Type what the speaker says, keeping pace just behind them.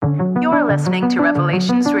listening to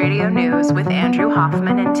Revelations Radio News with Andrew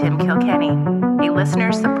Hoffman and Tim Kilkenny, a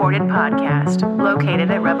listener-supported podcast located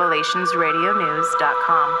at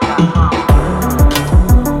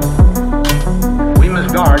revelationsradionews.com. We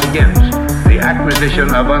must guard against the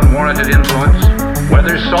acquisition of unwarranted influence,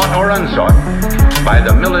 whether sought or unsought, by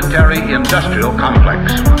the military-industrial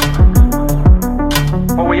complex.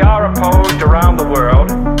 For we are opposed around the world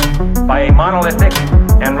by a monolithic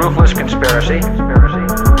and ruthless conspiracy.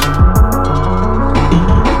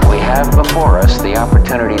 We have before us the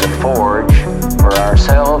opportunity to forge for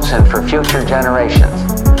ourselves and for future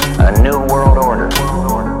generations a new world order.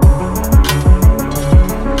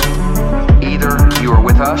 Either you are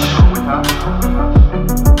with us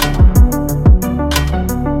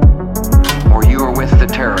or you are with the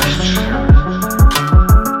terrorists.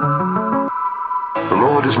 The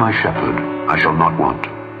Lord is my shepherd, I shall not want.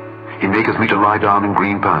 He maketh me to lie down in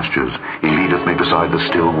green pastures. He leadeth me beside the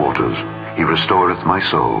still waters. He restoreth my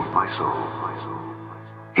soul.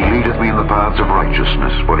 He leadeth me in the paths of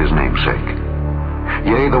righteousness for his name's sake.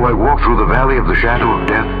 Yea, though I walk through the valley of the shadow of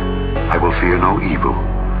death, I will fear no evil,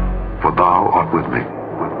 for thou art with me.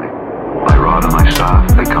 Thy rod and thy staff,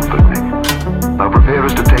 they comfort me. Thou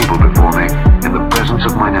preparest a table before me in the presence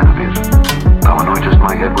of mine enemies. Thou anointest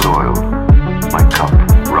my head with oil. My cup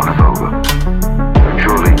runneth over.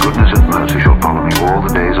 Surely goodness and mercy shall follow me all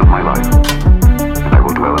the days of my life, and I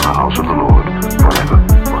will dwell in the house of the Lord forever.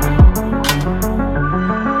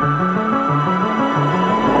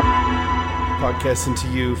 Podcasting to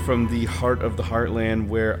you from the heart of the heartland,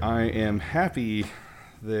 where I am happy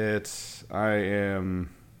that I am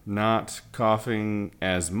not coughing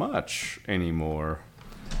as much anymore.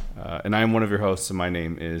 And I am one of your hosts, and my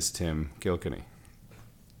name is Tim Kilkenny.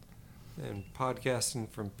 And podcasting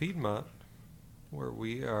from Piedmont, where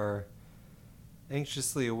we are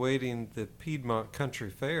anxiously awaiting the Piedmont Country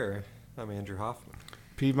Fair. I'm Andrew Hoffman.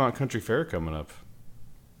 Piedmont Country Fair coming up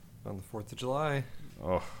on the 4th of July.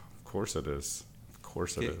 Oh, of course it is. Of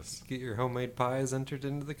course it is. Get your homemade pies entered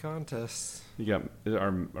into the contest. You got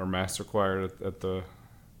our masks required at the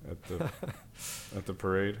at the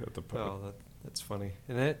parade at the pub. Oh, that's funny.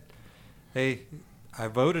 And hey, I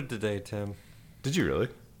voted today, Tim. Did you really?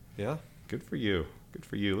 Yeah. Good for you. Good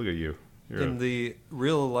for you. Look at you. In the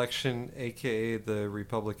real election, a.k.a. the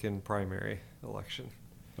Republican primary election.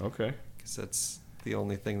 Okay. Because that's the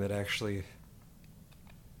only thing that actually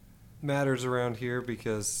matters around here,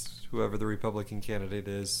 because whoever the Republican candidate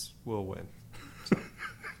is will win. So.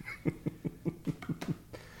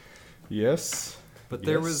 Yes. But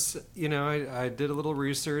there was, I did a little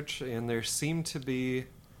research, and there seemed to be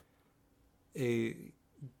a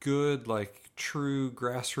good, true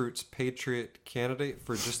grassroots patriot candidate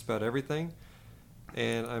for just about everything,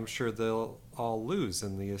 and I'm sure they'll all lose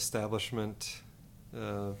in the establishment.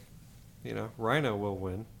 Rhino will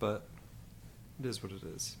win, but it is what it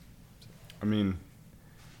is. So. I mean,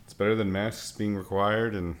 it's better than masks being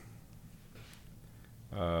required and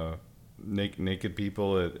naked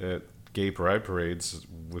people at gay pride parades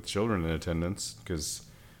with children in attendance, because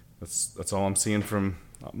that's all I'm seeing from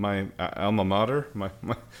my alma mater, my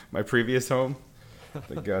previous home.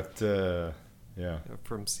 They got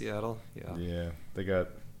from Seattle. Yeah, they got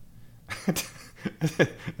I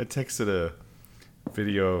texted a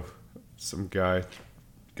video of some guys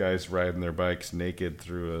riding their bikes naked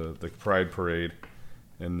through the pride parade,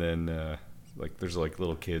 and then there's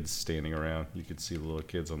little kids standing around. You could see the little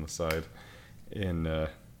kids on the side, and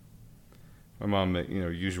my mom made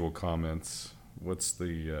usual comments.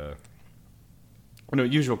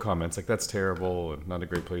 Usual comments like, that's terrible and not a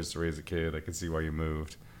great place to raise a kid. I can see why you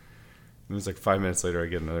moved. And it was 5 minutes later, I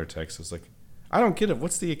get another text. It was like, I don't get it.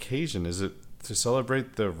 What's the occasion? Is it to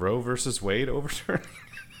celebrate the Roe versus Wade overturn?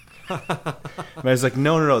 And I was like,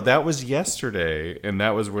 no. That was yesterday, and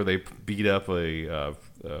that was where they beat up a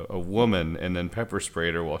woman and then pepper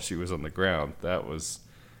sprayed her while she was on the ground. That was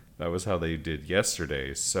how they did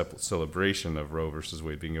yesterday's celebration of Roe versus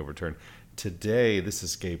Wade being overturned. Today, this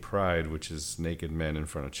is gay pride, which is naked men in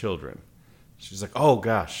front of children. She's like, oh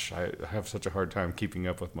gosh, I have such a hard time keeping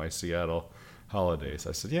up with my Seattle holidays.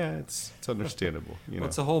 I said, yeah, it's understandable. Well,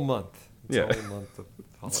 it's a whole month. It's a whole month of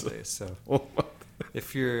holidays. So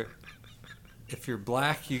if you're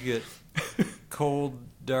black, you get cold,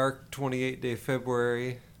 dark 28-day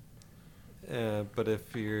February. But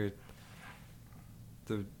if you're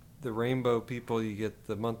the rainbow people, you get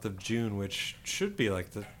the month of June, which should be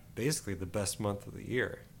basically the best month of the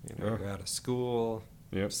year. You're out of school,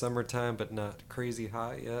 summertime, but not crazy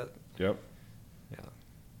hot yet. Yep. Yeah.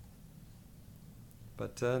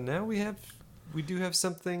 But now we do have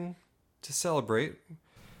something to celebrate.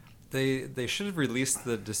 They should have released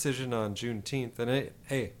the decision on Juneteenth, and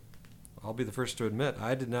hey, I'll be the first to admit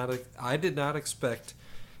I did not expect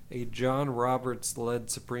a John Roberts-led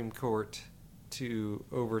Supreme Court to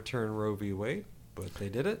overturn Roe v. Wade, but they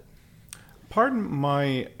did it. Pardon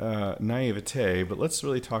my naivete, but let's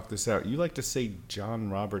really talk this out. You like to say John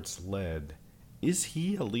Roberts-led. Is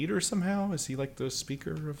he a leader somehow? Is he like the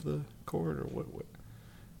Speaker of the court, or what?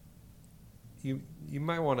 You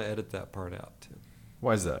might want to edit that part out, too.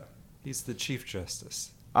 Why is that? He's the Chief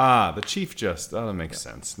Justice. Ah, the Chief Justice. Oh, that makes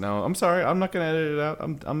sense. No, I'm sorry. I'm not going to edit it out.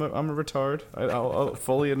 I'm a retard. I'll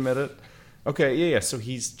fully admit it. Okay, yeah. So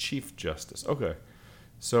he's Chief Justice. Okay.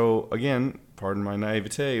 So, again, pardon my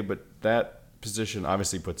naivete, but that position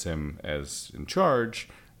obviously puts him as in charge,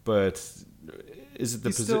 but is it the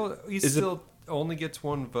position? He still only gets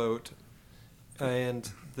one vote, and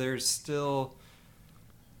there's still,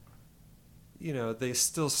 they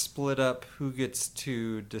still split up who gets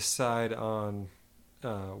to decide on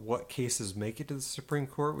what cases make it to the Supreme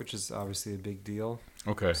Court, which is obviously a big deal.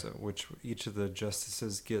 Okay. So, which each of the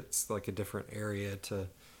justices gets like a different area to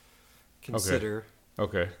consider.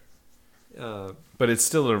 Okay. But it's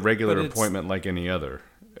still a regular appointment like any other.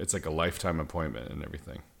 It's like a lifetime appointment and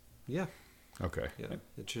everything. Yeah. Okay. Yeah.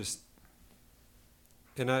 It just,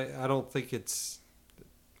 and I don't think it's,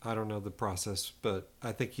 I don't know the process, but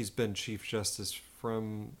I think he's been Chief Justice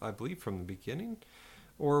from the beginning,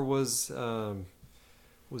 or was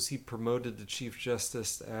he promoted to Chief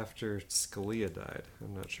Justice after Scalia died?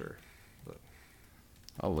 I'm not sure. But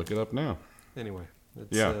I'll look it up now. Anyway,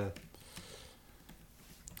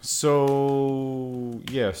 So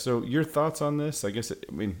your thoughts on this? I guess,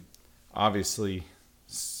 obviously,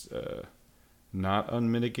 not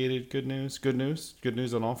unmitigated good news. Good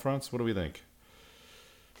news on all fronts. What do we think?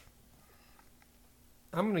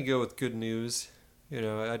 I'm going to go with good news.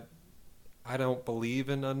 I don't believe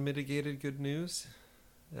in unmitigated good news.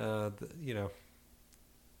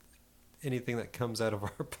 Anything that comes out of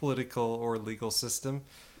our political or legal system.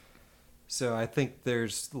 So I think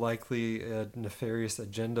there's likely a nefarious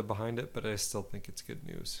agenda behind it, but I still think it's good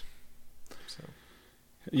news. So,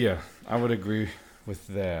 yeah, I would agree with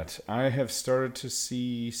that. I have started to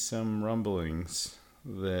see some rumblings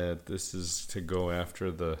that this is to go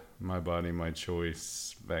after the My Body, My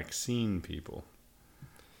Choice vaccine people.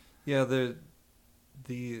 Yeah,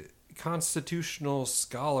 the constitutional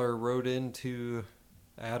scholar wrote into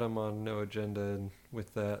Adam on No Agenda and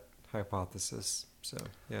with that hypothesis. So,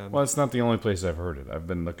 yeah. Well, it's not the only place I've heard it. I've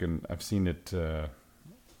been looking. I've seen it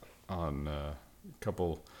on a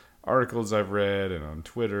couple articles I've read and on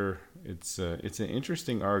Twitter. It's an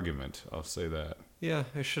interesting argument. I'll say that. Yeah,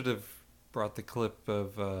 I should have brought the clip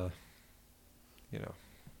of,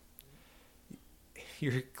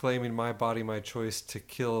 you're claiming my body, my choice to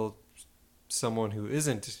kill someone who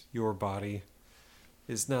isn't your body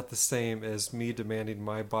is not the same as me demanding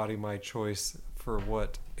my body, my choice for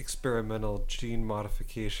what experimental gene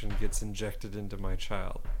modification gets injected into my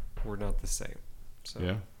child. We're not the same. So.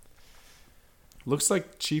 Yeah. Looks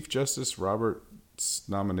like Chief Justice Roberts'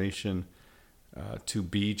 nomination to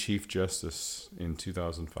be Chief Justice in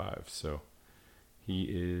 2005. So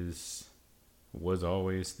he was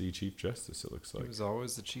always the Chief Justice, it looks like. He was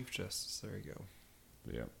always the Chief Justice. There you go.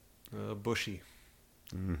 Yeah. Bushy.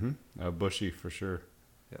 Mm-hmm. Bushy for sure.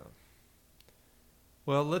 Yeah.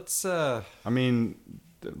 Well, let's... a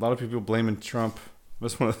lot of people blaming Trump.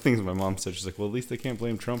 That's one of the things my mom said. She's like, well, at least they can't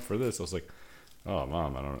blame Trump for this. I was like, oh,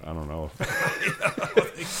 Mom, I don't know.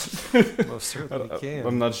 Most certainly can.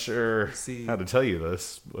 I'm not sure how to tell you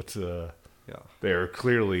this, but they're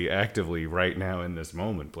clearly actively right now in this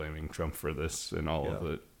moment blaming Trump for this and all of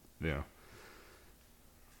it. Yeah.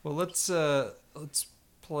 Well, let's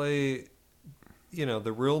play,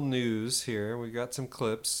 the real news here. We got some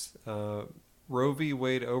clips. Roe v.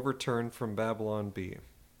 Wade overturned from Babylon Bee.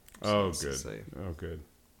 So good. Oh, good.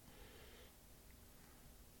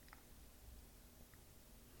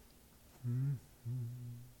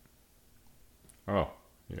 Oh,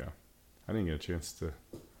 yeah. I didn't get a chance to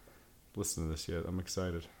listen to this yet. I'm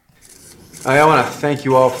excited. I want to thank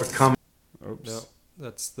you all for coming. Oops.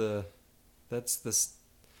 No,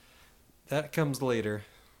 that comes later.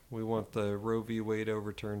 We want the Roe v. Wade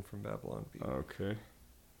overturned from Babylon Bee. Okay.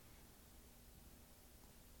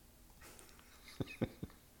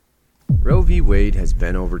 Roe v. Wade has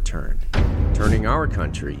been overturned, turning our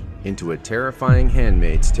country into a terrifying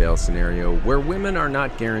Handmaid's Tale scenario where women are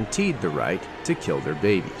not guaranteed the right to kill their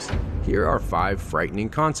babies. Here are 5 frightening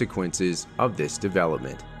consequences of this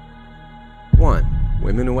development. 1.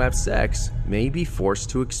 Women who have sex may be forced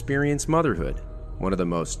to experience motherhood, one of the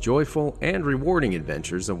most joyful and rewarding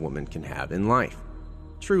adventures a woman can have in life.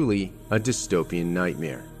 Truly a dystopian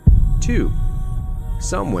nightmare. 2.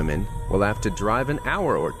 Some women will have to drive an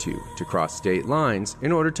hour or two to cross state lines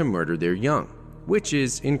in order to murder their young, which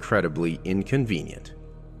is incredibly inconvenient.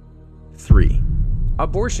 3.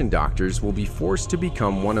 Abortion doctors will be forced to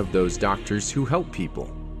become one of those doctors who help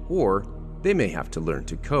people, or they may have to learn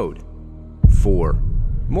to code. 4.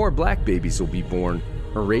 More black babies will be born,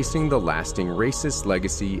 erasing the lasting racist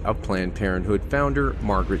legacy of Planned Parenthood founder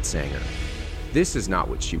Margaret Sanger. This is not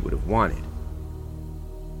what she would have wanted.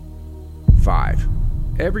 5.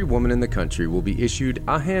 Every woman in the country will be issued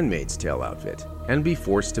a Handmaid's Tale outfit and be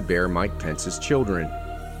forced to bear Mike Pence's children.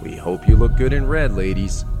 We hope you look good in red,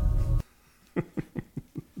 ladies. There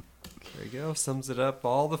you go. Sums it up.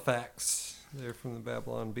 All the facts there from the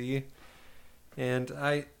Babylon Bee. And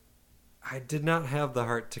I did not have the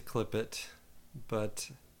heart to clip it,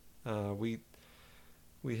 but we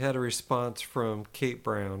had a response from Kate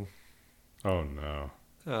Brown. Oh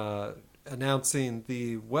no. Announcing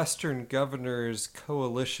the Western Governors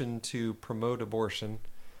Coalition to Promote Abortion.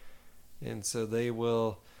 And so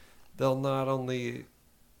they'll not only,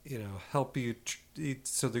 help you,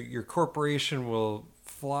 so that your corporation will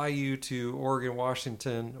fly you to Oregon,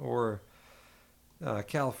 Washington, or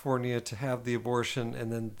California to have the abortion,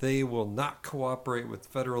 and then they will not cooperate with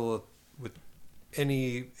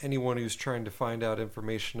anyone who's trying to find out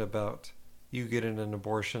information about you getting an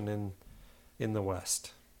abortion in the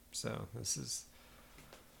West. So this is,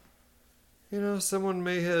 someone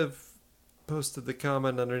may have posted the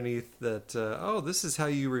comment underneath that, this is how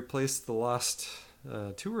you replace the lost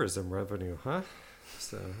tourism revenue, huh?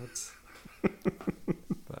 So that's,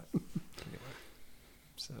 but anyway,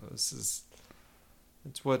 so this is,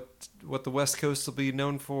 it's what the West Coast will be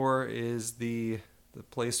known for, is the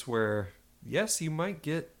place where, yes, you might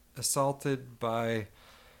get assaulted by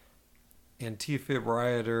Antifa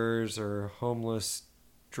rioters or homeless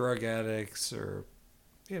drug addicts or,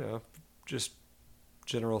 just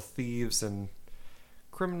general thieves and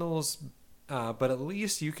criminals, but at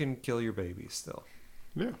least you can kill your baby still.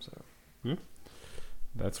 Yeah. So, yeah.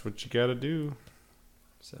 That's what you got to do.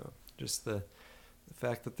 So just the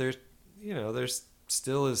fact that there's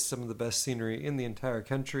still is some of the best scenery in the entire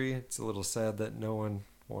country. It's a little sad that no one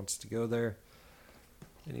wants to go there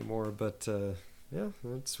anymore, but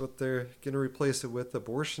that's what they're going to replace it with,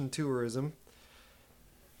 abortion tourism.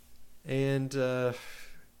 And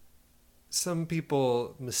some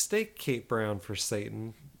people mistake Kate Brown for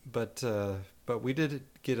Satan, but we did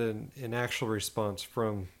get an actual response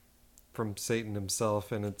from Satan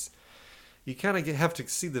himself, and it's, you kind of have to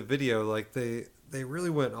see the video. Like they really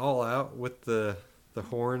went all out with the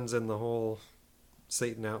horns and the whole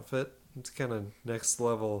Satan outfit. It's kind of next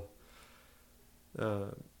level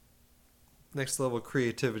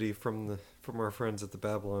creativity from our friends at the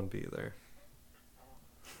Babylon Bee there.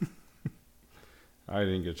 I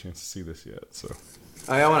didn't get a chance to see this yet, so.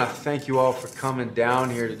 I want to thank you all for coming down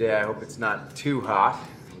here today. I hope it's not too hot.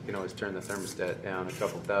 You can always turn the thermostat down a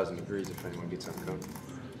couple thousand degrees if anyone gets uncomfortable.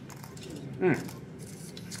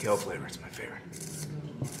 It's kale flavor. It's my favorite.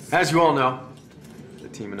 As you all know, the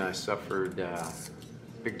team and I suffered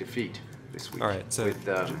big defeat this week. All right, so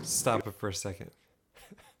stop it for a second.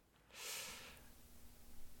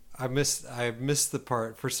 I missed the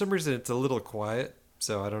part. For some reason, it's a little quiet.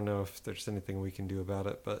 So I don't know if there's anything we can do about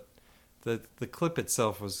it, but the clip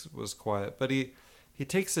itself was quiet. But he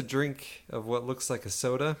takes a drink of what looks like a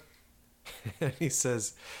soda, and he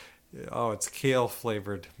says, "Oh, it's kale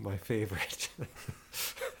flavored, my favorite."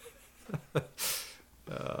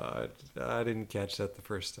 I didn't catch that the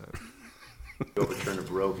first time. Overturn of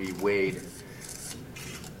Roe v. Wade.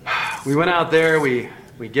 We went out there. We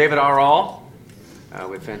gave it our all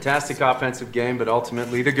with fantastic offensive game, but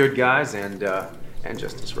ultimately the good guys and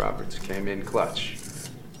Justice Roberts came in clutch.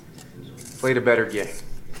 Played a better game.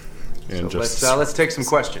 And so let's take some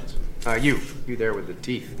questions. You there with the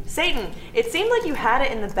teeth. Satan, it seemed like you had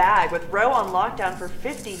it in the bag with Roe on lockdown for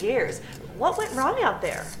 50 years. What went wrong out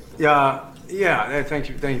there? Yeah. Thank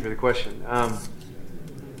you for the question.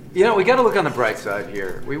 We got to look on the bright side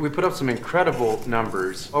here. We put up some incredible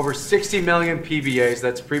numbers. Over 60 million PBAs.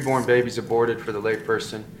 That's preborn babies aborted for the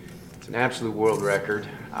layperson. It's an absolute world record.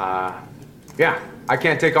 I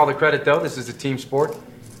can't take all the credit, though. This is a team sport.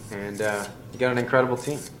 And you got an incredible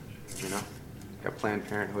team. Got Planned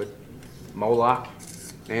Parenthood, Moloch,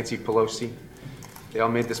 Nancy Pelosi. They all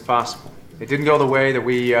made this possible. It didn't go the way that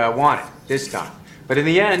we wanted this time. But in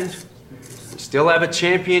the end, we still have a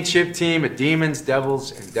championship team of demons,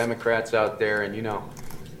 devils, and Democrats out there. And,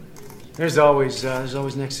 there's always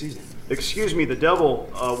next season. Excuse me, the devil,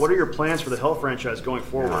 what are your plans for the Hell franchise going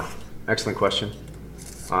forward? Excellent question.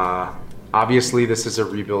 Obviously, this is a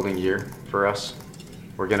rebuilding year for us.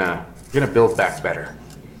 We're gonna build back better.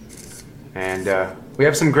 And we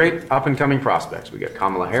have some great up-and-coming prospects. We got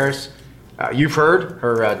Kamala Harris. You've heard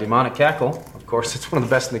her demonic cackle. Of course, it's one of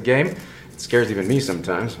the best in the game. It scares even me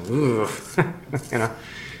sometimes. Ooh. You know.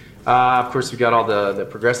 Of course, we got all the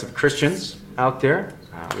progressive Christians out there.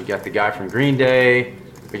 We got the guy from Green Day.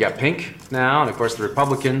 We got Pink now, and of course the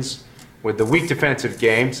Republicans with the weak defensive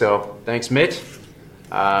game. So thanks, Mitt.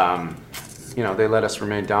 You know, they let us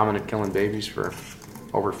remain dominant, killing babies for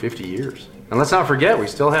over 50 years. And let's not forget, we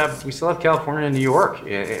still have California and New York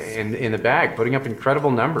in the bag, putting up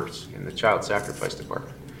incredible numbers in the child sacrifice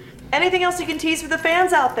department. Anything else you can tease for the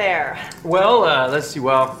fans out there? Well, let's see.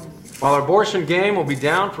 Well, while our abortion game will be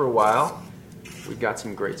down for a while, we've got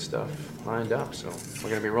some great stuff lined up. So we're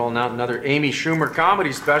going to be rolling out another Amy Schumer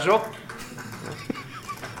comedy special.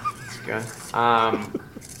 That's good.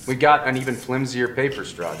 We got an even flimsier paper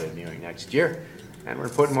straw debuting next year. And we're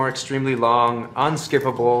putting more extremely long,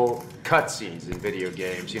 unskippable cutscenes in video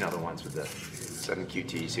games. You know, the ones with the 7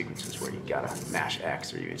 QT sequences where you gotta mash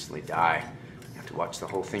X or you instantly die. You have to watch the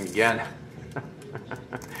whole thing again.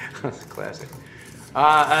 That's a classic.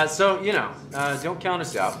 So, you know, don't count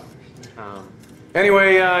us out.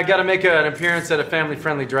 Anyway, gotta make an appearance at a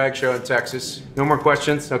family-friendly drag show in Texas. No more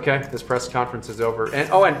questions, okay? This press conference is over.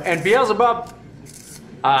 And Beelzebub,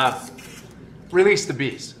 release the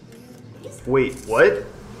bees. Wait, what?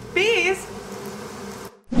 Bees?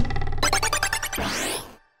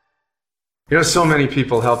 You know, so many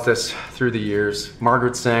people helped us through the years.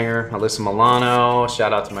 Margaret Sanger, Alyssa Milano,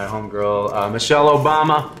 shout out to my homegirl, Michelle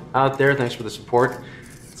Obama out there, thanks for the support.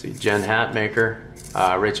 Let's see, Jen Hatmaker,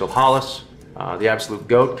 Rachel Hollis, the absolute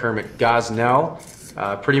GOAT, Kermit Gosnell,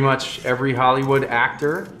 pretty much every Hollywood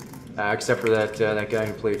actor, except for that guy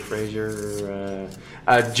who played Frasier,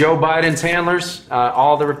 Joe Biden's handlers,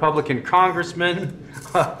 all the Republican congressmen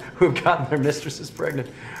who've gotten their mistresses pregnant,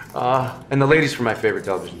 and the ladies from my favorite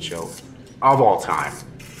television show of all time,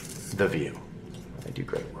 The View. They do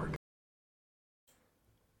great work.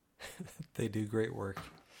 They do great work.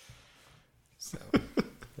 So,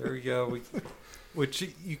 there we go. Which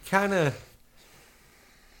you kind of...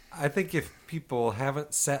 I think if people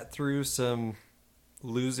haven't sat through some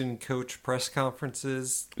losing coach press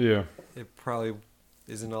conferences, yeah, it probably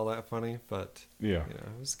isn't all that funny, but yeah, you know,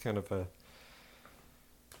 it was kind of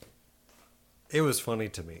it was funny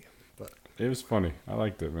to me, but it was funny. I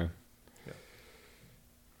liked it, man. Yeah.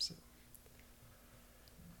 So,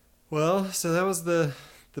 well, so that was the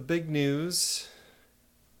big news.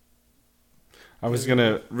 I was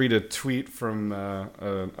gonna read a tweet from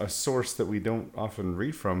a source that we don't often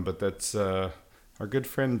read from, but that's our good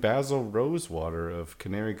friend Basil Rosewater of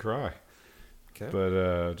Canary Cry. Okay.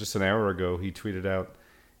 But just an hour ago, he tweeted out,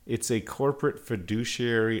 "It's a corporate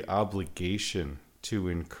fiduciary obligation to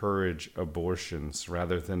encourage abortions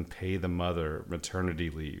rather than pay the mother maternity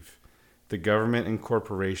leave. The government and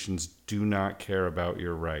corporations do not care about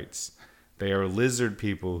your rights. They are lizard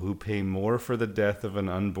people who pay more for the death of an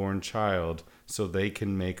unborn child so they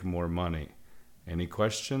can make more money. Any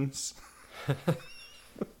questions?"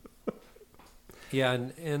 Yeah,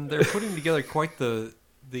 and they're putting together quite the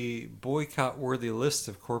boycott-worthy list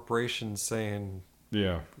of corporations saying,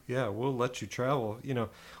 yeah, we'll let you travel. You know,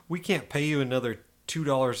 we can't pay you another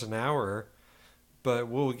 $2 an hour, but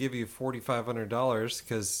we'll give you $4,500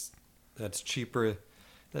 because that's cheaper.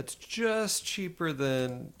 That's just cheaper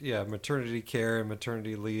than maternity care and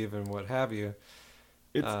maternity leave and what have you.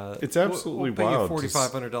 It's absolutely wild. We'll pay you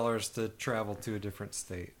 $4,500 to travel to a different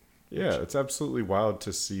state. Yeah, it's absolutely wild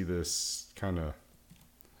to see this kind of,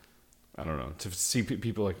 I don't know, to see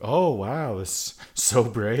people like, oh, wow, this is so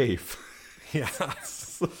brave. Yeah.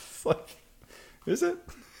 It's like, is it?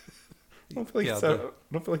 I don't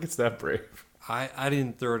feel like it's that brave. I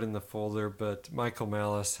didn't throw it in the folder, but Michael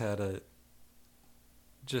Malice had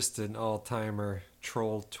just an all-timer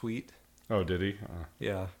troll tweet. Oh, did he?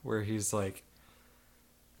 Yeah, where he's like,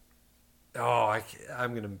 oh,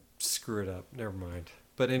 I'm going to screw it up. Never mind.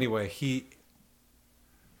 But anyway,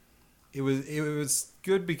 it was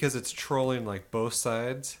good because it's trolling like both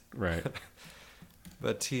sides. Right.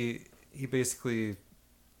 But he basically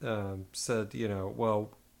said, you know,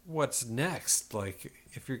 well, what's next? Like,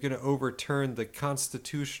 if you're going to overturn the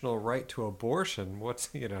constitutional right to abortion, what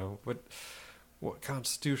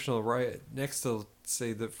constitutional right next to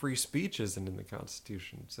say that free speech isn't in the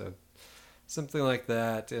Constitution? So something like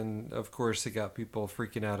that. And of course, it got people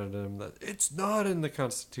freaking out at him that it's not in the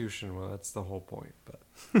Constitution. Well, that's the whole point. But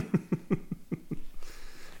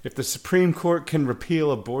if the Supreme Court can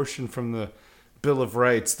repeal abortion from the Bill of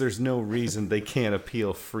Rights, there's no reason they can't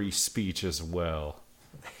appeal free speech as well.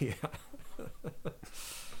 Yeah.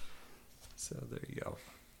 So there you go.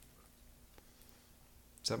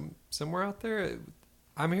 Somewhere out there,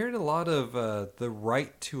 I'm hearing a lot of the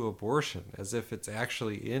right to abortion, as if it's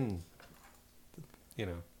actually in, the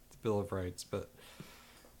Bill of Rights. But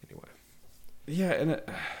anyway. Yeah, and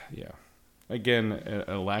again,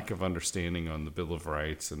 a lack of understanding on the Bill of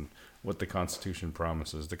Rights and what the Constitution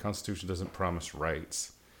promises. The Constitution doesn't promise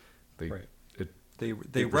rights. They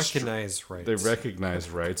recognize rights. They recognize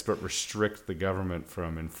rights, but restrict the government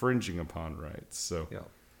from infringing upon rights. So,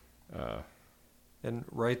 and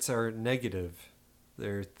rights are negative.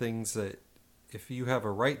 They're things that, if you have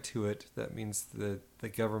a right to it, that means that the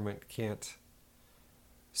government can't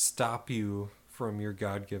stop you from your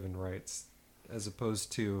God-given rights, as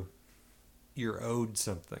opposed to you're owed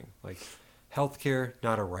something like healthcare,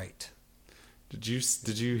 not a right. Did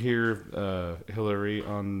you hear Hillary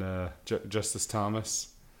on Justice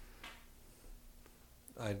Thomas?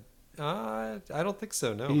 I don't think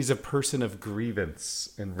so. No. He's a person of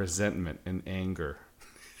grievance and resentment and anger.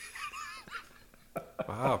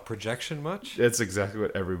 Wow, projection much? That's exactly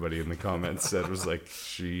what everybody in the comments said. Was like,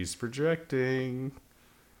 she's projecting.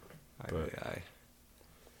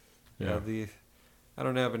 Yeah. I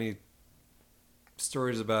don't have any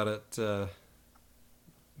stories about it.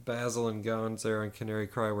 Basil and Gons there on Canary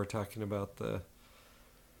Cry were talking about the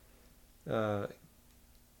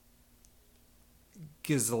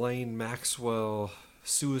Ghislaine Maxwell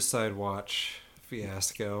suicide watch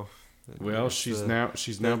fiasco. Well, she's now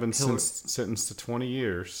been sentenced to 20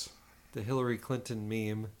 years. The Hillary Clinton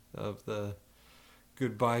meme of the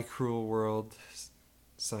 "Goodbye, Cruel World"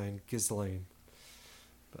 signed Ghislaine.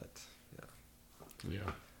 But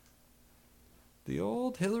yeah. The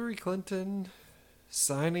old Hillary Clinton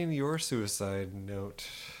signing your suicide note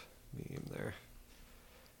meme there.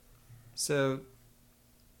 So,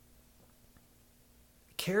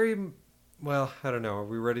 Carrie, well, I don't know. Are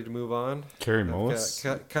we ready to move on? Carrie Mullis?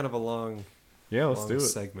 Kind of a long, let's do it.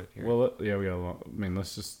 Segment here. Well, we got a long. I mean,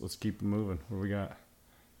 let's keep moving. What do we got?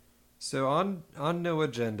 So on No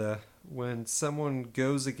Agenda, when someone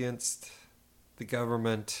goes against the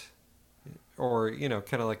government, or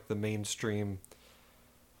kind of like the mainstream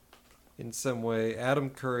in some way,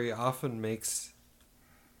 Adam Curry often makes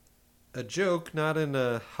a joke, not in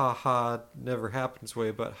a ha-ha, never happens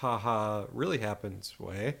way, but ha-ha, really happens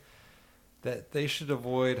way, that they should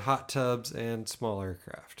avoid hot tubs and small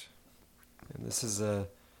aircraft. And this is a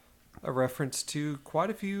reference to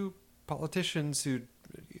quite a few politicians who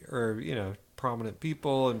are, prominent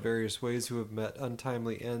people in various ways who have met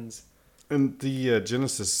untimely ends. And the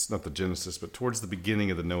not the genesis, but towards the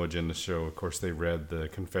beginning of the No Agenda show, of course, they read the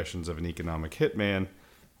Confessions of an Economic Hitman,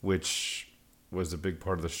 which was a big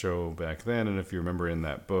part of the show back then. And if you remember in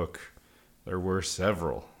that book, there were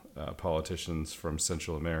several politicians from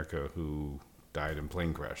Central America who died in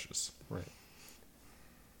plane crashes. Right.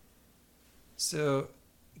 So,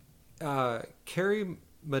 Carrie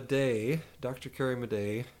Madej, Dr. Carrie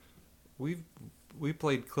Madej, we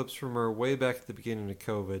played clips from her way back at the beginning of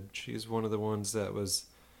COVID. She's one of the ones that was,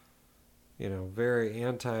 very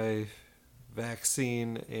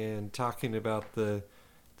anti-vaccine and talking about the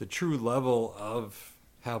true level of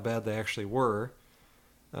how bad they actually were.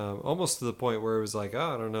 Almost to the point where it was like,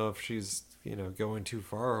 I don't know if she's, going too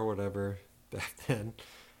far or whatever back then.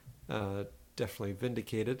 Definitely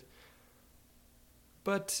vindicated.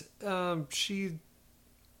 But she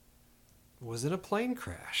was in a plane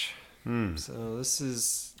crash. So this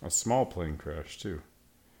is a small plane crash too.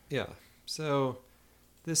 Yeah. So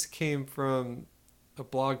this came from a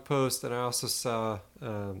blog post, and I also saw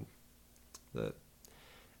that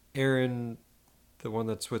Erin, the one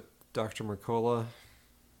that's with Dr. Mercola,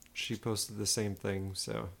 she posted the same thing.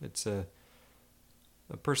 So it's a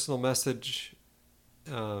personal message.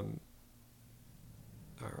 All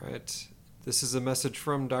right. This is a message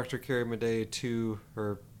from Dr. Carrie Madej to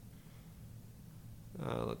her.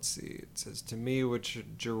 Let's see. It says to me, which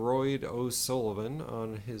Geroid O'Sullivan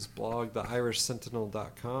on his blog,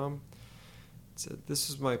 theirishsentinel.com. It said, "This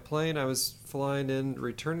is my plane. I was flying in,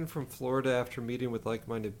 returning from Florida after meeting with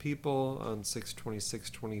like-minded people on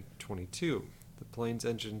 6/26/2022. The plane's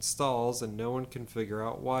engine stalls, and no one can figure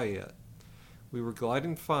out why yet. We were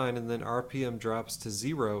gliding fine, and then RPM drops to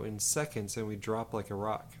 0 in seconds, and we drop like a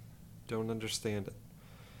rock. Don't understand it.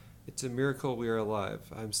 It's a miracle we are alive.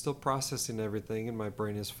 I'm still processing everything, and my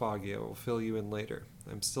brain is foggy. I will fill you in later.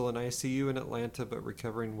 I'm still in ICU in Atlanta, but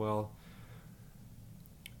recovering well.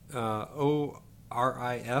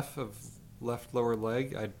 ORIF of left lower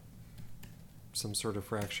leg. Some sort of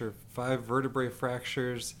fracture. 5 vertebrae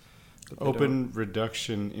fractures. Open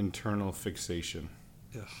reduction internal fixation.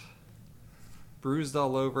 Ugh. Bruised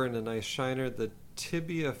all over and a nice shiner. The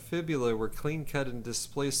tibia fibula were clean cut and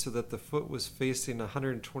displaced so that the foot was facing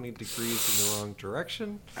 120 degrees in the wrong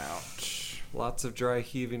direction. Ouch. Lots of dry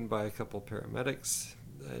heaving by a couple paramedics.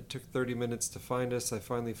 It took 30 minutes to find us. I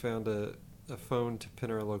finally found a phone to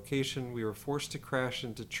pin our location. We were forced to crash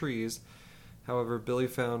into trees. However,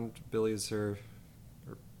 Billy's her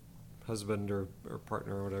husband or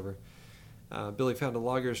partner or whatever. Billy found a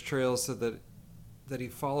logger's trail so that he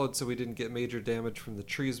followed so we didn't get major damage from the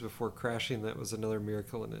trees before crashing. That was another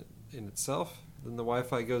miracle in itself. Then the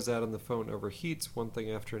Wi-Fi goes out and the phone overheats, one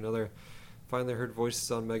thing after another. Finally heard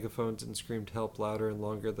voices on megaphones and screamed help louder and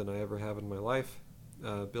longer than I ever have in my life.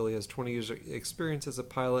 Billy has 20 years experience as a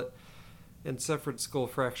pilot and suffered skull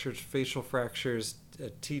fractures, facial fractures, a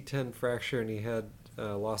T10 fracture, and he had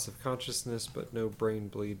loss of consciousness, but no brain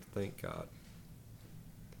bleed, thank God.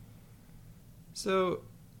 So,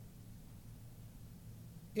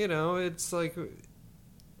 it's like,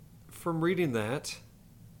 from reading that,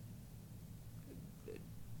 it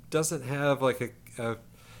doesn't have like a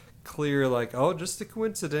clear, like, oh, just a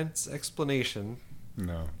coincidence explanation.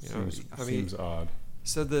 No, seems odd.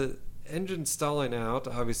 So the engine stalling out,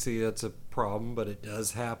 obviously that's a problem, but it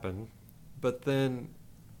does happen. But then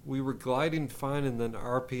we were gliding fine, and then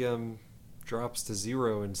RPM drops to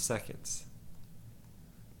 0 in seconds.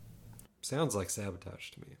 Sounds like sabotage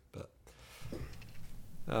to me, but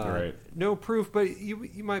right. No proof. But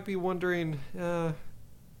you might be wondering,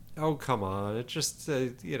 oh come on, it's just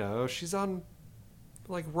she's on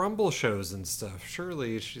like Rumble shows and stuff.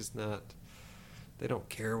 Surely she's not. They don't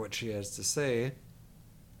care what she has to say.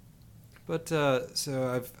 But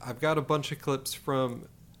so I've got a bunch of clips from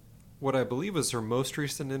what I believe was her most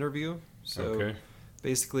recent interview. So okay.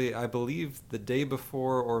 Basically, I believe the day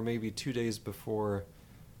before or maybe 2 days before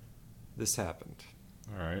this happened.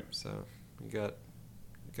 All right. So we got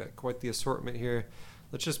quite the assortment here.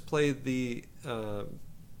 Let's just play the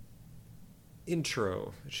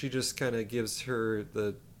intro. She just kind of gives her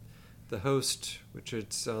the host, which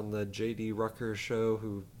it's on the J.D. Rucker show,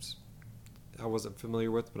 who I wasn't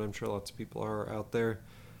familiar with, but I'm sure lots of people are out there.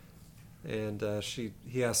 And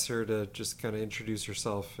he asks her to just kind of introduce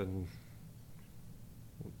herself, and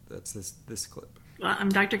that's this clip. I'm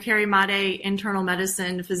Dr. Carrie Madej, internal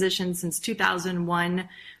medicine physician since 2001.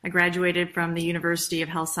 I graduated from the University of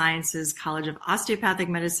Health Sciences College of Osteopathic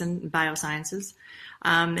Medicine and Biosciences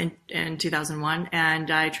in 2001.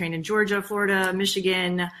 And I trained in Georgia, Florida,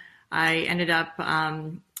 Michigan. I ended up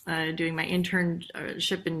doing my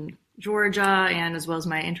internship in Georgia, and as well as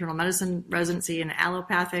my internal medicine residency in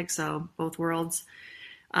allopathic, so both worlds.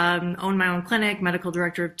 Owned my own clinic, medical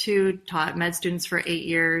director of 2, taught med students for 8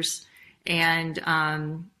 years. And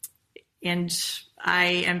I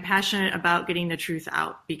am passionate about getting the truth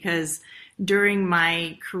out, because during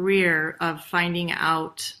my career of finding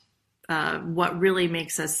out what really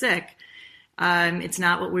makes us sick, it's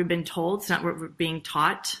not what we've been told. It's not what we're being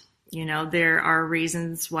taught. There are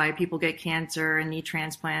reasons why people get cancer and need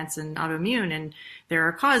transplants and autoimmune, and there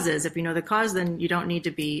are causes. If you know the cause, then you don't need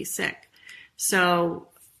to be sick. So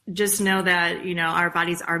just know that, our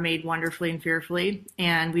bodies are made wonderfully and fearfully,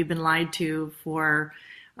 and we've been lied to for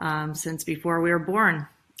since before we were born.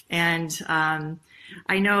 And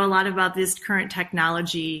I know a lot about this current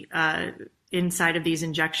technology inside of these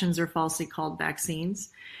injections are falsely called vaccines.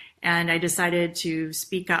 And I decided to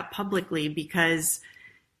speak up publicly because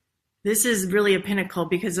this is really a pinnacle,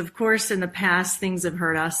 because of course in the past things have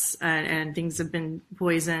hurt us and things have been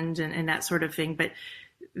poisoned and that sort of thing. But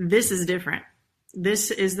this is different.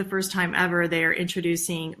 This is the first time ever they are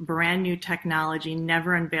introducing brand new technology,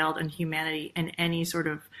 never unveiled in humanity in any sort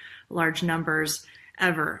of large numbers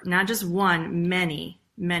ever. Not just one, many,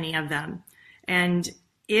 many of them. And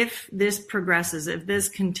if this progresses, if this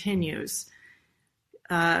continues,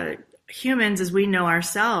 humans as we know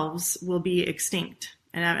ourselves will be extinct.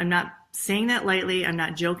 And I'm not saying that lightly. I'm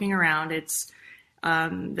not joking around. It's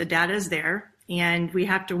the data is there, and we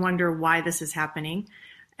have to wonder why this is happening.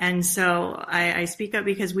 And so I speak up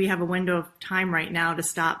because we have a window of time right now to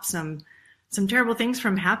stop some terrible things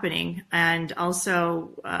from happening, and also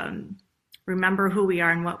remember who we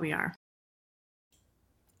are and what we are.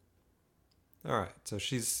 All right. So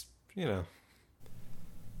she's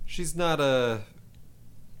not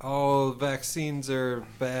all vaccines are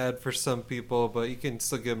bad for some people, but you can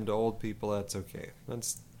still give them to old people. That's okay.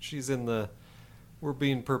 She's in we're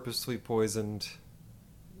being purposely poisoned.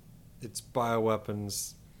 It's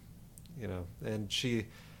bioweapons, and she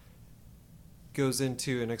goes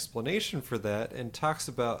into an explanation for that and talks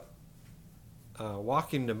about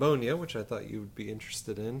walking pneumonia, which I thought you would be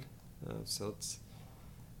interested in. So let's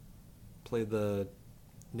play the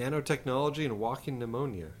nanotechnology and walking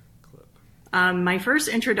pneumonia clip. My first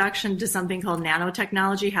introduction to something called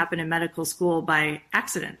nanotechnology happened in medical school by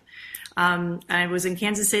accident. I was in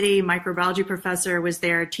Kansas City, microbiology professor was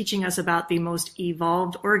there teaching us about the most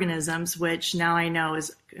evolved organisms, which now I know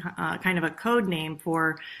is kind of a code name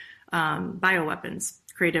for bioweapons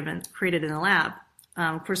created in the lab.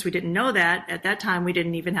 Of course, we didn't know that. At that time, we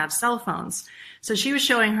didn't even have cell phones. So she was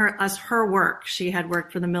showing us her work. She had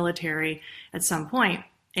worked for the military at some point,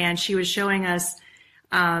 and she was showing us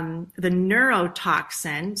the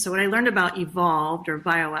neurotoxin. So what I learned about evolved or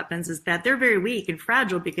bioweapons is that they're very weak and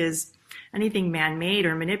fragile because anything man-made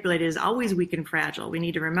or manipulated is always weak and fragile. We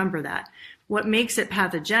need to remember that. What makes it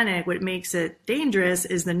pathogenic, what makes it dangerous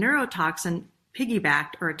is the neurotoxin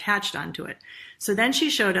piggybacked or attached onto it. So then she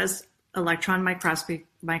showed us electron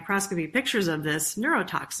microscopy pictures of this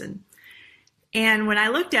neurotoxin. And when I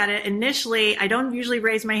looked at it initially, I don't usually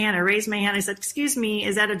raise my hand. I raised my hand. I said, "Excuse me,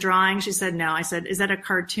 is that a drawing?" She said, "No." I said, "Is that a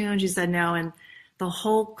cartoon?" She said, "No." And the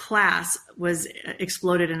whole class was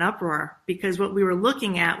exploded in uproar because what we were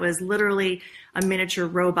looking at was literally a miniature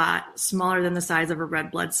robot smaller than the size of a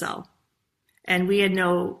red blood cell. And we had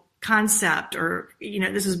no concept or,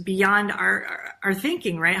 this is beyond our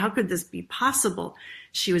thinking, right? How could this be possible?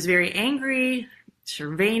 She was very angry.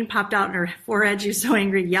 Her vein popped out in her forehead. She was so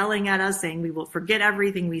angry, yelling at us, saying, "We will forget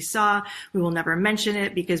everything we saw. We will never mention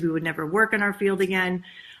it because we would never work in our field again,"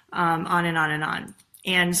 on and on and on.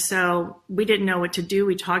 And so we didn't know what to do.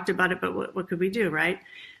 We talked about it, but what could we do, right?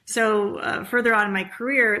 So further on in my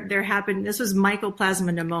career, this was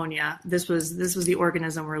mycoplasma pneumonia. This was the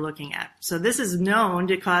organism we're looking at. So this is known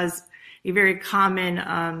to cause a very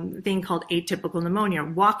common thing called atypical pneumonia,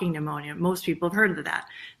 walking pneumonia. Most people have heard of that.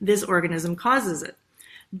 This organism causes it.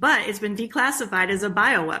 But it's been declassified as a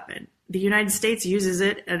bioweapon. The United States uses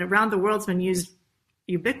it, and around the world it's been used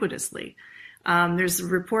ubiquitously. There's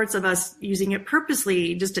reports of us using it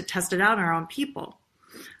purposely just to test it out on our own people.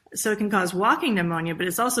 So it can cause walking pneumonia, but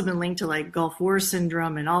it's also been linked to like Gulf War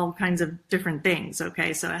syndrome and all kinds of different things.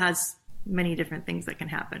 Okay, so it has many different things that can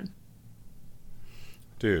happen.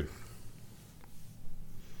 Dude.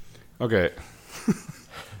 Okay.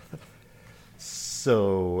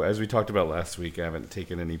 So, as we talked about last week, I haven't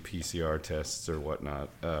taken any PCR tests or whatnot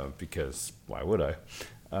because why would I?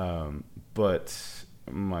 But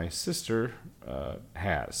my sister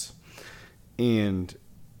has. And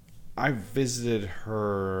I visited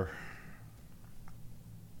her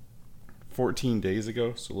 14 days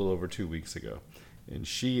ago, so a little over 2 weeks ago. And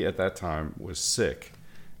she, at that time, was sick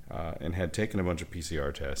and had taken a bunch of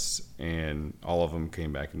PCR tests, and all of them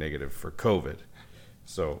came back negative for COVID.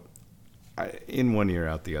 So, in one ear,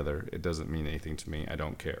 out the other, it doesn't mean anything to me. I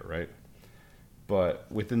don't care, right? But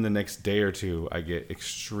within the next day or two, I get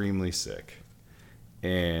extremely sick.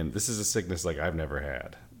 And this is a sickness like I've never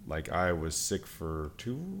had. Like, I was sick for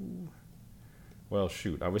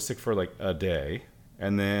I was sick for like a day,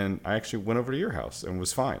 and then I actually went over to your house and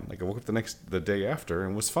was fine. Like, I woke up the day after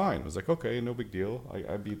and was fine. I was like, okay, no big deal.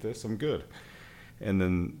 I beat this. I'm good. And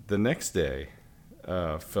then the next day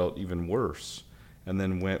felt even worse, and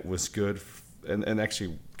then was good and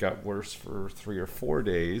actually got worse for 3 or 4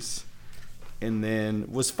 days, and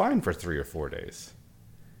then was fine for 3 or 4 days,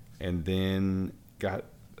 and then got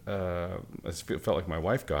it felt like my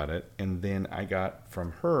wife got it, and then I got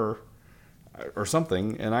from her or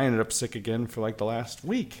something, and I ended up sick again for like the last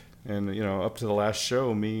week, and up to the last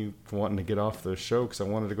show, me wanting to get off the show because I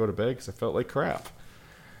wanted to go to bed because I felt like crap.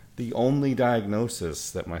 The only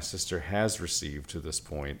diagnosis that my sister has received to this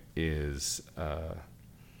point is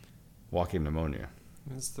walking pneumonia.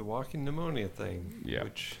 It's the walking pneumonia thing. Yeah.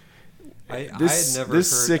 Which I had never heard.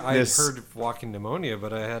 Sickness, I had heard of walking pneumonia,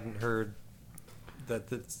 but I hadn't heard that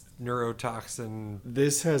this neurotoxin.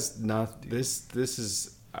 This has not. This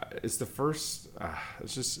is. It's the first. It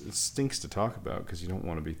stinks to talk about because you don't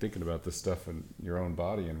want to be thinking about this stuff in your own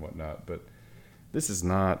body and whatnot. But this is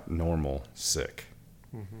not normal sick.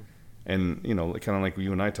 Mm-hmm. And kind of like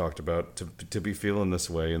you and I talked about, to be feeling this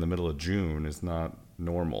way in the middle of June is not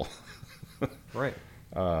normal. Right.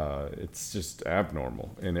 It's just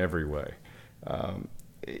abnormal in every way.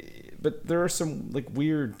 But there are some like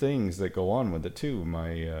weird things that go on with it too.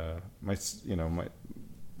 My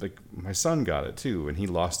son got it too, and he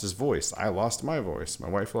lost his voice. I lost my voice. My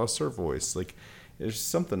wife lost her voice. Like, there's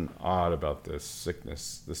something odd about this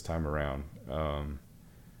sickness this time around.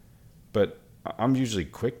 But I'm usually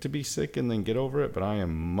quick to be sick and then get over it, but I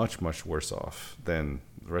am much, much worse off than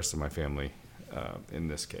the rest of my family in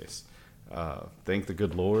this case. Thank the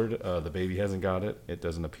good Lord, the baby hasn't got it. It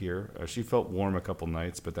doesn't appear. She felt warm a couple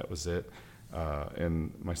nights, but that was it.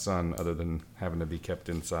 And my son, other than having to be kept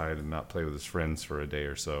inside and not play with his friends for a day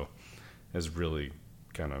or so, has really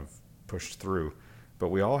kind of pushed through. But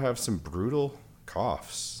we all have some brutal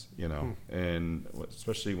coughs, and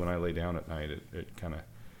especially when I lay down at night, it kind of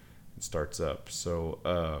starts up. So,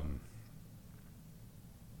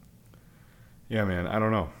 yeah, man, I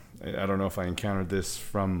don't know. I don't know if I encountered this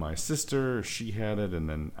from my sister, or she had it, and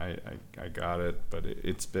then I got it. But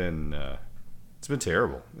it's been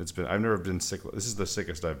terrible. I've never been sick. This is the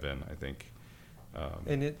sickest I've been, I think.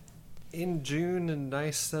 And in June and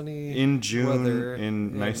nice sunny weather.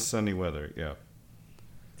 Nice sunny weather, yeah.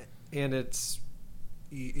 And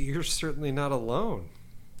you're certainly not alone.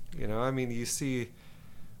 You see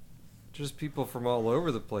just people from all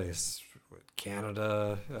over the place,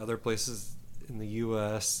 Canada, other places in the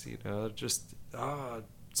U.S., just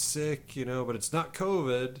sick, but it's not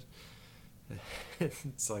COVID.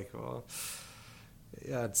 It's like, well,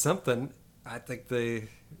 yeah, it's something. I think they,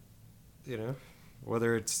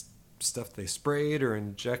 whether it's stuff they sprayed or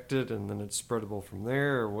injected and then it's spreadable from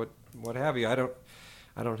there or what have you. I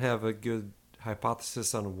don't have a good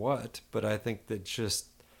hypothesis on what, but I think that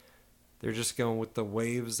they're just going with the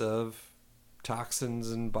waves of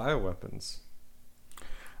toxins and bioweapons.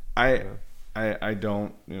 I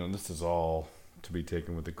don't, this is all to be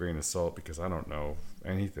taken with a grain of salt because I don't know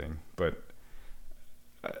anything, but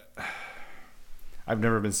I've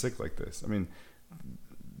never been sick like this. I mean,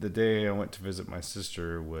 the day I went to visit my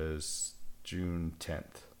sister was June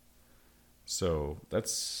 10th. So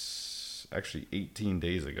that's actually 18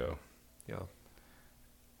 days ago. Yeah.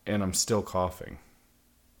 And I'm still coughing.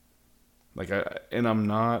 And I'm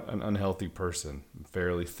not an unhealthy person. I'm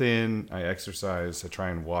fairly thin. I exercise. I try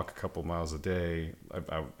and walk a couple miles a day.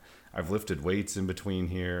 I've lifted weights in between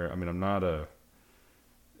here. I mean, I'm not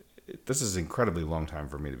this is an incredibly long time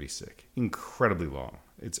for me to be sick. Incredibly long.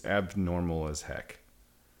 It's abnormal as heck.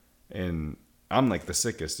 And I'm like the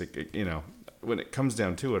sickest. When it comes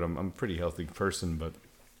down to it, I'm a pretty healthy person, but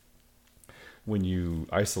when you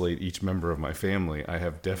isolate each member of my family, I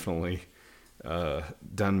have definitely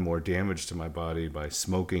done more damage to my body by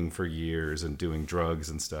smoking for years and doing drugs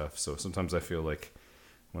and stuff. So sometimes I feel like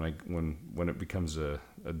when it becomes a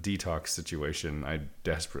detox situation, I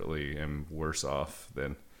desperately am worse off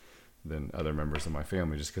than other members of my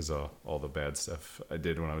family just because of all the bad stuff I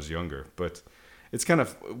did when I was younger. But it's kind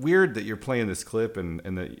of weird that you're playing this clip and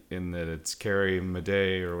that it's Carrie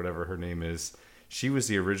Madej or whatever her name is. She was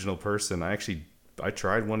the original person. I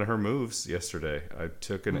tried one of her moves yesterday. I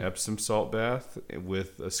took an Epsom salt bath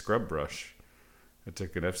with a scrub brush. I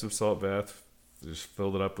took an Epsom salt bath, just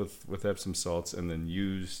filled it up with Epsom salts, and then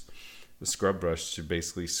used the scrub brush to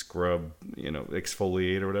basically scrub,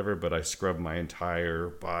 exfoliate or whatever. But I scrubbed my entire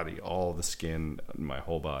body, all the skin, my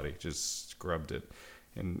whole body, just scrubbed it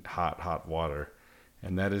in hot water.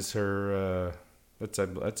 And that is her. That's I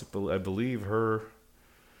believe her.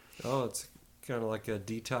 Oh, it's kind of like a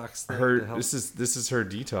detox thing. This is her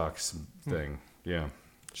detox thing. Yeah,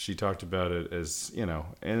 she talked about it as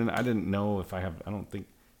and I didn't know if I have. I'm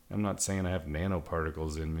not saying I have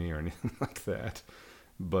nanoparticles in me or anything like that,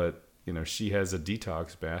 but she has a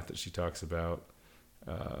detox bath that she talks about,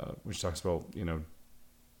 which talks about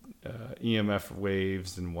EMF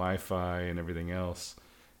waves and Wi-Fi and everything else.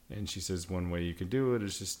 And she says one way you can do it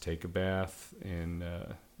is just take a bath and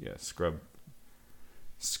scrub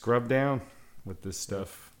down with this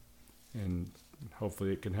stuff, and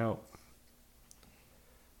hopefully it can help.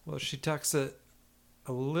 Well, she talks a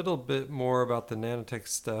little bit more about the nanotech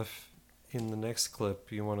stuff in the next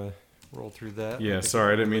clip. You want to roll through that? Yeah,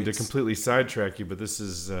 sorry, I didn't mean to completely sidetrack you, but this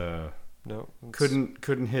is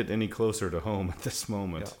couldn't hit any closer to home at this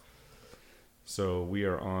moment. Yeah. So we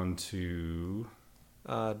are on to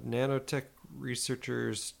nanotech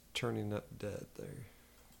researchers turning up dead there.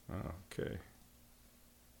 Oh, okay.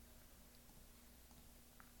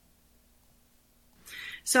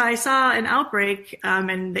 So I saw an outbreak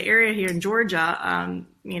in the area here in Georgia,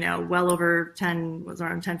 well over 10,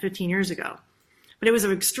 15 years ago. But it was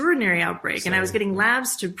an extraordinary outbreak, and I was getting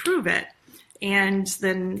labs to prove it, and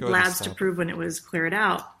then labs to prove when it was cleared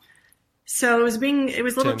out. So it was a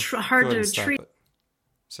little hard to treat.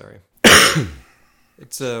 Sorry.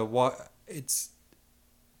 It's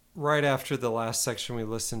right after the last section we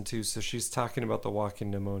listened to, so she's talking about the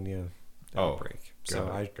walking pneumonia outbreak.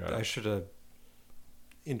 I should have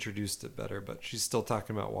introduced it better, but she's still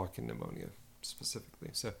talking about walking pneumonia specifically.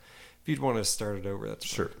 So if you'd want to start it over, that's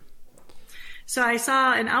sure. Fine. So I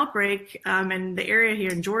saw an outbreak in the area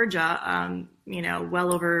here in Georgia,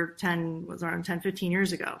 well over 10, 15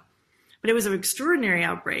 years ago. But it was an extraordinary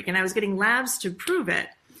outbreak, and I was getting labs to prove it,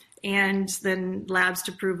 and then labs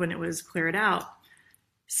to prove when it was cleared out.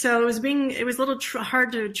 So it was a little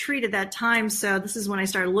hard to treat at that time. So this is when I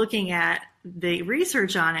started looking at the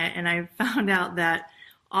research on it, and I found out that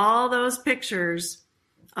all those pictures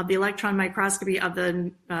of the electron microscopy of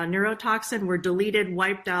the neurotoxin were deleted,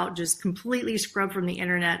 wiped out, just completely scrubbed from the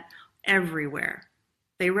internet everywhere.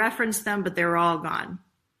 They referenced them, but they were all gone.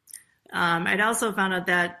 I'd also found out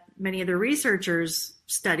that many of the researchers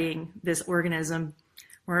studying this organism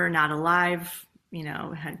were not alive,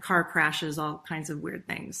 had car crashes, all kinds of weird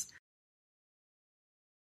things.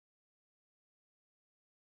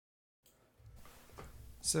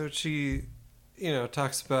 So she,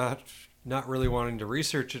 talks about not really wanting to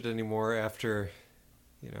research it anymore after,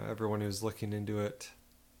 everyone who was looking into it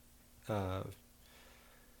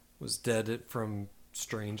was dead from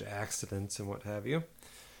strange accidents and what have you.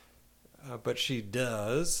 But she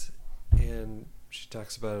does, and she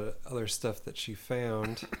talks about other stuff that she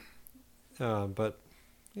found. But,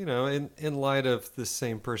 in light of this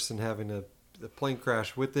same person having a plane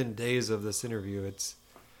crash within days of this interview,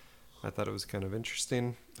 I thought it was kind of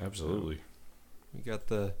interesting. Absolutely. We got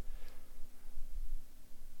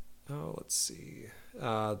let's see.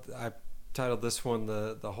 I titled this one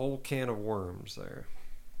the whole can of worms there.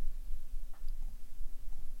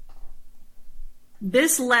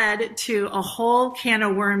 This led to a whole can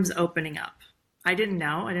of worms opening up. I didn't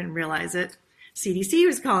know. I didn't realize it. CDC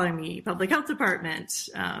was calling me, Public Health Department,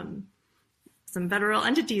 some federal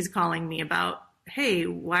entities calling me about, hey,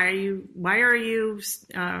 why are you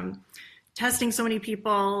testing so many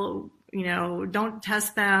people? Don't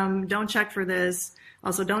test them. Don't check for this.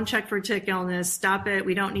 Also, don't check for tick illness. Stop it.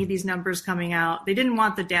 We don't need these numbers coming out. They didn't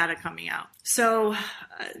want the data coming out. So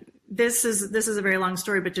this is a very long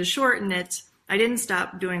story, but to shorten it, I didn't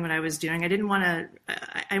stop doing what I was doing.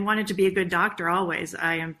 I wanted to be a good doctor always.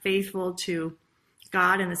 I am faithful to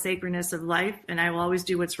God and the sacredness of life, and I will always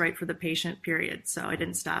do what's right for the patient, period. So I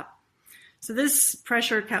didn't stop. So this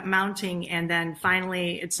pressure kept mounting, and then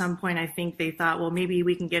finally, at some point, I think they thought, well, maybe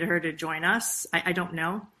we can get her to join us. I don't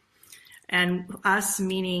know. And us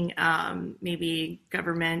meaning maybe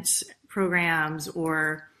government programs,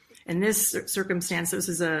 or in this circumstance, this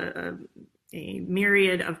is a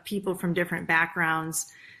myriad of people from different backgrounds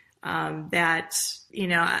that,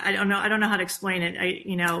 I don't know how to explain it.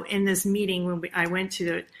 In this meeting, when I went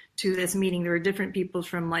to this meeting, there were different people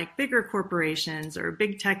from like bigger corporations or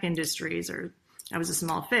big tech industries, or I was a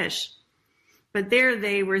small fish. But there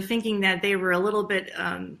they were thinking that they were a little bit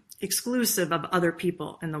exclusive of other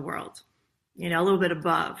people in the world, a little bit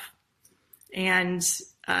above. And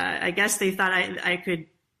I guess they thought I could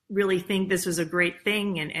really think this was a great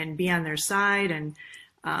thing and be on their side. And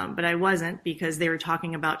but I wasn't, because they were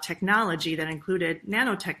talking about technology that included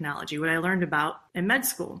nanotechnology, what I learned about in med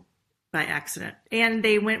school by accident. And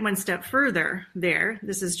they went one step further there.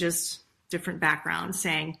 This is just different background,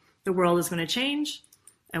 saying the world is going to change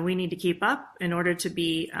and we need to keep up in order to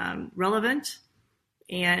be relevant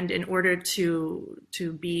and in order to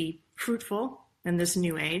be fruitful in this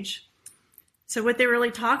new age. So what they're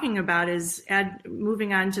really talking about is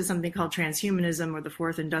moving on to something called transhumanism, or the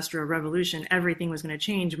fourth industrial revolution. Everything was going to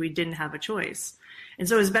change. We didn't have a choice. And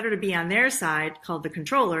so it was better to be on their side, called the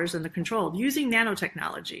controllers and the controlled, using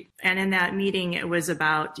nanotechnology. And in that meeting, it was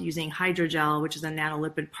about using hydrogel, which is a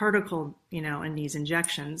nanolipid particle, in these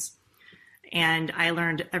injections. And I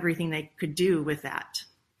learned everything they could do with that.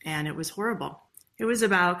 And it was horrible. It was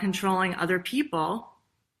about controlling other people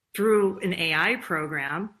through an AI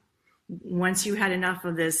program. Once you had enough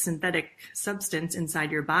of this synthetic substance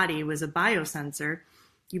inside your body, it was a biosensor,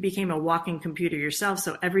 you became a walking computer yourself.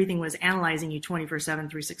 So everything was analyzing you 24/7,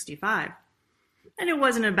 365. And it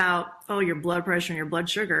wasn't about, your blood pressure and your blood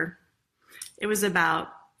sugar. It was about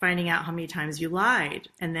finding out how many times you lied,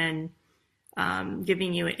 and then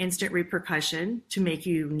giving you an instant repercussion to make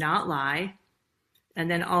you not lie.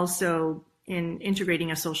 And then also in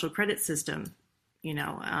integrating a social credit system,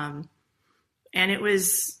 and it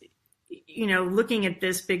was, looking at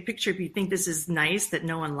this big picture, if you think this is nice that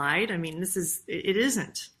no one lied, it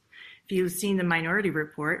isn't. If you've seen the Minority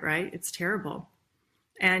Report, right, it's terrible.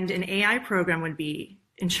 And an AI program would be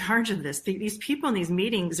in charge of this. These people in these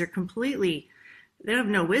meetings are they have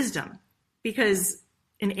no wisdom, because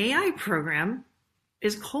an AI program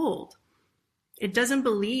is cold. It doesn't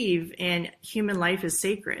believe in human life as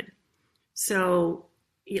sacred. So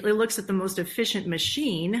it looks at the most efficient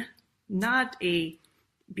machine, not a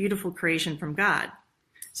beautiful creation from God.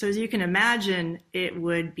 So as you can imagine, it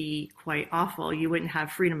would be quite awful. You wouldn't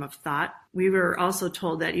have freedom of thought. We were also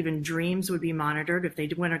told that even dreams would be monitored. If they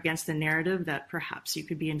went against the narrative, that perhaps you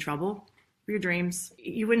could be in trouble for your dreams.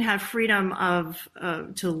 You wouldn't have freedom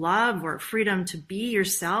to love, or freedom to be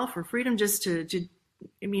yourself, or freedom just to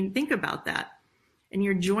I mean, think about that. And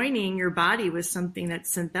you're joining your body with something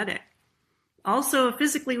that's synthetic. Also,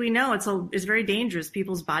 physically, we know it's very dangerous.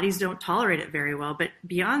 People's bodies don't tolerate it very well. But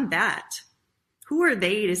beyond that, who are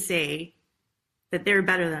they to say that they're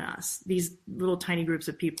better than us, these little tiny groups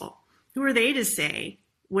of people? Who are they to say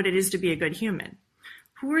what it is to be a good human?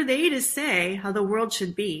 Who are they to say how the world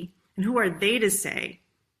should be? And who are they to say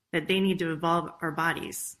that they need to evolve our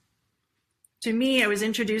bodies? To me, I was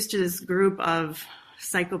introduced to this group of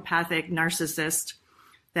psychopathic narcissists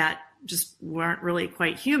that just weren't really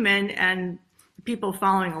quite human, and the people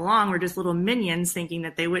following along were just little minions thinking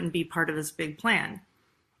that they wouldn't be part of this big plan.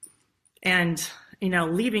 And,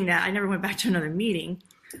 leaving that, I never went back to another meeting,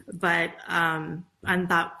 but I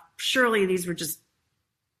thought surely these were just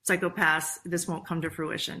psychopaths. This won't come to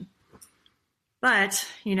fruition. But,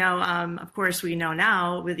 of course, we know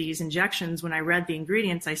now with these injections, when I read the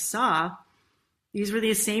ingredients, I saw these were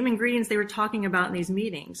the same ingredients they were talking about in these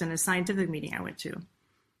meetings, in a scientific meeting I went to.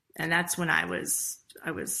 And that's when I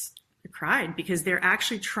cried, because they're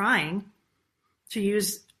actually trying to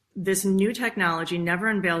use this new technology never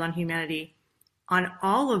unveiled on humanity on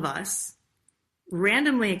all of us,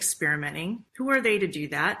 randomly experimenting. Who are they to do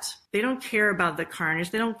that? They don't care about the carnage.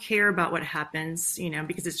 They don't care about what happens,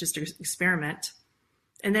 because it's just an experiment.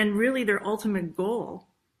 And then really their ultimate goal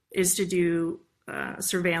is to do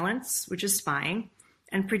surveillance, which is spying,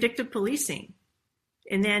 and predictive policing.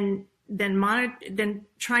 And then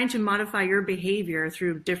trying to modify your behavior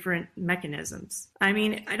through different mechanisms. I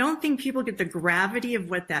mean, I don't think people get the gravity of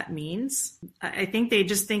what that means. I think they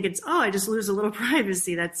just think it's, I just lose a little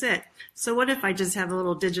privacy, that's it. So what if I just have a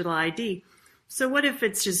little digital ID? So what if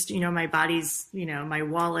it's just, my body's, my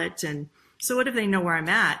wallet? And so what if they know where I'm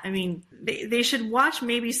at? I mean, they should watch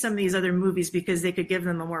maybe some of these other movies, because they could give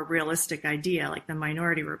them a more realistic idea, like the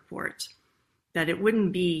Minority Report, that it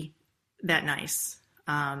wouldn't be that nice.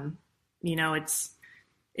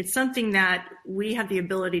 It's something that we have the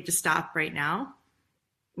ability to stop right now.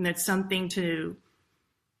 And it's something to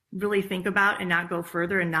really think about and not go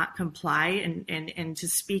further and not comply, and to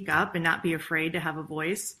speak up and not be afraid to have a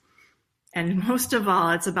voice. And most of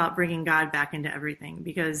all, it's about bringing God back into everything,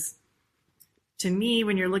 because to me,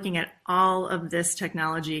 when you're looking at all of this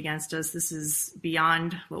technology against us, this is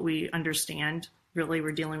beyond what we understand. Really,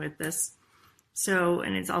 we're dealing with this. So,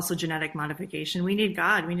 and it's also genetic modification. We need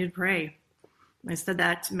God. We need to pray. I said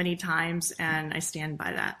that many times, and I stand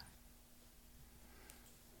by that.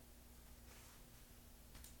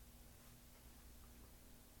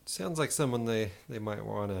 Sounds like someone they might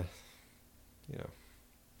want to,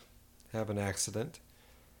 have an accident.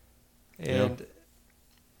 And,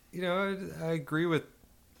 I agree with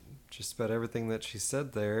just about everything that she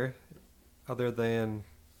said there, I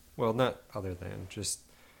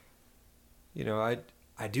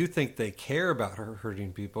do think they care about her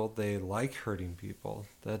hurting people. They like hurting people.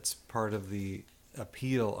 That's part of the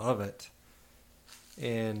appeal of it.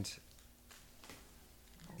 And,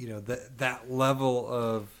 that level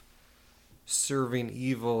of serving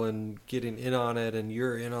evil and getting in on it, and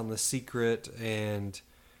you're in on the secret, and,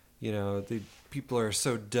 the people are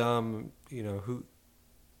so dumb,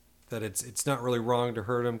 that it's not really wrong to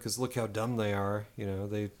hurt them, because look how dumb they are.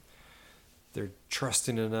 They're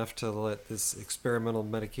trusting enough to let this experimental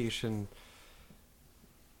medication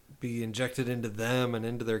be injected into them and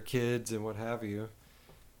into their kids and what have you.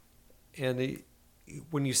 And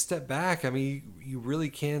when you step back, you really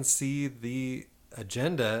can see the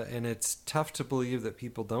agenda, and it's tough to believe that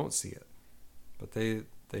people don't see it. But they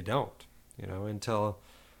don't, until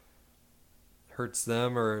it hurts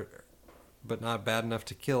them, but not bad enough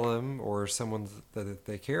to kill them, or someone that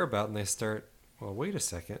they care about, and they start, well, wait a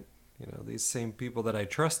second. These same people that I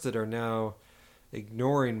trusted are now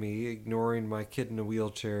ignoring me, ignoring my kid in a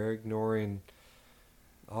wheelchair, ignoring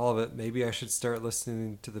all of it. Maybe I should start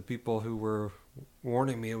listening to the people who were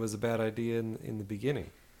warning me it was a bad idea in the beginning.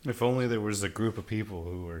 If only there was a group of people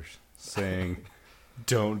who were saying,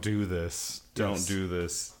 don't do this, don't do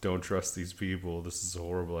this, don't trust these people, this is a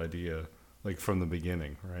horrible idea, like from the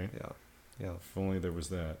beginning, right? Yeah. If only there was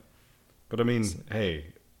that. But hey,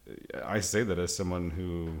 I say that as someone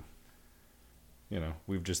who,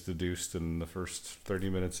 we've just deduced in the first 30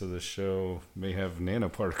 minutes of this show may have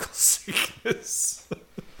nanoparticle sickness.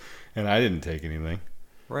 And I didn't take anything.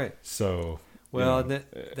 Right. So, well,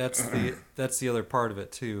 that's the other part of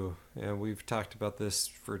it too. And we've talked about this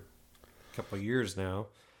for a couple of years now.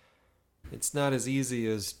 It's not as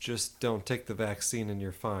easy as just don't take the vaccine and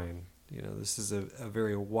you're fine. This is a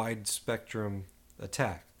very wide spectrum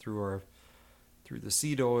attack through the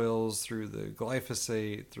seed oils, through the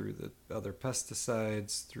glyphosate, through the other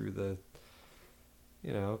pesticides, through the,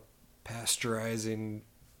 pasteurizing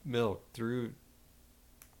milk, through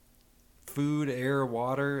food, air,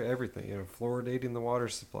 water, everything, fluoridating the water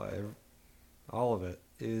supply, all of it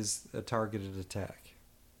is a targeted attack.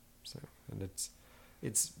 So, and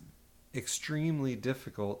it's extremely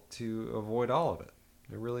difficult to avoid all of it.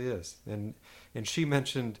 It really is. And she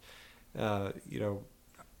mentioned, I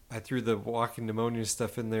threw the walking pneumonia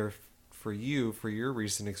stuff in there for your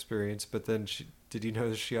recent experience, but then did you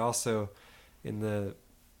notice she also, in the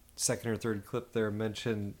second or third clip there,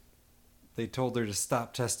 mentioned they told her to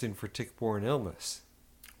stop testing for tick-borne illness.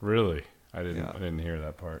 Really? I didn't hear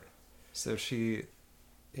that part. So she,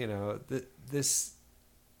 this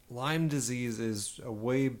Lyme disease is a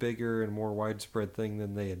way bigger and more widespread thing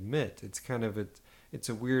than they admit. It's kind of it's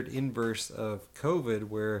a weird inverse of COVID,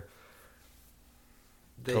 where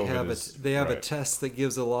they have a test that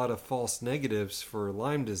gives a lot of false negatives for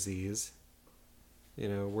Lyme disease.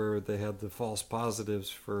 Where they had the false positives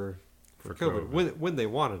for COVID. When they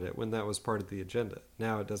wanted it, when that was part of the agenda.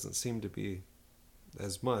 Now it doesn't seem to be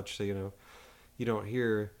as much. So, you don't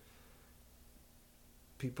hear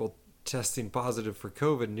people testing positive for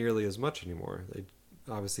COVID nearly as much anymore. They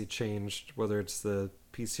obviously changed, whether it's the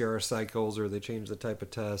PCR cycles or they changed the type of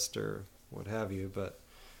test or what have you. But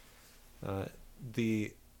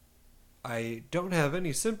I don't have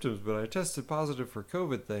any symptoms, but I tested positive for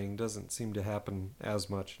COVID thing doesn't seem to happen as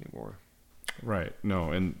much anymore. Right.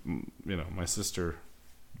 No, and my sister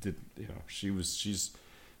did. She's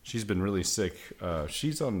been really sick.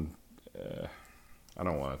 She's on. I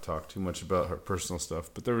don't want to talk too much about her personal stuff,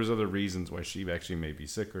 but there was other reasons why she actually may be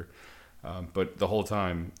sicker. But the whole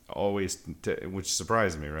time, always, which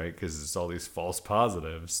surprised me, right? Because it's all these false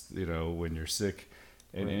positives. When you're sick,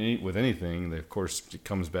 and with anything, of course, it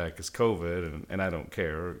comes back as COVID, and I don't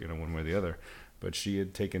care, one way or the other. But she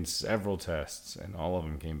had taken several tests, and all of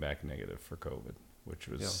them came back negative for COVID, which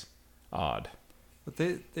was odd. But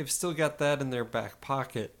they've still got that in their back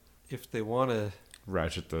pocket if they want to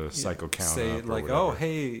ratchet the cycle count say up, like, oh,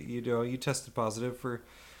 hey, you tested positive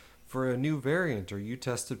for a new variant, or you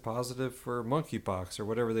tested positive for monkeypox, or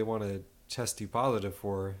whatever they want to test you positive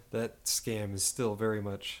for. That scam is still very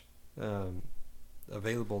much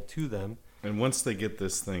available to them. And once they get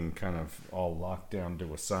this thing kind of all locked down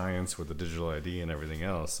to a science with the digital ID and everything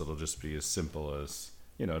else, it'll just be as simple as,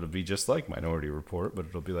 it'll be just like Minority Report, but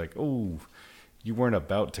it'll be like, oh, you weren't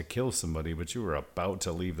about to kill somebody, but you were about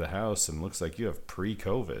to leave the house, and looks like you have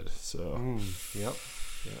pre-COVID. So, yep.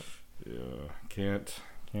 Yeah, can't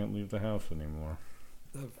leave the house anymore.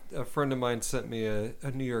 A friend of mine sent me a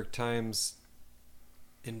New York Times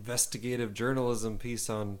investigative journalism piece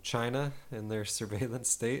on China and their surveillance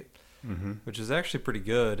state. Mm-hmm. Which is actually pretty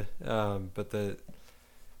good, but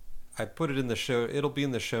I put it in the show. It'll be in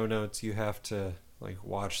the show notes. You have to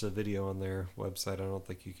watch the video on their website. I don't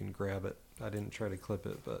think you can grab it. I didn't try to clip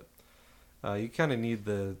it, but you kind of need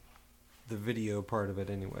the video part of it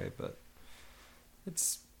anyway. But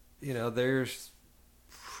it's they're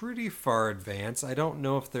pretty far advanced. I don't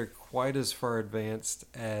know if they're quite as far advanced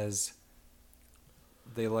as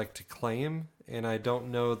they like to claim, and I don't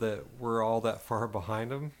know that we're all that far behind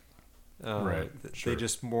them. Right. Sure. They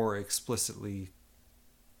just more explicitly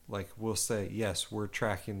will say, yes, we're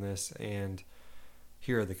tracking this, and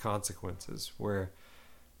here are the consequences. Where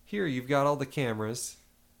here you've got all the cameras,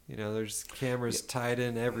 there's cameras tied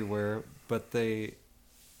in everywhere, but they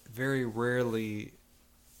very rarely,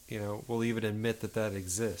 will even admit that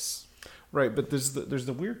exists. Right, but there's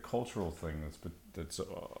the weird cultural thing that's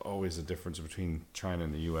always a difference between China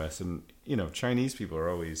and the U.S. And Chinese people are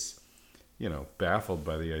always baffled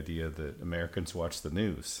by the idea that Americans watch the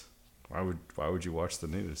news. Why would you watch the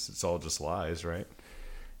news? It's all just lies, right?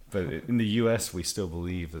 But in the U.S., we still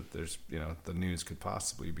believe that there's, the news could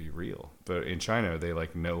possibly be real. But in China, they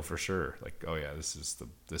know for sure, oh yeah, this is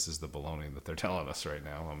the baloney that they're telling us right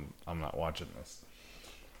now. I'm not watching this.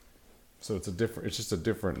 So it's just a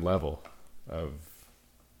different level of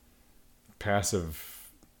passive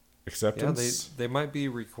acceptance. Yeah, they might be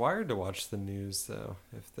required to watch the news though.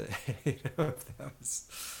 If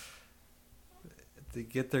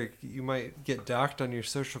you might get docked on your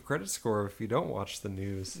social credit score if you don't watch the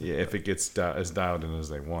news. Yeah, if it gets as dialed in as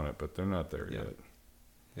they want it, but they're not there yet.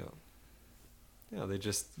 Yeah,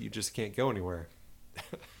 you just can't go anywhere.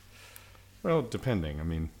 Well, depending. I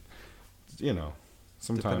mean,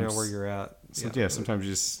 sometimes depending on where you're at. Sometimes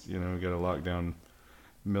you just got to lock down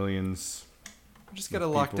millions. Just got to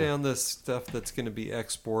lock down this stuff that's going to be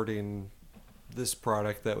exporting this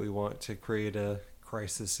product that we want to create a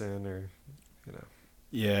crisis in, or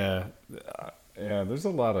Yeah, There's a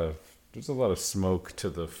lot of smoke to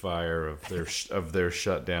the fire of their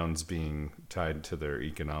shutdowns being tied to their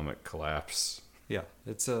economic collapse. Yeah,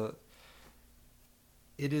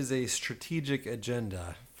 it is a strategic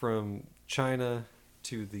agenda from China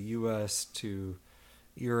to the U.S. to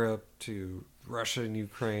Europe to Russia and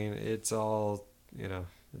Ukraine. It's all,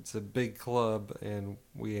 it's a big club, and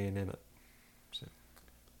we ain't in it. So,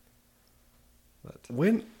 but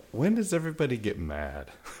when does everybody get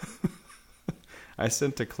mad? I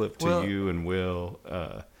sent a clip to you and Will.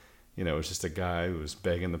 It was just a guy who was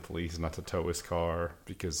begging the police not to tow his car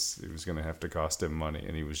because it was going to have to cost him money,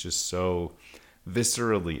 and he was just so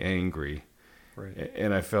viscerally angry. Right.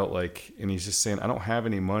 And I felt like, and he's just saying, I don't have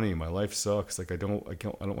any money. My life sucks. Like I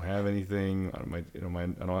don't have anything. I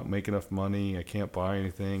don't make enough money. I can't buy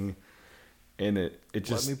anything. And it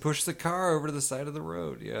just let me push the car over to the side of the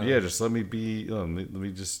road. Yeah. Yeah. Just let me be. Let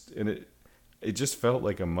me just. And it just felt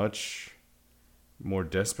like a much more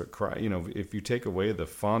desperate cry. If you take away the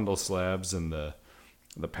fondle slabs and the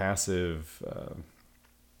passive,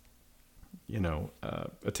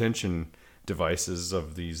 attention devices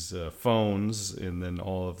of these phones, and then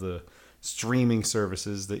all of the streaming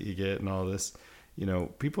services that you get and all this,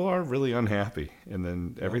 people are really unhappy, and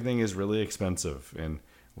then everything is really expensive, and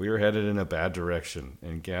we are headed in a bad direction,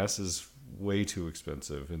 and gas is way too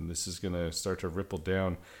expensive, and this is going to start to ripple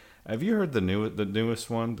down. Have you heard the newest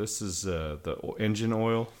one? This is the engine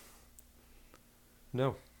oil.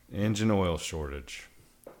 No. Engine oil shortage.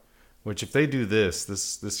 Which, if they do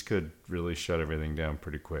this could really shut everything down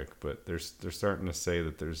pretty quick. But they're starting to say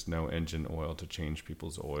that there's no engine oil to change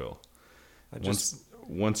people's oil.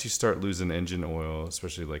 Once you start losing engine oil,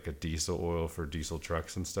 especially like a diesel oil for diesel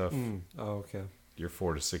trucks and stuff. Oh, okay. You're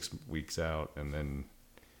 4 to 6 weeks out, and then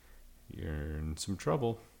you're in some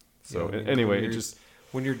trouble. So anyway,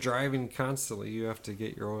 when you're driving constantly, you have to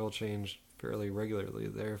get your oil changed fairly regularly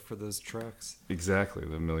there for those trucks. Exactly,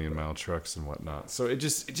 the 1,000,000-mile trucks and whatnot. So it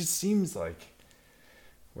just seems like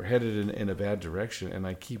we're headed in a bad direction, and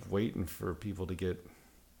I keep waiting for people to get.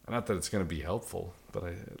 Not that it's going to be helpful, but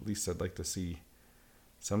at least I'd like to see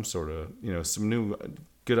some sort of, some new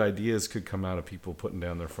good ideas could come out of people putting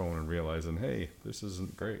down their phone and realizing, hey, this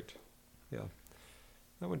isn't great. Yeah.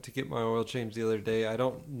 I went to get my oil changed the other day. I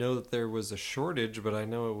don't know that there was a shortage, but I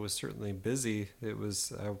know it was certainly busy.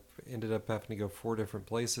 I ended up having to go 4 different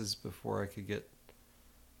places before I could get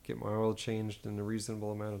my oil changed in a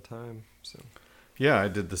reasonable amount of time. So, yeah, I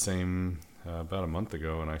did the same about a month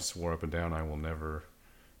ago, and I swore up and down I will never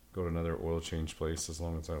go to another oil change place as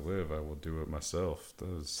long as I live. I will do it myself.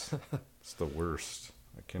 It's the worst.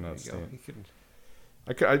 I cannot stand.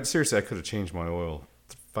 Seriously, I could have changed my oil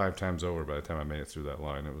 5 times over by the time I made it through that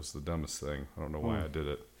line. It was the dumbest thing. I don't know why I did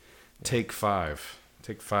it. Yeah. Take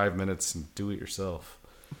 5 minutes and do it yourself.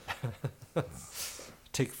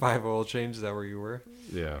 Take 5 oil change. Is that where you were?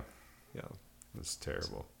 Yeah. Yeah. It's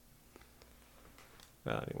terrible.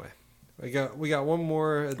 Well, anyway, we got one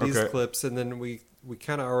more of these clips, and then we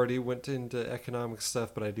kind of already went into economic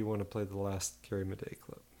stuff, but I do want to play the last Carrie Madej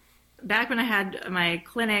clip. Back when I had my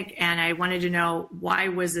clinic and I wanted to know why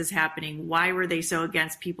was this happening? Why were they so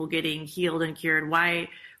against people getting healed and cured? Why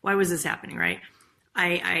was this happening, right?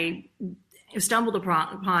 I stumbled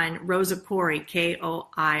upon Rosa Koire,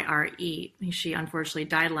 Koire. She unfortunately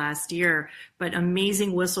died last year, but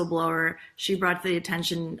amazing whistleblower. She brought to the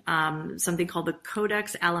attention something called the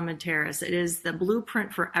Codex Alimentarius. It is the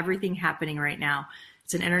blueprint for everything happening right now.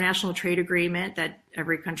 It's an international trade agreement that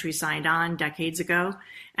every country signed on decades ago,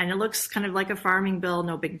 and it looks kind of like a farming bill,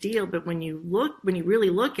 no big deal. But when you really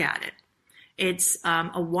look at it, it's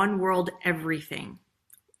a one world everything.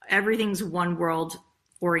 Everything's one world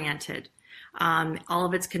oriented. All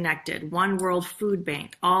of it's connected. One world food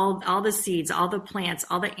bank. All the seeds, all the plants,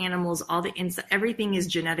 all the animals, all the insects. Everything is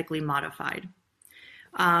genetically modified.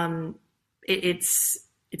 It's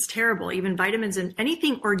terrible. Even vitamins and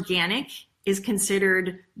anything organic is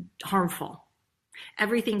considered harmful.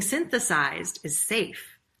 Everything synthesized is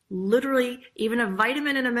safe. Literally, even a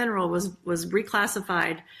vitamin and a mineral was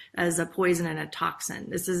reclassified as a poison and a toxin.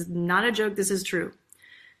 This is not a joke. This is true.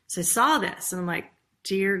 So I saw this and I'm like,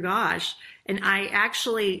 dear gosh. And I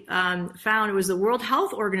actually found it was the World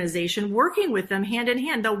Health Organization working with them hand in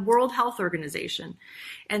hand, the World Health Organization.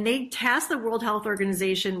 And they tasked the World Health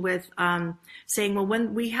Organization with saying, well,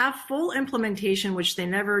 when we have full implementation, which they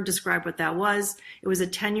never described what that was, it was a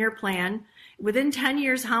 10-year plan. Within 10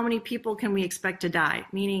 years, how many people can we expect to die?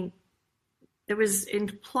 Meaning it was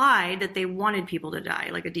implied that they wanted people to die,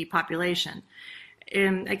 like a depopulation.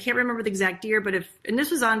 And I can't remember the exact year, but and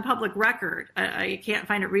this was on public record. I can't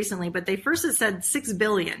find it recently, but they first had said 6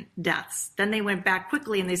 billion deaths. Then they went back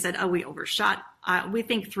quickly and they said, oh, we overshot. We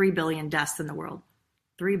think 3 billion deaths in the world.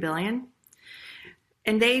 3 billion?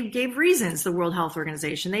 And they gave reasons, the World Health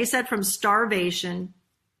Organization. They said from starvation,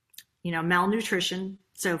 malnutrition,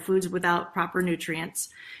 so foods without proper nutrients.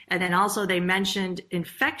 And then also they mentioned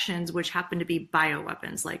infections, which happen to be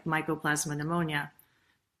bioweapons like mycoplasma pneumonia.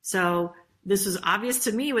 So this was obvious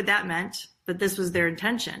to me what that meant, but this was their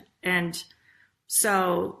intention. And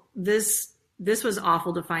so this was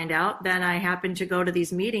awful to find out. Then I happened to go to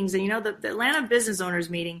these meetings, and the Atlanta business owners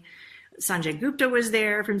meeting, Sanjay Gupta was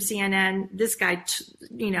there from CNN. This guy,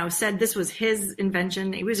 said this was his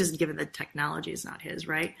invention. He was just given the technology. It's not his,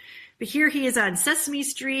 right? But here he is on Sesame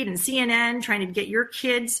Street and CNN trying to get your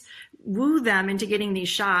kids, woo them into getting these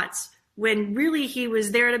shots, when really he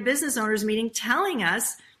was there at a business owners meeting telling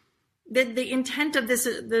us that the intent of this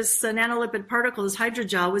nanolipid particle, this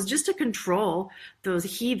hydrogel, was just to control those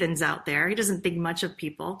heathens out there. He doesn't think much of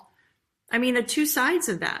people. I mean, the two sides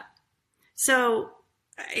of that. So,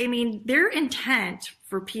 I mean, their intent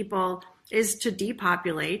for people is to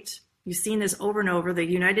depopulate. You've seen this over and over, the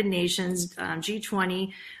United Nations,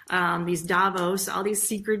 G20, these Davos, all these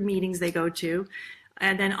secret meetings they go to.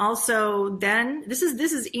 And then also this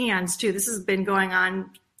is eons too. This has been going on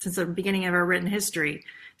since the beginning of our written history.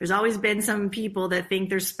 There's always been some people that think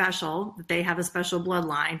they're special, that they have a special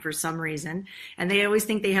bloodline for some reason, and they always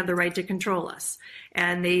think they have the right to control us.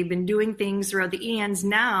 And they've been doing things throughout the eons.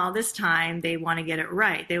 Now, this time, they want to get it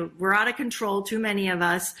right. We're out of control, too many of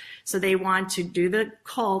us, so they want to do the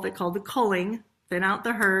cull, they call the culling, thin out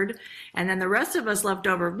the herd, and then the rest of us left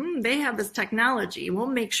over, they have this technology. We'll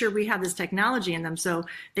make sure we have this technology in them so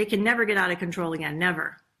they can never get out of control again,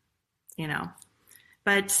 never,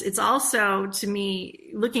 But it's also, to me,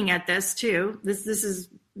 looking at this too,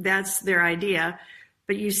 that's their idea.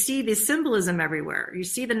 But you see the symbolism everywhere. You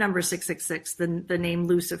see the number 666, the name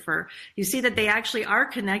Lucifer. You see that they actually are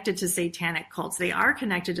connected to satanic cults. They are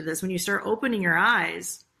connected to this. When you start opening your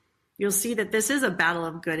eyes, you'll see that this is a battle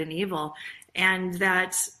of good and evil. And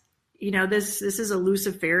that, this is a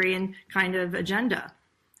Luciferian kind of agenda.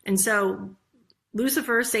 And so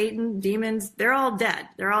Lucifer, Satan, demons, they're all dead.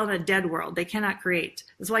 They're all in a dead world. They cannot create.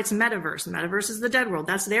 That's why it's metaverse. Metaverse is the dead world.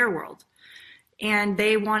 That's their world. And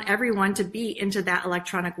they want everyone to be into that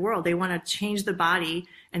electronic world. They want to change the body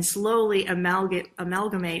and slowly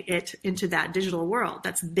amalgamate it into that digital world.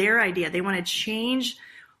 That's their idea. They want to change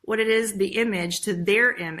what it is, the image, to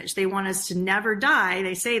their image. They want us to never die.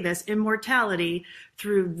 They say this, immortality,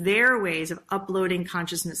 through their ways of uploading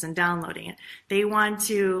consciousness and downloading it. They want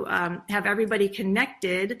to have everybody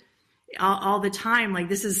connected all the time. Like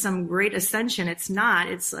this is some great ascension. It's not.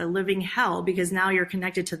 It's a living hell, because now you're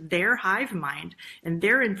connected to their hive mind and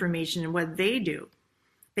their information and what they do.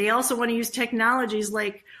 They also want to use technologies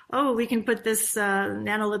like, we can put this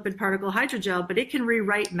nanolipid particle hydrogel, but it can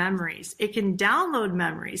rewrite memories. It can download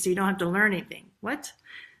memories, so you don't have to learn anything. What?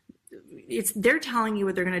 They're telling you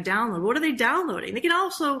what they're going to download. What are they downloading? They can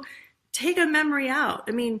also take a memory out.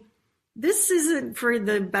 I mean, this isn't for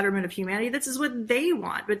the betterment of humanity. This is what they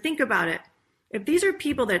want. But think about it. If these are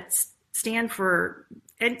people that stand for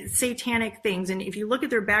satanic things, and if you look at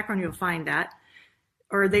their background, you'll find that,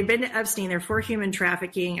 or they've been to Epstein, they're for human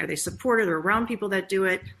trafficking, or they support it, or around people that do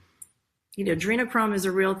it. Adrenochrome is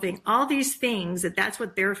a real thing. All these things, that's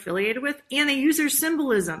what they're affiliated with, and they use their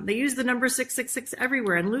symbolism. They use the number 666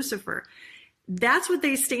 everywhere, and Lucifer. That's what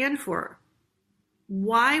they stand for.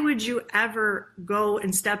 Why would you ever go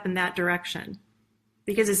and step in that direction?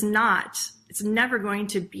 Because it's never going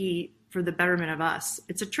to be for the betterment of us.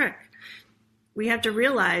 It's a trick. We have to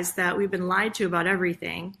realize that we've been lied to about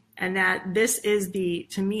everything, and that this is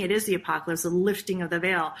to me, it is the apocalypse, the lifting of the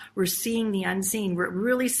veil. We're seeing the unseen. We're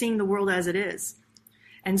really seeing the world as it is.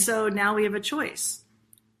 And so now we have a choice.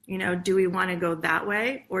 Do we want to go that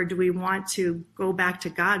way, or do we want to go back to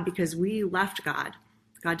God because we left God?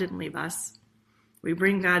 God didn't leave us. We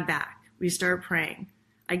bring God back. We start praying.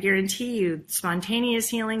 I guarantee you, spontaneous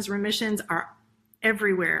healings, remissions are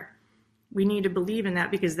everywhere. We need to believe in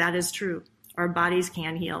that, because that is true. Our bodies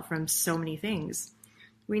can heal from so many things.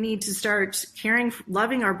 We need to start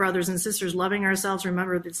loving our brothers and sisters, loving ourselves.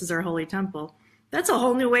 Remember, this is our holy temple. That's a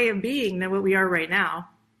whole new way of being than what we are right now.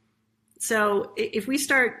 So if we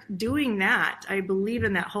start doing that, I believe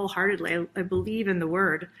in that wholeheartedly. I believe in the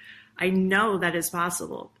word. I know that is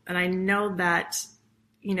possible. And I know that,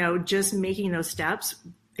 just making those steps,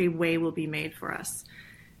 a way will be made for us.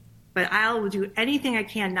 But I will do anything I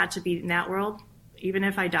can not to be in that world. Even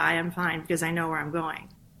if I die, I'm fine, because I know where I'm going.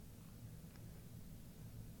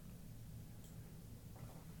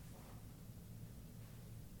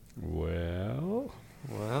 Well,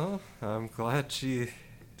 I'm glad she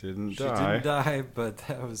didn't die, but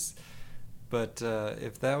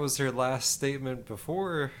if that was her last statement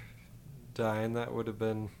before dying, that would have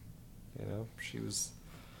been, she was.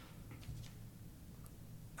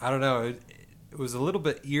 I don't know. It was a little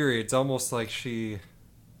bit eerie. It's almost like she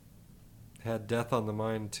had death on the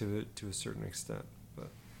mind to a certain extent. But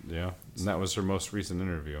yeah, and that was her most recent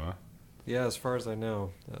interview, huh? Yeah, as far as I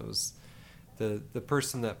know, that was the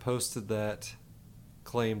person that posted that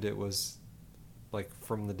claimed it was like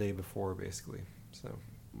from the day before, basically. So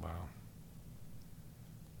wow.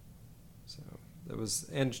 So that was,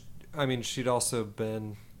 and I mean, she'd also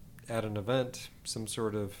been at an event, some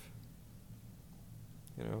sort of,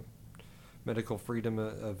 medical freedom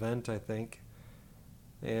event, I think,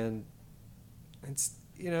 and it's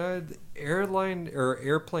airline or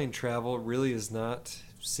airplane travel really is not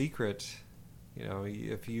secret.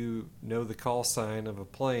 If you know the call sign of a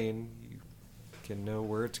plane, you can know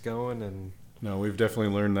where it's going. And no, we've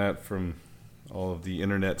definitely learned that from all of the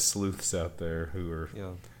internet sleuths out there who are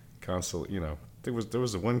constantly. There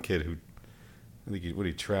was one kid who, I think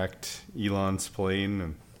he tracked Elon's plane,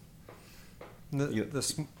 and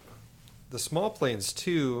the small planes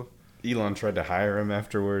too. Elon tried to hire him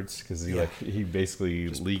afterwards because he basically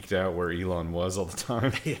just leaked out where Elon was all the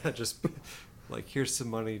time. Yeah, just like, here's some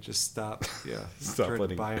money, just stop. Yeah, stop tried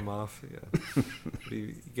letting to buy him off. Yeah,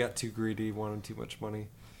 he got too greedy, wanted too much money.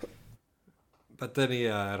 But then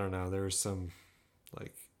I don't know. There was some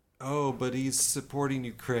like, but he's supporting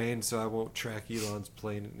Ukraine, so I won't track Elon's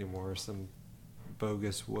plane anymore. Some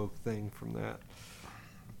bogus woke thing from that.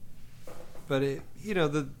 But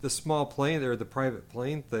the small plane or the private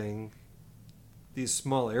plane thing, these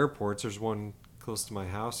small airports, there's one close to my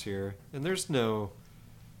house here, and there's no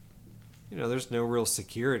real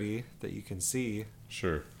security that you can see.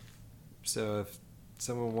 Sure. So if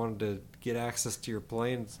someone wanted to get access to your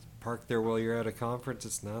plane, park there while you're at a conference,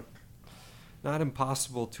 it's not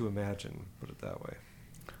impossible to imagine, put it that way.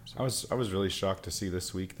 So. I was really shocked to see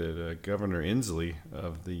this week that Governor Inslee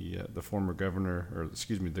of the former governor, or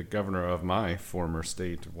excuse me, the governor of my former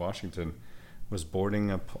state, Washington, was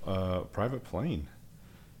boarding a private plane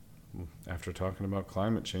after talking about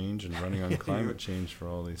climate change and running on climate change for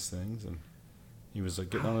all these things, and he was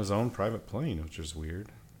getting on his own private plane, which is weird.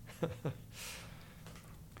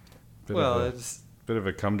 It's bit of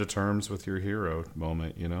a come to terms with your hero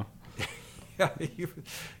moment, Yeah, he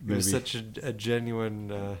was such a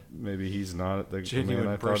genuine. Maybe he's not the genuine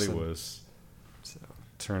man I person. thought he was. So.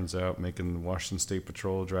 Turns out making the Washington State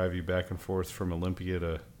Patrol drive you back and forth from Olympia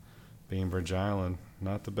to Bainbridge Island,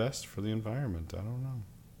 not the best for the environment. I don't know.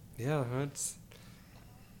 Yeah, it's.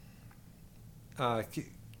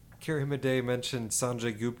 Carrie Madej mentioned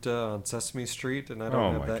Sanjay Gupta on Sesame Street, and I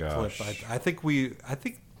don't have that clip. I think we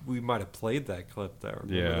might have played that clip though.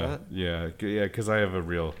 Remember that? Yeah, because I have a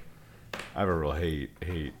real hate.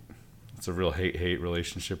 It's a real hate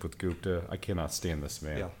relationship with Gupta. I cannot stand this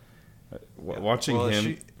man. Yeah.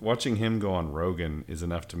 Watching him go on Rogan is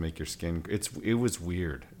enough to make your skin. It was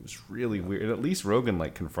weird. It was really weird. And at least Rogan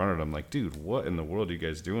confronted him, dude, what in the world are you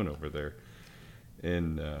guys doing over there?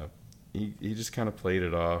 And he just kind of played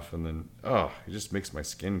it off, and then it just makes my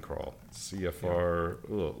skin crawl. CFR.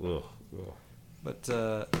 Yeah. Ugh. But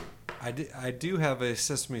I do have a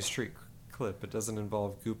Sesame Street clip. It doesn't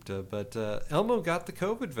involve Gupta, but Elmo got the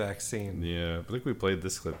COVID vaccine. Yeah, I think we played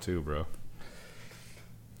this clip too, bro.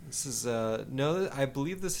 This is no, I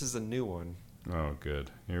believe this is a new one. Oh,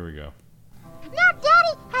 good. Here we go. Now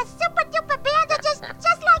Daddy has super duper bandages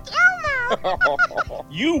just like Elmo.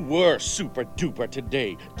 You were super duper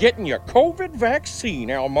today, getting your COVID vaccine,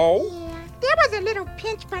 Elmo. Yeah, there was a little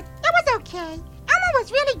pinch, but it was okay. Elmo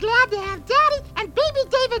was really glad to have Daddy and Baby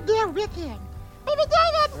David there with him. Baby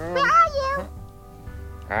David, where are you?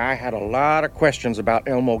 I had a lot of questions about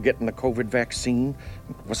Elmo getting the COVID vaccine.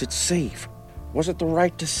 Was it safe? Was it the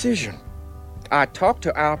right decision? I talked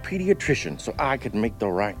to our pediatrician so I could make the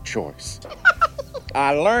right choice.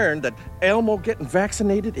 I learned that Elmo getting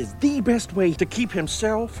vaccinated is the best way to keep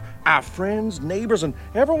himself, our friends, neighbors, and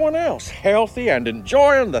everyone else healthy and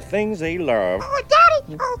enjoying the things they love. Oh,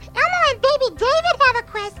 Daddy! Oh, Elmo and Baby David have a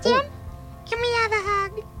question. Can we have a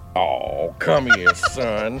hug? Oh, come here,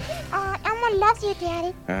 son. Elmo loves you,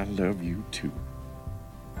 Daddy. I love you, too.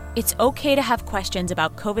 It's okay to have questions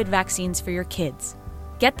about COVID vaccines for your kids.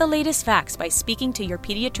 Get the latest facts by speaking to your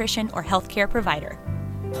pediatrician or healthcare provider.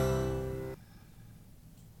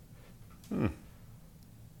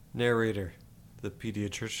 Narrator: the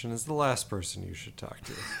pediatrician is the last person you should talk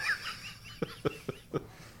to.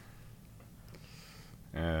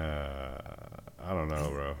 I don't know,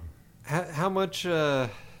 bro.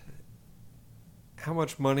 How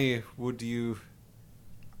much money would you?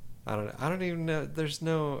 I don't even know. There's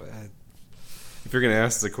no. If you're gonna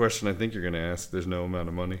ask the question, I think you're gonna ask. There's no amount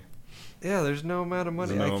of money. Yeah, there's no amount of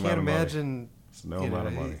money. I can't imagine. There's no amount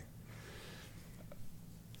of money.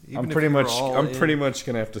 I'm pretty much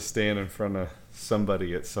gonna have to stand in front of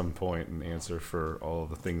somebody at some point and answer for all of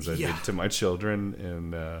the things I did to my children,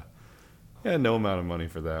 and no amount of money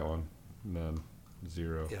for that one. None.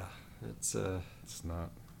 Zero. Yeah, it's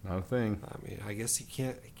not a thing. I mean, I guess you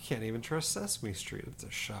can't even trust Sesame Street. It's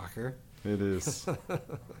a shocker. It is.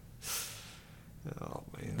 Oh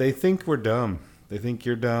man. They think we're dumb. They think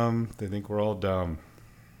you're dumb. They think we're all dumb.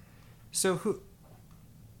 So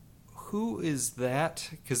who is that?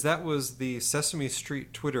 Because that was the Sesame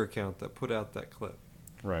Street Twitter account that put out that clip.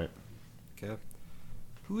 Right. Okay.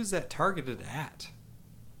 Who is that targeted at?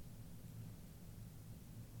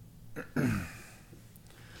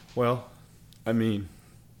 Well, I mean,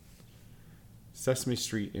 Sesame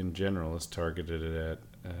Street in general is targeted at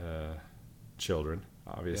children,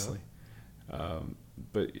 obviously. Yeah.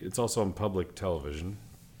 But it's also on public television,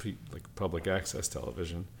 like public access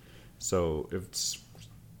television. So it's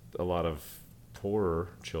a lot of poorer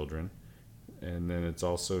children. And then it's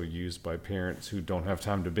also used by parents who don't have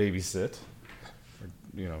time to babysit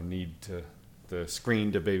or, need the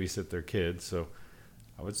screen to babysit their kids. So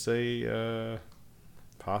I would say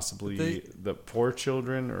possibly the poor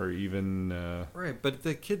children or even... right, but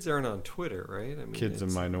the kids aren't on Twitter, right? I mean, kids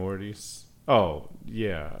and minorities. Oh,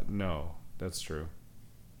 yeah, no, that's true.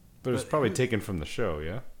 But it's probably taken from the show,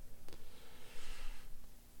 yeah?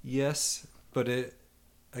 Yes, but it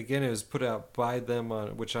was put out by them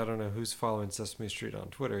on, which I don't know who's following Sesame Street on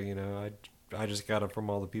Twitter. I just got it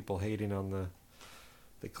from all the people hating on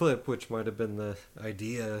the clip, which might have been the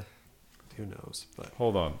idea. Who knows? But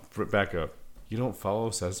hold on, back up. You don't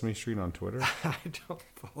follow Sesame Street on Twitter? I don't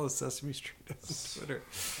follow Sesame Street on Twitter.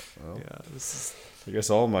 Well, I guess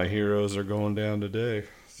all my heroes are going down today.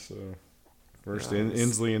 So first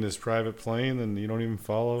Inslee in his private plane, and you don't even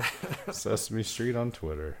follow Sesame Street on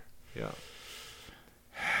Twitter. Yeah.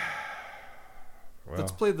 Well,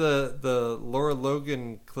 let's play the Laura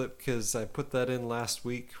Logan clip because I put that in last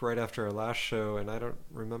week right after our last show, and I don't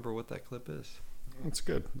remember what that clip is. That's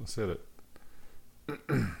good. Let's hit it.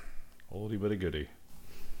 Oldie but a goodie.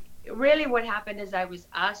 Really what happened is I was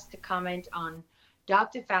asked to comment on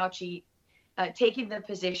Dr. Fauci taking the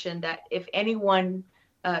position that if anyone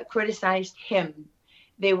criticized him,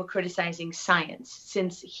 they were criticizing science,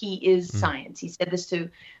 since he is science. He said this to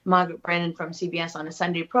Margaret Brennan from CBS on a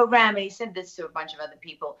Sunday program, and he said this to a bunch of other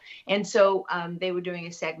people. And so they were doing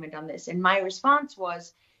a segment on this. And my response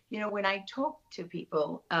was, when I talk to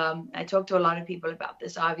people, I talk to a lot of people about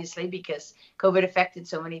this, obviously, because COVID affected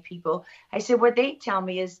so many people. I said, what they tell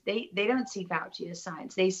me is they don't see Fauci as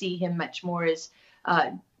science. They see him much more as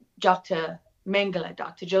Dr. Mengele,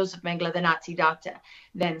 Dr. Joseph Mengele, the Nazi doctor,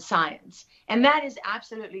 than science. And that is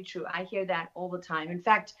absolutely true. I hear that all the time. In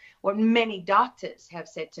fact, what many doctors have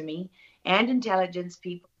said to me, and intelligence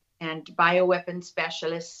people, and bioweapon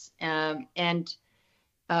specialists, and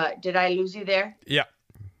did I lose you there? Yeah.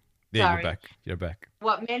 Yeah, sorry. You're back.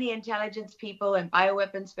 What many intelligence people and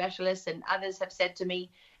bioweapon specialists and others have said to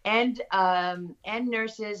me, and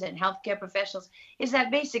nurses and healthcare professionals, is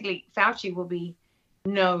that basically Fauci will be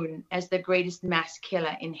known as the greatest mass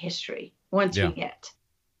killer in history once we get,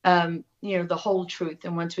 the whole truth,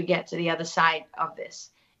 and once we get to the other side of this,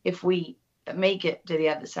 if we make it to the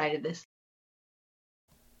other side of this.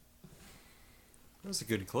 That was a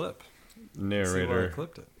good clip. Narrator,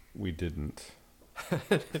 clipped it. We didn't.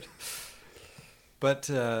 But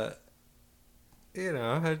I'm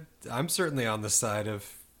certainly on the side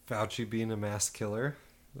of Fauci being a mass killer.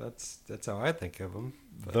 That's how I think of him.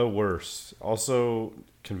 But. The worst. Also,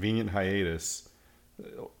 convenient hiatus.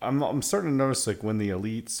 I'm starting to notice, like, when the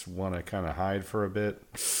elites want to kind of hide for a bit.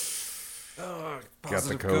 Oh, got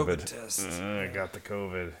the COVID test. Got the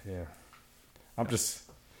COVID. Yeah. I'm just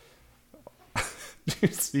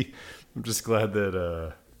glad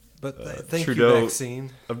that. But thank Trudeau, you,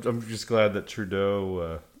 vaccine. I'm just glad that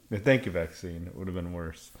Trudeau. Thank you, vaccine. It would have been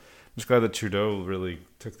worse. I'm just glad that Trudeau really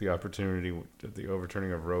took the opportunity at the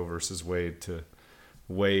overturning of Roe versus Wade to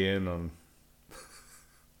weigh in on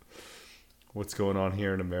what's going on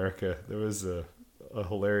here in America. There was a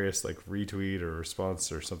hilarious retweet or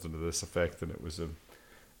response or something to this effect, and it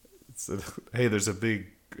said, "Hey, there's a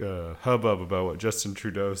big hubbub about what Justin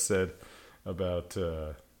Trudeau said about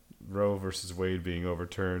Roe versus Wade being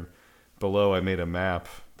overturned. Below, I made a map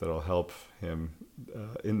that'll help him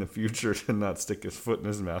in the future to not stick his foot in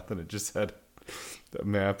his mouth." And it just had a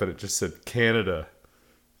map, and it just said Canada,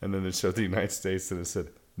 and then it showed the United States, and it said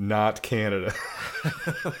not Canada.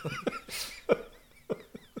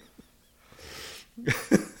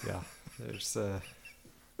 Yeah, there's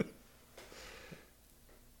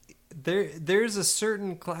there's a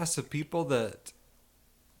certain class of people that,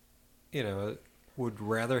 would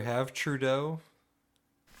rather have Trudeau.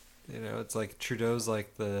 It's like Trudeau's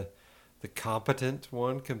like the competent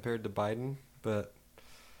one compared to Biden, but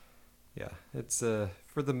yeah, it's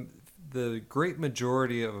for the great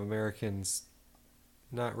majority of Americans,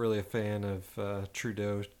 not really a fan of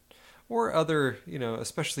Trudeau or other,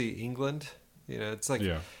 especially England. It's like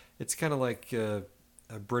it's kind of like a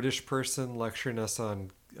British person lecturing us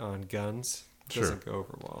on guns. Doesn't go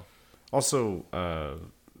over well. Also,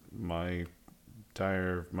 my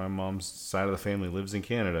mom's side of the family lives in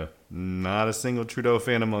Canada. Not a single Trudeau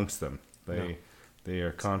fan amongst them. They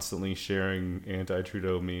are constantly sharing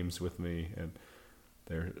anti-Trudeau memes with me, and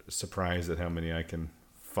they're surprised at how many I can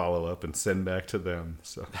follow up and send back to them.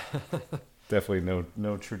 So definitely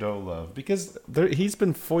no Trudeau love, because he's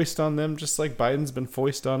been foist on them just like Biden's been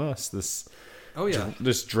foist on us. This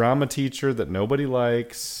drama teacher that nobody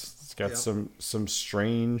likes. It's got some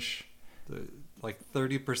strange. Like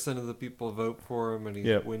 30% of the people vote for him, and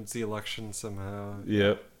he wins the election somehow.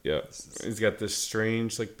 Yep. He's got this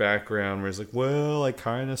strange background where he's like, well, I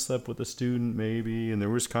kind of slept with a student maybe, and there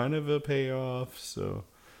was kind of a payoff, so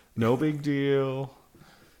no big deal.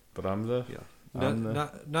 But I'm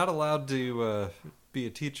not allowed to be a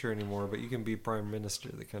teacher anymore, but you can be prime minister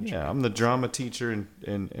of the country. Yeah, I'm the drama teacher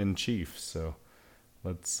in chief. So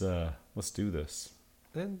let's do this.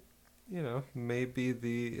 And maybe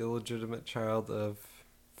the illegitimate child of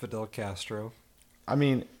Fidel Castro. I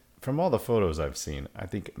mean, from all the photos I've seen, I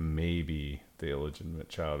think maybe the illegitimate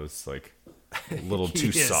child is like a little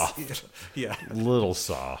too soft. Yeah. Little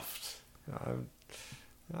soft. I'm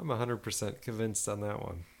 100% convinced on that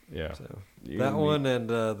one. Yeah. So that one and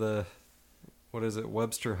what is it,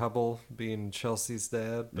 Webster Hubble being Chelsea's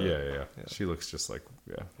dad? Yeah. She looks just like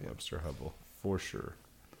Webster Hubble for sure.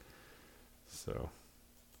 So,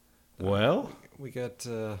 well, we got.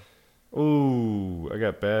 I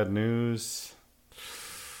got bad news.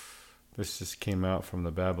 This just came out from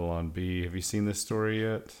the Babylon Bee. Have you seen this story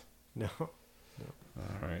yet? No. All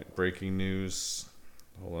right. Breaking news.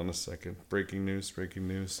 Hold on a second. Breaking news.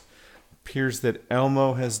 Appears that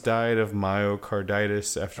Elmo has died of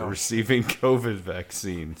myocarditis after receiving COVID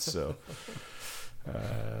vaccine. So,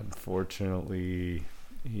 unfortunately,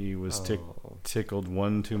 he was tickled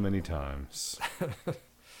one too many times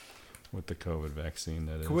with the COVID vaccine.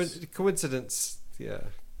 That is coincidence. Yeah.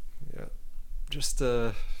 Just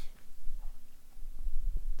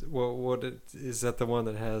what is that? The one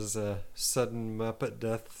that has sudden Muppet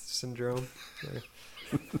death syndrome?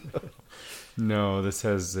 No, this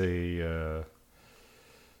has a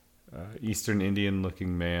Eastern Indian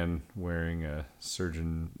looking man wearing a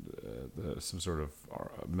surgeon, some sort of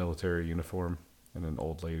military uniform, and an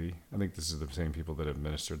old lady. I think this is the same people that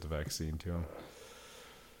administered the vaccine to him.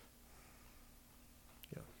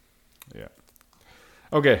 Yeah.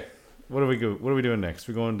 Okay. What do we doing next?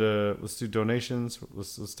 We're going to let's do donations.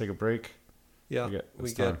 Let's take a break. Yeah.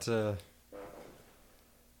 We got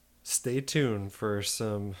stay tuned for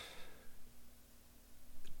some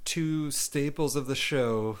two staples of the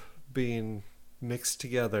show being mixed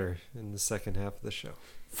together in the second half of the show.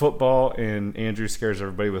 Football and Andrew scares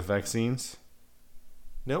everybody with vaccines.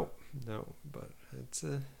 No, but it's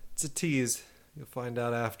a tease. You'll find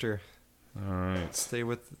out after. All right. Stay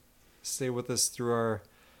with us through our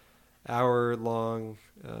hour-long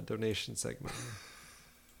donation segment.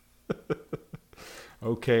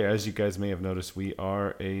 Okay, as you guys may have noticed, we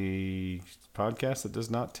are a podcast that does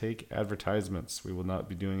not take advertisements. We will not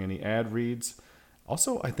be doing any ad reads.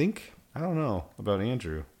 Also, I don't know about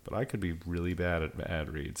Andrew, but I could be really bad at ad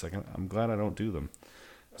reads. I'm glad I don't do them.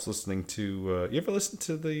 I was listening to. You ever listen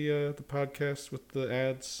to the podcast with the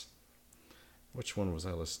ads? Which one was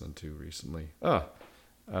I listening to recently?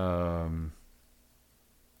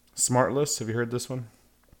 Smartless. Have you heard this one?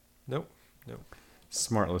 Nope.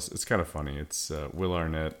 Smartless. It's kind of funny. It's Will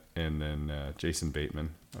Arnett and then Jason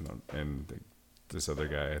Bateman and this other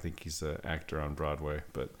guy. I think he's an actor on Broadway.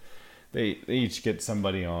 But they each get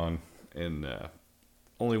somebody on, and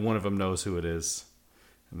only one of them knows who it is,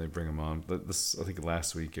 and they bring them on. But I think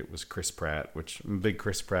last week it was Chris Pratt, which I'm a big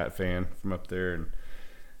Chris Pratt fan from up there in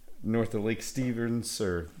north of Lake Stevens,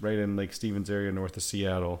 or right in Lake Stevens area, north of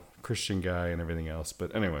Seattle. Christian guy and everything else.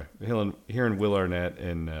 But anyway, hearing Will Arnett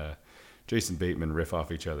and Jason Bateman riff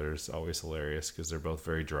off each other is always hilarious because they're both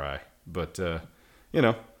very dry. But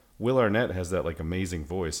Will Arnett has that amazing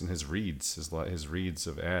voice, and his reads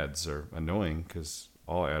of ads are annoying because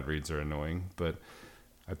all ad reads are annoying. But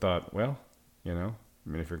I thought, well,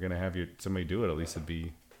 if you're gonna have somebody do it, at least it'd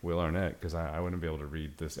be Will Arnett, because I wouldn't be able to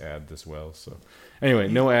read this ad this well. So anyway,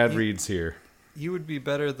 no ad reads here. You would be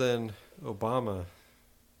better than Obama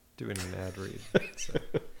doing an ad read.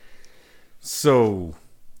 So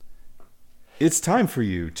it's time for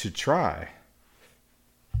you to try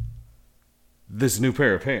this new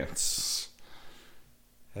pair of pants.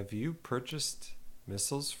 Have you purchased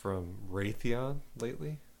missiles from Raytheon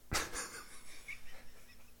lately?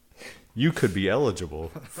 You could be eligible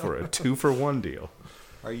for a 2-for-1 deal.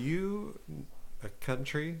 Are you a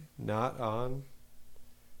country not on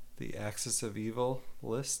the Axis of Evil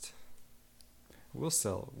list? We'll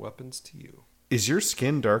sell weapons to you. Is your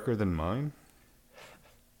skin darker than mine?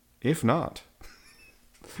 If not,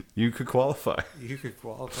 you could qualify. You could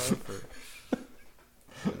qualify for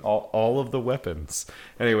all of the weapons.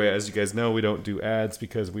 Anyway, as you guys know, we don't do ads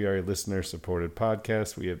because we are a listener-supported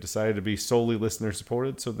podcast. We have decided to be solely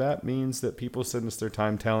listener-supported, so that means that people send us their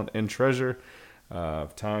time, talent, and treasure.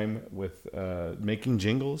 Time with making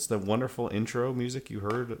jingles, the wonderful intro music you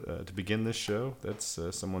heard to begin this show. That's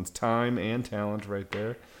someone's time and talent right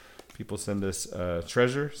there. People send us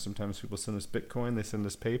treasure. Sometimes people send us Bitcoin. They send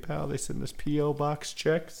us PayPal. They send us P.O. Box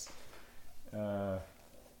checks.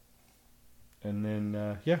 And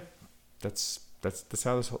then that's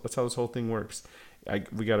how this whole thing works.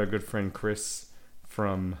 We got our good friend Chris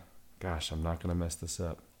from, gosh, I'm not gonna mess this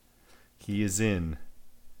up. He is in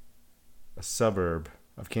a suburb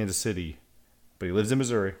of Kansas City, but he lives in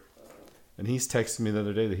Missouri. And he's texted me the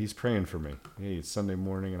other day that he's praying for me. Hey, it's Sunday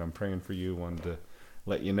morning and I'm praying for you. Wanted to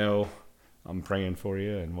let you know I'm praying for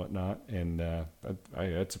you and whatnot. And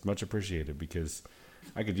that's much appreciated because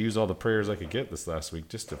I could use all the prayers I could get this last week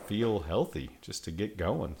just to feel healthy, just to get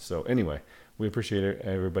going. So anyway, we appreciate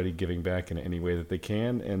everybody giving back in any way that they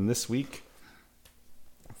can. And this week,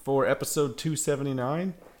 for episode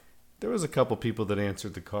 279, there was a couple people that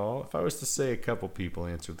answered the call. If I was to say a couple people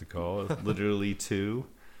answered the call, literally 2.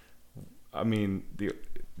 I mean,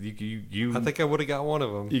 you. I think I would have got one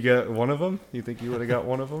of them. You got one of them? You think you would have got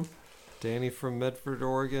one of them? Danny from Medford,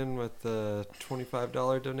 Oregon, with a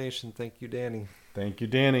 $25 donation. Thank you, Danny. Thank you,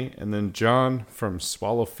 Danny. And then John from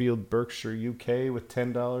Swallowfield, Berkshire, UK, with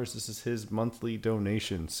 $10. This is his monthly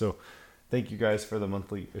donation. So thank you guys for the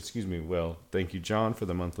monthly. Thank you, John, for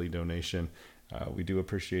the monthly donation. We do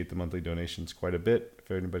appreciate the monthly donations quite a bit.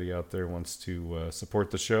 If anybody out there wants to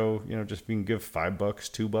support the show, just if you can give $5,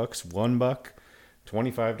 $2, $1,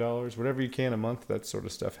 $25, whatever you can a month, that sort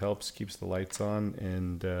of stuff helps, keeps the lights on,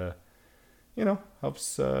 and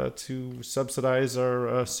helps to subsidize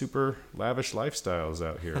our super lavish lifestyles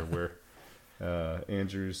out here where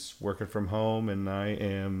Andrew's working from home and I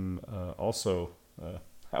am also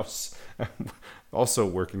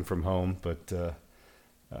working from home, but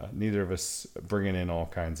neither of us bringing in all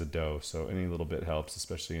kinds of dough, so any little bit helps,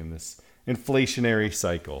 especially in this inflationary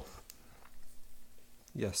cycle.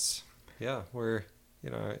 Yes. Yeah,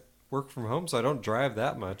 I work from home, so I don't drive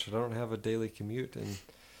that much. I don't have a daily commute, and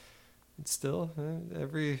still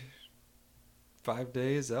every 5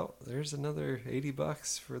 days out, there's another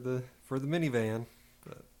 $80 for the minivan.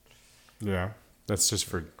 But yeah, that's just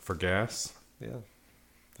for gas.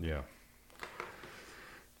 Yeah.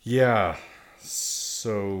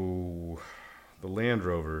 So the Land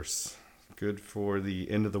Rovers, good for the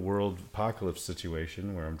end of the world apocalypse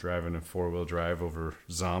situation where I'm driving in 4-wheel drive over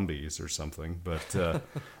zombies or something, but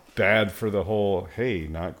bad for the whole, hey,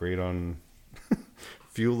 not great on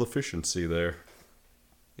fuel efficiency there.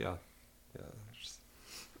 Yeah.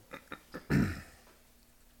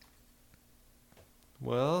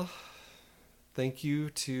 Well, thank you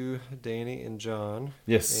to Danny and John.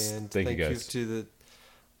 Yes, and thank you guys. To the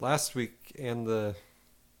last week and the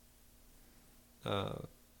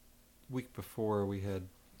week before, we had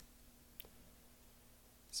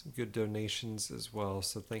some good donations as well.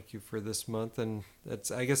 So thank you for this month. And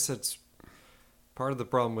I guess that's part of the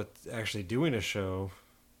problem with actually doing a show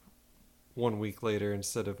 1 week later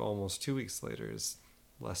instead of almost 2 weeks later is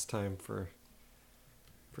less time for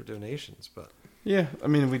donations. But yeah, I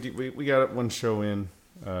mean, we got one show in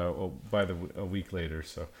a week later.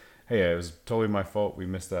 So hey, it was totally my fault. We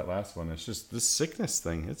missed that last one. It's just this sickness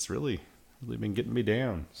thing. It's really been getting me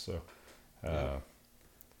down. So but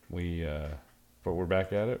we're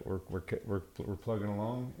back at it. We're plugging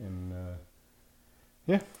along, and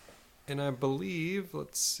yeah. And I believe, all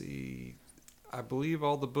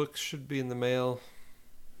the books should be in the mail.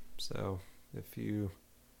 So if you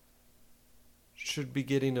should be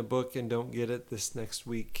getting a book and don't get it this next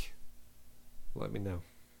week, let me know.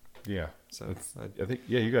 Yeah. So I think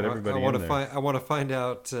you got everybody in there. I want to find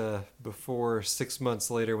out before 6 months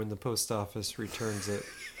later when the post office returns it.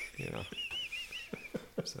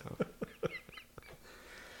 So.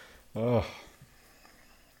 Oh.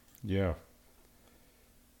 Yeah.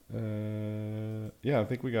 Yeah, I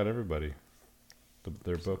think we got everybody.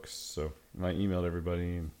 Their books. So I emailed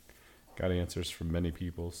everybody and got answers from many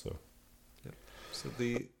people. So, yep. So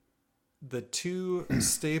the two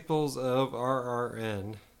staples of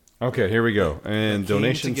RRN. Okay, here we go. And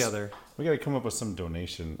donations together. We got to come up with some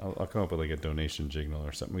donation. I'll come up with like a donation jingle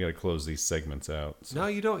or something. We got to close these segments out. So. No,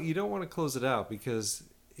 you don't. You don't want to close it out because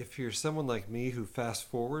if you're someone like me who fast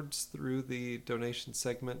forwards through the donation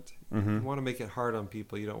segment, you want to make it hard on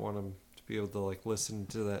people. You don't want them to be able to like listen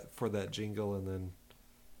to that for that jingle and then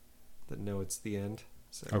know it's the end.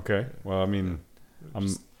 So, okay. Well, I mean,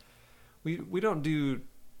 we don't do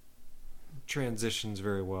transitions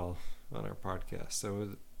very well on our podcast, so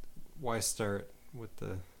why start with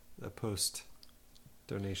the post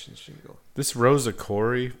donation jingle? This Rosa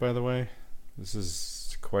Corey, by the way, this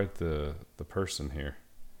is quite the person here.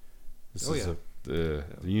 This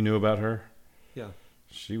you knew about her? Yeah.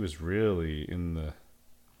 She was really in the.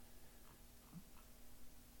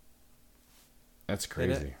 That's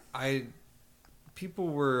crazy. People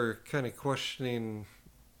were kind of questioning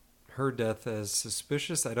her death as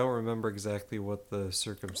suspicious. I don't remember exactly what the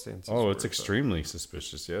circumstances were. Oh, it's extremely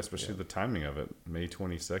suspicious, yeah, especially the timing of it. May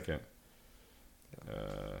 22nd.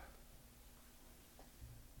 Yeah.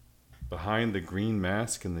 Behind the green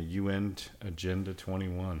mask in the UN Agenda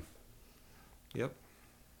 21. Yep.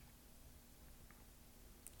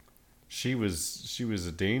 She was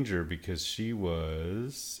a danger because she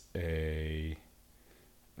was a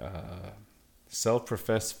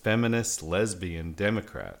self-professed feminist, lesbian,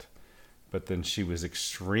 Democrat, but then she was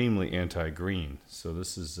extremely anti-green. So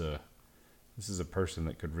this is a person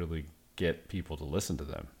that could really get people to listen to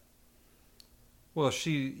them. Well,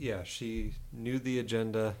 she knew the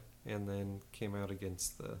agenda and then came out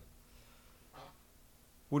against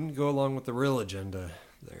wouldn't go along with the real agenda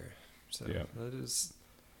there. So that is,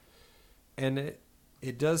 and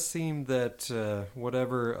it does seem that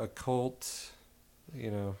whatever occult,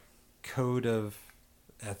 code of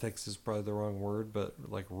ethics is probably the wrong word, but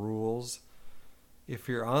like rules, if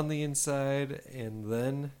you're on the inside and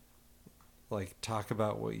then like talk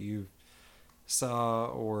about what you saw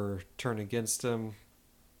or turn against them,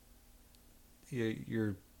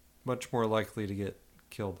 you're much more likely to get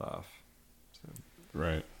killed off. So,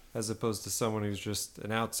 right. As opposed to someone who's just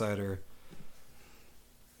an outsider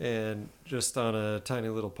and just on a tiny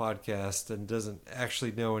little podcast and doesn't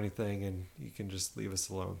actually know anything, and you can just leave us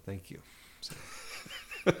alone. Thank you. So.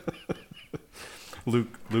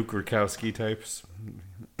 Luke Rakowski types.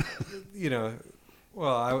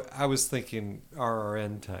 Well, I was thinking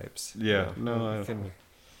RRN types. Yeah,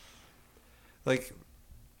 like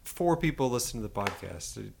 4 people listen to the podcast.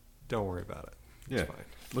 So don't worry about it. It's fine.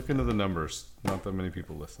 Look into the numbers. Not that many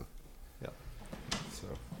people listen. Yeah. So.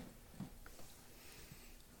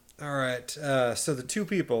 All right. So the 2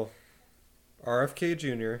 people, RFK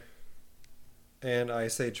Jr. and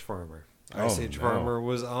Ice Age Farmer. Ice Age Farmer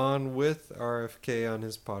was on with RFK on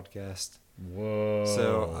his podcast. Whoa.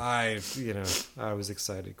 So I was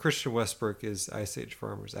excited. Christian Westbrook is Ice Age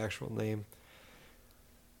Farmer's actual name.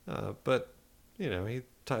 But, he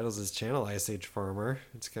titles his channel Ice Age Farmer.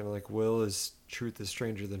 It's kind of like Will is Truth is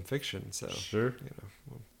Stranger Than Fiction. So, sure.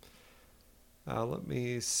 Let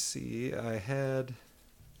me see. I had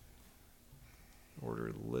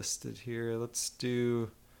order listed here. Let's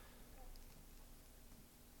do...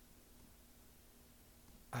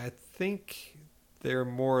 I think they're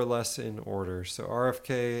more or less in order. So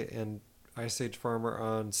RFK and Ice Age Farmer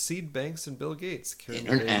on seed banks and Bill Gates.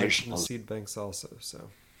 International seed banks also. So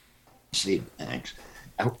seed banks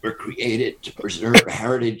were created to preserve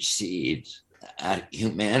heritage seeds that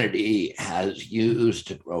humanity has used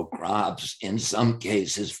to grow crops, in some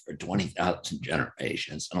cases for 20,000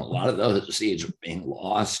 generations. And a lot of those seeds are being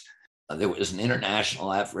lost. There was an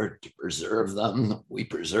international effort to preserve them. We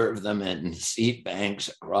preserve them in seed banks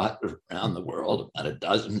around the world, about a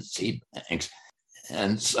dozen seed banks.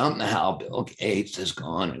 And somehow Bill Gates has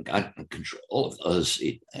gone and gotten control of those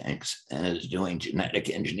seed banks and is doing genetic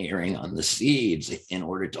engineering on the seeds in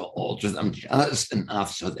order to alter them just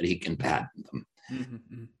enough so that he can patent them.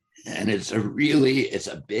 Mm-hmm. And it's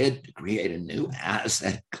a bid to create a new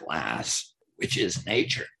asset class, which is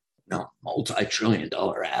nature.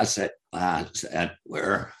 Multi-trillion-dollar asset class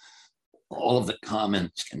where all of the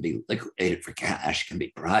commons can be liquidated for cash, can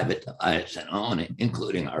be privatized and owned,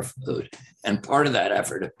 including our food. And part of that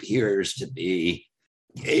effort appears to be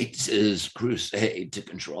Gates's crusade to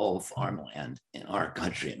control farmland in our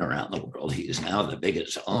country and around the world. He is now the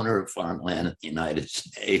biggest owner of farmland in the United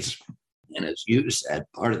States. And as you said,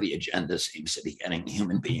 part of the agenda seems to be getting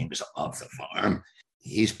human beings off the farm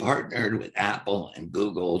He's partnered with Apple and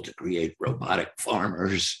Google to create robotic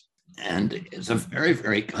farmers, and it's a very,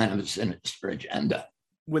 very kind of sinister agenda.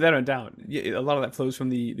 Without a doubt, a lot of that flows from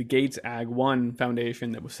the Gates Ag One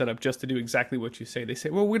Foundation that was set up just to do exactly what you say. They say,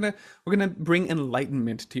 well, we're gonna bring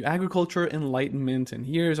enlightenment to agriculture, enlightenment, and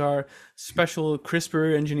here's our special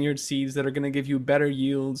CRISPR engineered seeds that are gonna give you better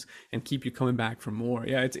yields and keep you coming back for more.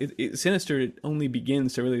 Yeah, it's sinister. It only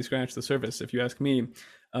begins to really scratch the surface, if you ask me,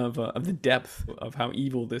 of the depth of how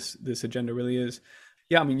evil this agenda really is.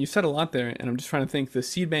 Yeah, I mean, you said a lot there, and I'm just trying to think. The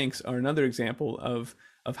seed banks are another example of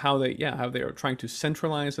how they are trying to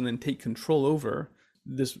centralize and then take control over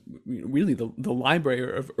this, really the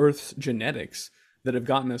library of Earth's genetics that have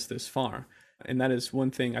gotten us this far. And that is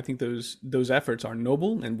one thing. I think those efforts are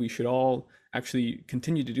noble, and we should all actually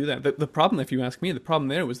continue to do that. The problem, if you ask me, the problem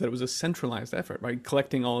there was that it was a centralized effort, right?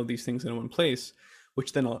 Collecting all of these things in one place,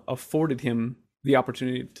 which then afforded him the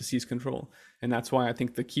opportunity to seize control. And that's why I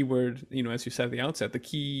think the key word, as you said at the outset, the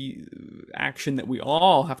key action that we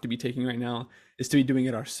all have to be taking right now is to be doing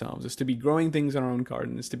it ourselves, is to be growing things in our own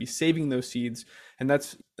garden, is to be saving those seeds. And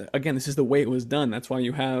that's, again, this is the way it was done. That's why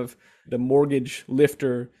you have the mortgage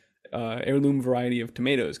lifter heirloom variety of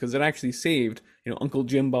tomatoes, because it actually saved, Uncle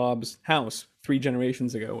Jim Bob's house 3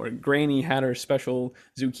 generations ago, or Granny had her special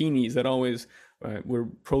zucchinis that always were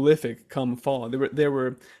prolific come fall. There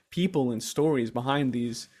were people and stories behind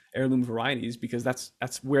these heirloom varieties, because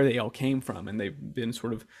that's where they all came from, and they've been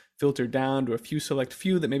sort of filtered down to a select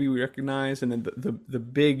few that maybe we recognize, and then the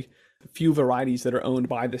big few varieties that are owned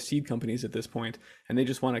by the seed companies at this point, and they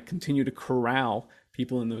just want to continue to corral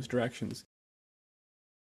people in those directions.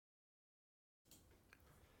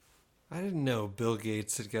 I didn't know Bill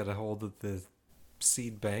Gates had got a hold of the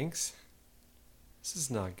seed banks. This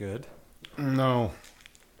is not good. No,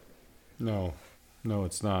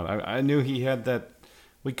 it's not. I knew he had that.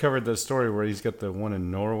 We covered the story where he's got the one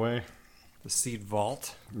in Norway. The seed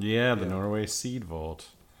vault? Yeah, the Norway seed vault.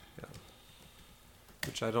 Yeah.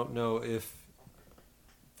 Which I don't know if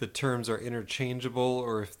the terms are interchangeable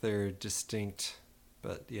or if they're distinct.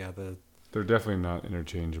 But yeah, they're definitely not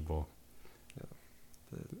interchangeable.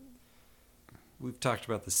 Yeah. We've talked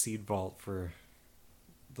about the seed vault for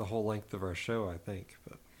the whole length of our show, I think.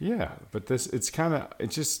 But yeah, but it's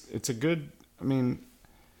a good, I mean,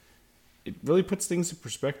 it really puts things in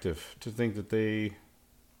perspective to think that they,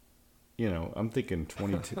 I'm thinking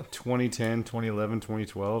 2010, 2011,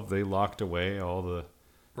 2012, they locked away all the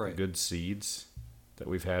good seeds that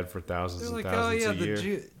we've had for thousands and thousands a year.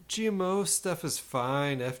 The GMO stuff is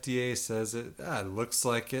fine. FDA says it. It looks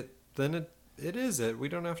like it. Then it is it. We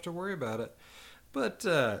don't have to worry about it. But,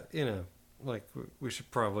 we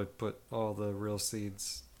should probably put all the real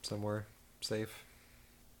seeds somewhere safe.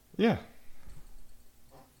 Yeah.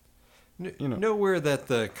 Nowhere that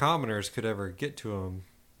the commoners could ever get to them.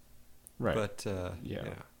 Right. But,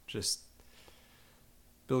 just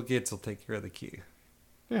Bill Gates will take care of the key.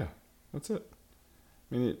 Yeah, that's it.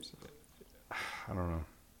 I mean, I don't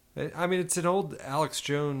know. I mean, it's an old Alex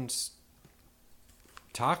Jones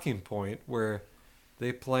talking point where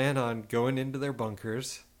they plan on going into their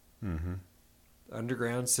bunkers,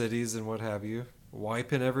 underground cities and what have you,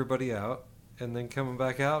 wiping everybody out, and then coming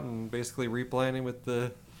back out and basically replanting with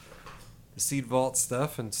the seed vault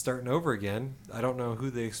stuff and starting over again. I don't know who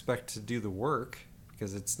they expect to do the work,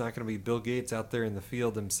 because it's not going to be Bill Gates out there in the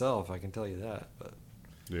field himself, I can tell you that. But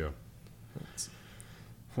yeah.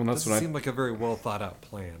 Well, that's doesn't seem like a very well thought out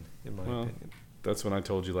plan, in my opinion. That's when I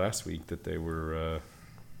told you last week that they were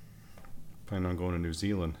planning on going to New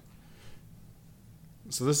Zealand.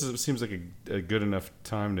 So seems like a good enough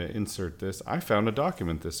time to insert this. I found a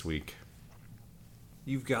document this week.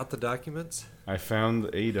 You've got the documents? I found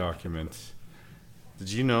a document.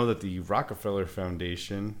 Did you know that the Rockefeller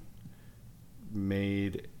Foundation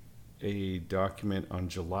made a document on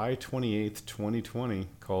July 28th, 2020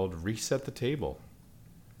 called Reset the Table?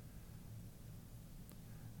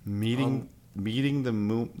 Meeting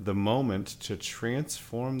the moment to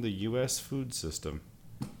transform the U.S. food system.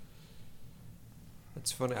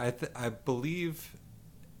 That's funny. I believe,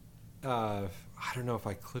 I don't know if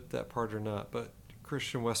I clipped that part or not, but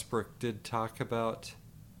Christian Westbrook did talk about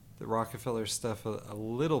the Rockefeller stuff a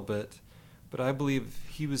little bit, but I believe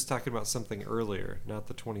he was talking about something earlier, not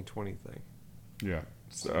the 2020 thing. Yeah.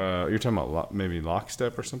 So, you're talking about maybe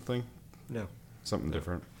Lockstep or something? No. Something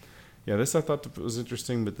different. Yeah, this I thought was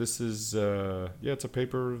interesting, but this is, it's a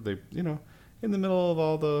paper. They, in the middle of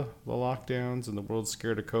all the lockdowns and the world's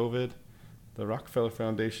scared of COVID, the Rockefeller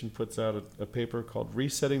Foundation puts out a paper called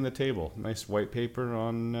Resetting the Table. Nice white paper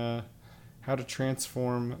on how to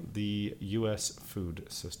transform the U.S. food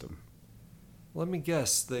system. Let me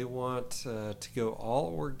guess. They want to go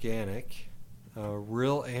all organic,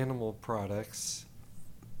 real animal products,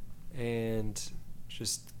 and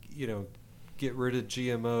just, get rid of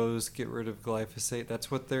GMOs, get rid of glyphosate.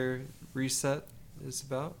 That's what their reset is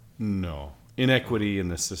about? No. Inequity in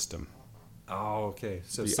the system. Oh, okay.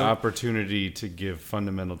 So the opportunity to give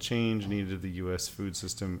fundamental change needed to the U.S. food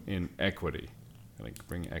system in equity. Like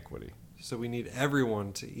bring equity. So we need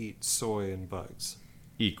everyone to eat soy and bugs.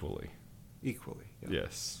 Equally. Equally. Yeah.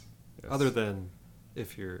 Yes. Other than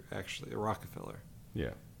if you're actually a Rockefeller.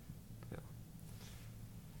 Yeah. Yeah.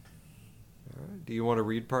 All right. Do you want to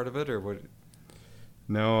read part of it or what?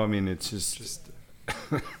 No, I mean it's just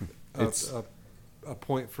it's a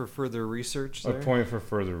point for further research there? A point for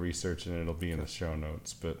further research, and it'll be in the show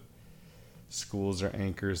notes. But schools are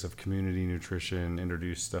anchors of community nutrition.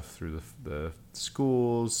 Introduce stuff through the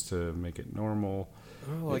schools to make it normal.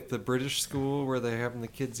 Oh, like the British school where they're having the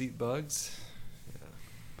kids eat bugs? Yeah.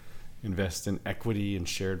 Invest in equity and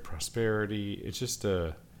shared prosperity. It's just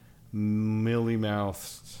a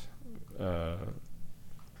mealy-mouthed...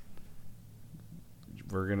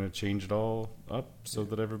 we're going to change it all up so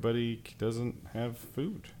that everybody doesn't have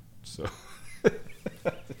food. So,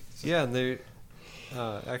 yeah, and they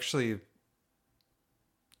actually,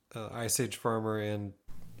 Ice Age Farmer and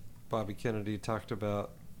Bobby Kennedy talked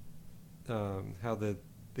about how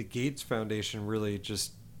the Gates Foundation really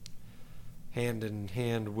just hand in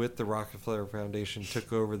hand with the Rockefeller Foundation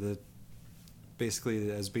took over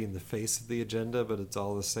basically as being the face of the agenda, but it's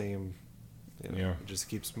all the same. It just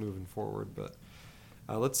keeps moving forward. But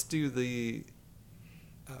let's do the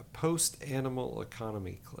post-animal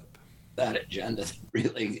economy clip. That agenda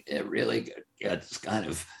really gets kind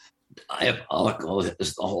of diabolical.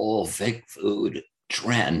 Is the whole fake food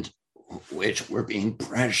trend, which we're being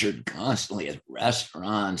pressured constantly at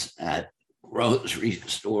restaurants, at grocery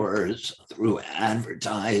stores, through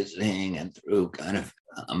advertising, and through kind of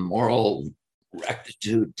moral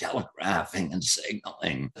rectitude telegraphing and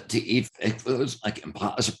signaling to eat fake foods like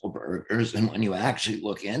Impossible Burgers. And when you actually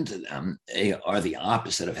look into them, they are the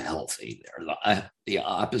opposite of healthy. They're the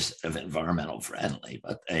opposite of environmental friendly,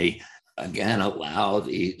 but they, again, allow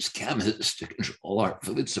these chemists to control our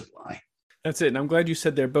food supply. That's it. And I'm glad you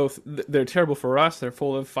said they're terrible for us. They're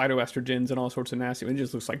full of phytoestrogens and all sorts of nasty. It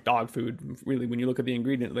just looks like dog food, really, when you look at the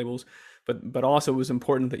ingredient labels. But also it was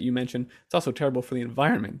important that you mentioned it's also terrible for the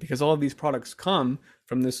environment, because all of these products come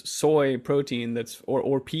from this soy protein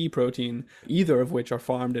or pea protein, either of which are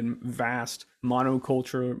farmed in vast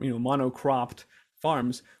monoculture, monocropped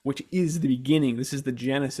farms, which is the beginning. This is the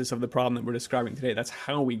genesis of the problem that we're describing today. That's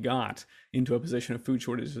how we got into a position of food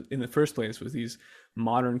shortage in the first place, was these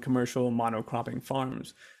modern commercial monocropping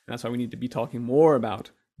farms. And that's why we need to be talking more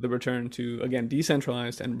about the return to, again,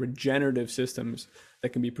 decentralized and regenerative systems that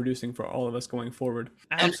can be producing for all of us going forward.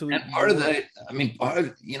 Absolutely. And part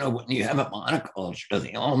of when you have a monoculture,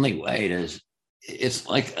 the only way it's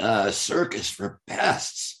like a circus for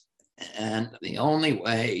pests. And the only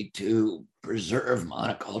way to preserve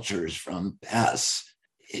monocultures from pests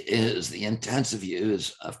is the intensive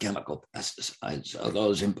use of chemical pesticides. So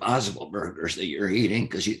those Impossible Burgers that you're eating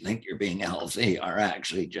because you think you're being healthy are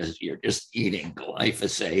actually you're just eating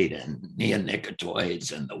glyphosate and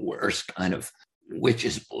neonicotinoids and the worst kind of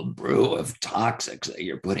witch's brew of toxics that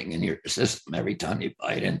you're putting in your system every time you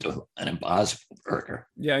bite into an Impossible Burger.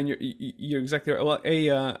 Yeah, and you're exactly right. Well,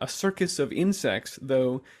 a circus of insects,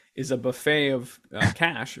 though, is a buffet of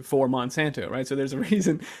cash for Monsanto, right? So there's a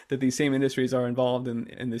reason that these same industries are involved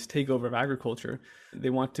in this takeover of agriculture. They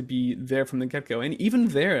want to be there from the get-go. And even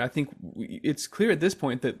there, I think it's clear at this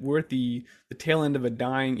point that we're at the tail end of a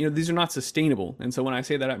dying, these are not sustainable. And so when I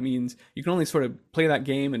say that, it means you can only sort of play that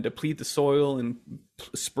game and deplete the soil and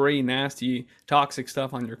spray nasty toxic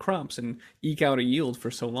stuff on your crops and eke out a yield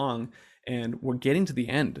for so long. And we're getting to the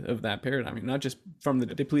end of that paradigm. I mean, not just from the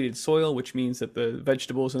depleted soil, which means that the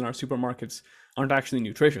vegetables in our supermarkets aren't actually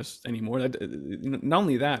nutritious anymore. Not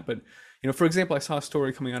only that, but, for example, I saw a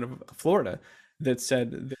story coming out of Florida that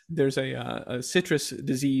said that there's a citrus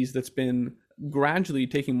disease that's been gradually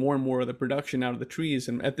taking more and more of the production out of the trees.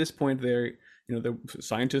 And at this point, the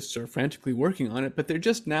scientists are frantically working on it, but they're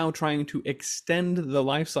just now trying to extend the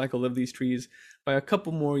life cycle of these trees by a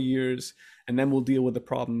couple more years, and then we'll deal with the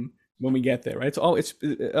problem when we get there, right? It's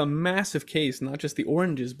a massive case, not just the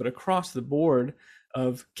oranges, but across the board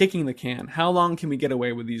of kicking the can. How long can we get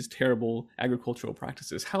away with these terrible agricultural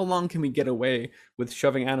practices? How long can we get away with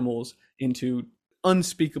shoving animals into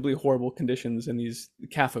unspeakably horrible conditions in these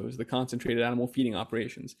CAFOs, the concentrated animal feeding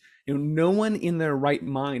operations? No one in their right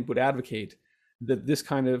mind would advocate that this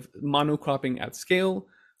kind of monocropping at scale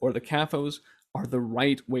or the CAFOs are the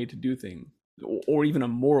right way to do things. or even a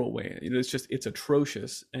moral way. It's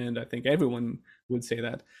atrocious. And I think everyone would say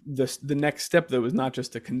that. The next step, though, is not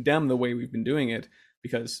just to condemn the way we've been doing it,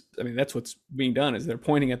 because, I mean, that's what's being done, is they're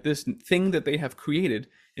pointing at this thing that they have created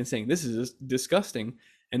and saying, this is disgusting.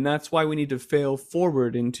 And that's why we need to fail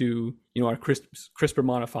forward into, our CRISPR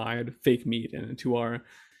modified fake meat and into our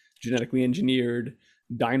genetically engineered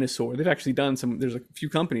dinosaur. They've actually done there's a few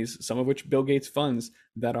companies, some of which Bill Gates funds,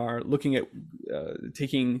 that are looking at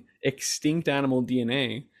taking extinct animal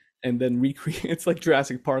DNA and then recreate, it's like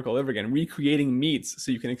Jurassic Park all over again, recreating meats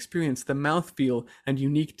so you can experience the mouthfeel and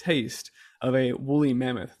unique taste of a woolly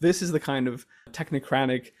mammoth. This is the kind of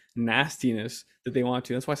technocratic nastiness that they want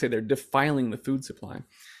to. That's why I say they're defiling the food supply.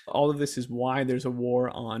 All of this is why there's a war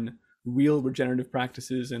on real regenerative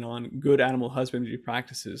practices and on good animal husbandry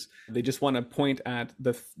practices. They just want to point at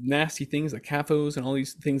the nasty things like CAFOs and all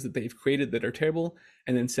these things that they've created that are terrible,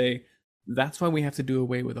 and then say, that's why we have to do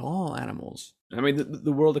away with all animals. I mean,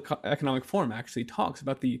 the World Economic Forum actually talks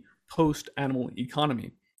about the post-animal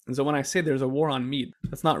economy. And so when I say there's a war on meat,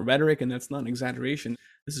 that's not rhetoric and that's not an exaggeration.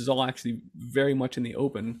 This is all actually very much in the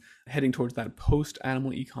open, heading towards that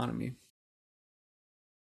post-animal economy.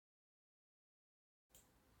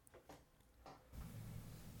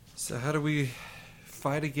 So how do we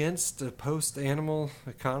fight against a post-animal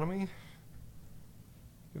economy?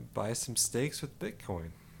 Buy some steaks with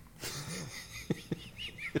Bitcoin.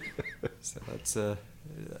 So that's a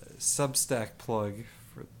Substack plug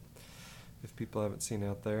for if people haven't seen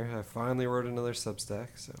out there. I finally wrote another Substack.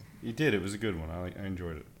 So you did. It was a good one. I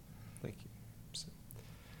enjoyed it. Thank you. So,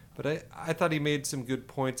 but I thought he made some good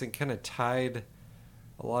points and kind of tied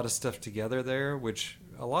a lot of stuff together there, which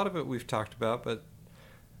a lot of it we've talked about, but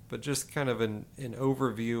just kind of an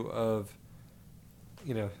overview of,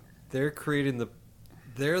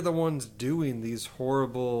 they're the ones doing these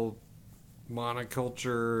horrible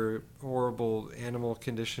monoculture, horrible animal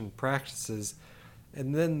condition practices,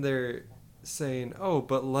 and then they're saying, oh,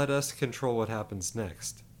 but let us control what happens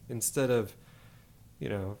next, instead of,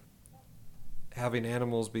 having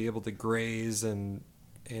animals be able to graze and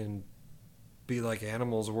be like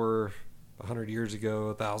animals were 100 years ago,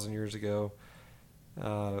 1,000 years ago.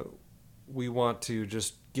 We want to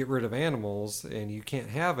just get rid of animals, and you can't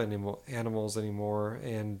have animals anymore,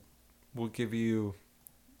 and we'll give you,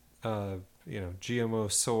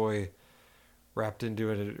 GMO soy wrapped into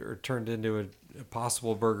it or turned into a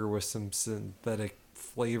possible burger with some synthetic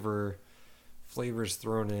flavors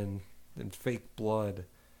thrown in and fake blood.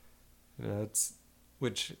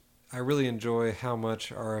 Which I really enjoy how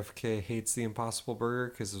much RFK hates the Impossible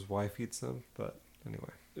Burger because his wife eats them. But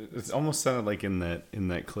anyway. It almost sounded like in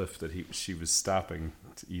that clip that she was stopping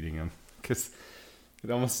eating them, because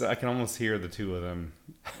I can almost hear the two of them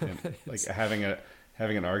and, like having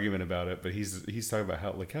an argument about it. But he's talking about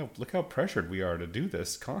how look how pressured we are to do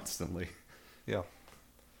this constantly. Yeah.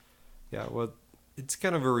 Well, it's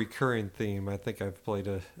kind of a recurring theme. I think I've played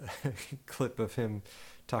a clip of him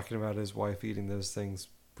talking about his wife eating those things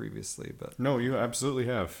previously. But no, you absolutely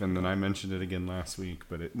have, and then I mentioned it again last week.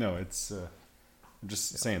 But it's. I'm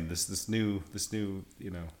just saying this new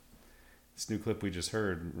clip we just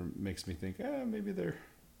heard makes me think maybe they're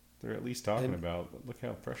at least talking about look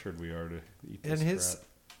how pressured we are to eat this. And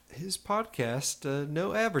his podcast,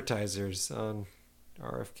 no advertisers on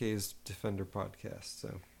RFK's Defender podcast. So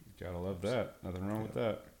you gotta love that. Nothing wrong with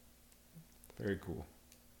that. Very cool.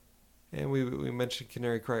 And we mentioned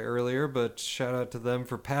Canary Cry earlier, but shout out to them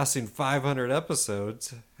for passing 500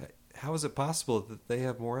 episodes. How is it possible that they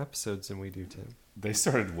have more episodes than we do, Tim? They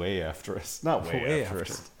started way after us. Not way after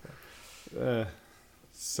us.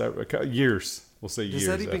 Years. We'll say years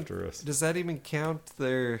after us. Does that even count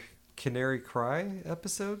their Canary Cry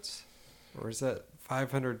episodes? Or is that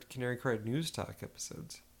 500 Canary Cry News Talk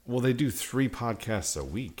episodes? Well, they do 3 podcasts a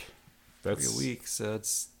week. That's 3 a week, so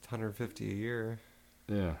it's 150 a year.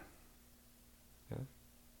 Yeah.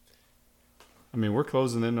 I mean, we're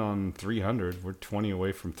closing in on 300. We're 20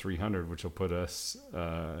 away from 300, which will put us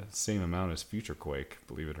same amount as Future Quake,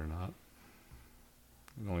 believe it or not.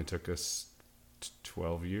 It only took us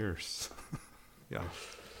 12 years. Yeah.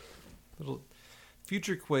 Little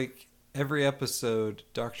Future Quake, every episode,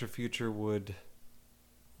 Dr. Future would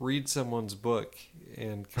read someone's book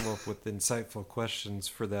and come up with insightful questions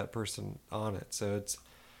for that person on it. So that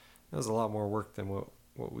was a lot more work than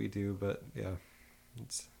what we do, but yeah.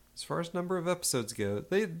 As far as number of episodes go,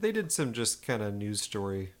 they did some just kind of news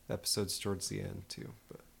story episodes towards the end too.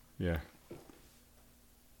 But yeah.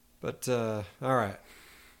 But all right,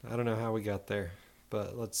 I don't know how we got there,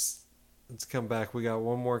 but let's come back. We got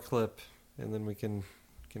one more clip, and then we can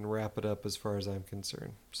wrap it up as far as I'm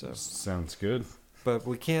concerned. So sounds good. But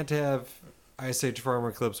we can't have Ice Age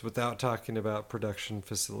farmer clips without talking about production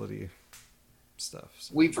facility stuff.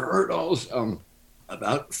 So. We've heard also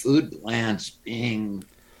about food plants being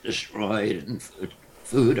destroyed and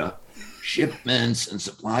food shipments and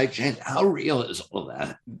supply chains. How real is all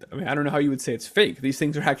that? I mean, I don't know how you would say it's fake. These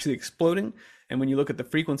things are actually exploding. And when you look at the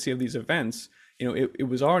frequency of these events, it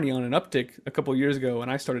was already on an uptick a couple of years ago when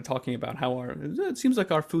I started talking about how it seems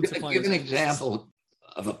like our food supply. Give an example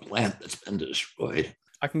of a plant that's been destroyed.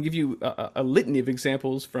 I can give you a litany of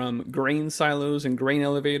examples from grain silos and grain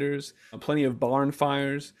elevators, plenty of barn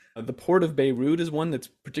fires. The port of Beirut is one that's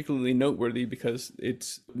particularly noteworthy because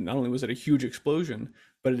it's not only was it a huge explosion,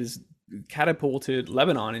 but it has catapulted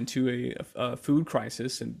Lebanon into a food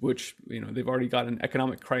crisis, in which they've already got an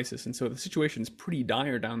economic crisis, and so the situation is pretty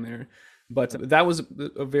dire down there. But that was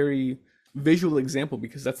a very visual example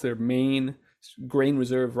because that's their main grain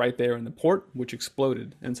reserve right there in the port, which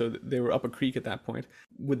exploded, and so they were up a creek at that point.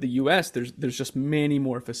 With the U.S., there's just many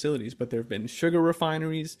more facilities, but there have been sugar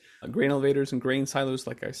refineries, grain elevators, and grain silos,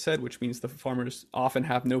 like I said, which means the farmers often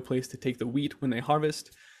have no place to take the wheat when they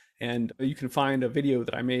harvest. And you can find a video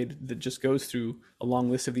that I made that just goes through a long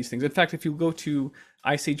list of these things. In fact, if you go to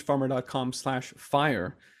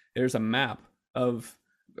iceagefarmer.com/fire, there's a map of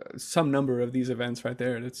some number of these events right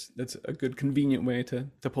there. That's a good, convenient way to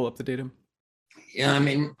pull up the data. Yeah, I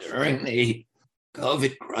mean, during the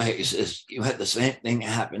COVID crisis, you had the same thing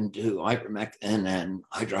happen to ivermectin and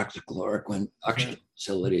hydroxychloroquine production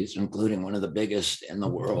facilities, including one of the biggest in the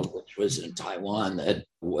world, which was in Taiwan, that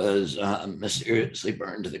was mysteriously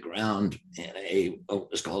burned to the ground in what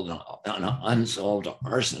was called an unsolved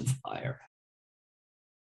arson fire.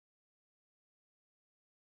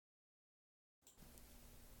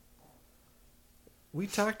 We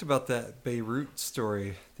talked about that Beirut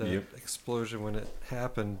story, that explosion when it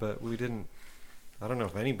happened, but we didn't. I don't know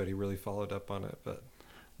if anybody really followed up on it, but.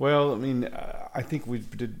 Well, I mean, I think we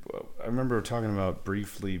did. I remember talking about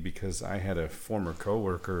briefly because I had a former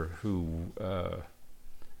coworker who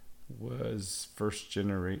was first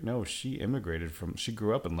generation. No, she immigrated she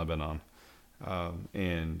grew up in Lebanon,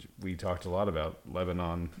 and we talked a lot about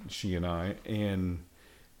Lebanon. She and I, and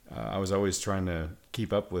I was always trying to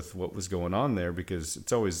keep up with what was going on there because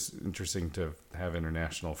it's always interesting to have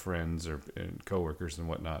international friends and coworkers and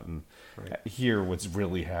whatnot and hear what's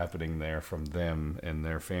really happening there from them and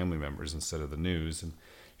their family members instead of the news. And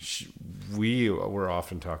we were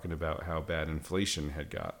often talking about how bad inflation had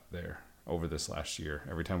got there over this last year.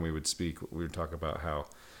 Every time we would speak, we would talk about how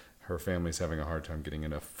her family's having a hard time getting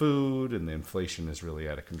enough food and the inflation is really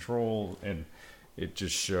out of control. And it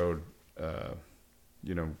just showed, I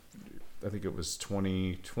think it was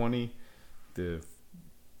 2020, the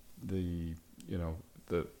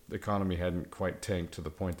economy hadn't quite tanked to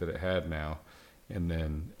the point that it had now. And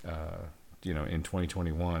then, in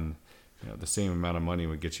 2021, the same amount of money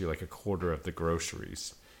would get you like a quarter of the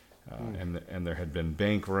groceries. And there had been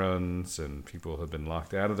bank runs and people had been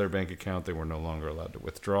locked out of their bank account. They were no longer allowed to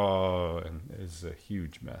withdraw, and it was a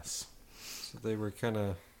huge mess. So they were kind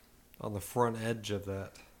of on the front edge of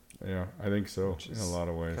that. Yeah, I think so, in a lot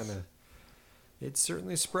of ways. It's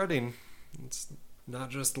certainly spreading. It's not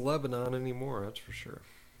just Lebanon anymore, that's for sure.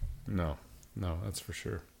 No, that's for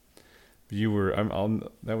sure. You were.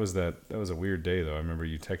 That was a weird day though. I remember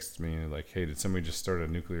you texted me like, "Hey, did somebody just start a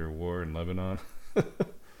nuclear war in Lebanon?"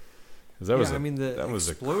 That was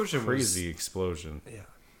a crazy explosion. Yeah.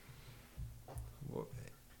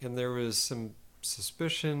 And there was some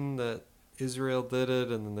suspicion that Israel did it,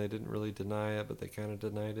 and then they didn't really deny it, but they kind of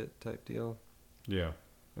denied it, type deal. Yeah.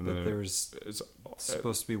 And then there was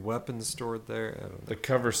supposed to be weapons stored there. I don't know. The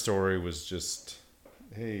cover story was just,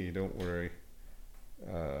 hey, don't worry.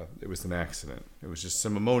 It was an accident. It was just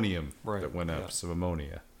some ammonium that went up, some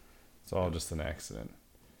ammonia. It's all just an accident.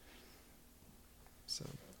 So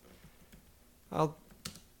I'll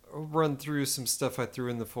run through some stuff I threw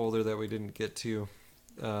in the folder that we didn't get to.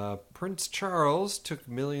 Prince Charles took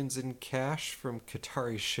millions in cash from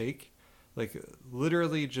Qatari sheikh. Like,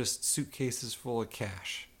 literally just suitcases full of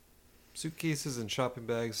cash. Suitcases and shopping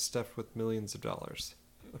bags stuffed with millions of dollars.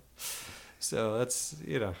 So that's,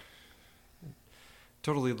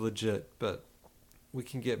 totally legit. But we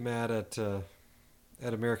can get mad at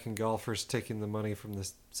American golfers taking the money from the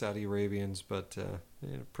Saudi Arabians. But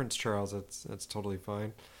Prince Charles, that's totally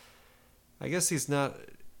fine. I guess he's not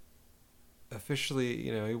officially,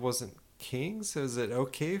 he wasn't king. So is it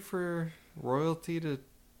okay for royalty to...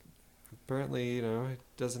 Apparently, it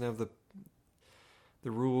doesn't have the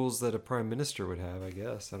rules that a prime minister would have, I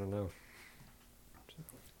guess. I don't know.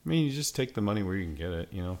 I mean, you just take the money where you can get it.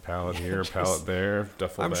 Pallet here, pallet there,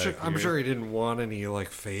 duffel bag here. I'm sure he didn't want any,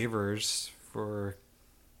 favors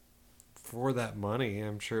for that money.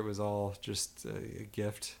 I'm sure it was all just a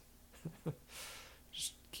gift.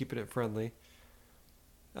 Just keeping it friendly.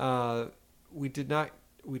 We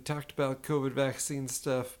talked about COVID vaccine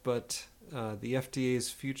stuff, but the FDA's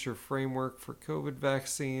future framework for COVID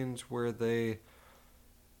vaccines, where they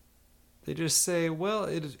just say, well,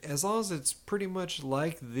 as long as it's pretty much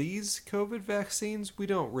like these COVID vaccines, we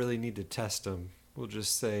don't really need to test them. We'll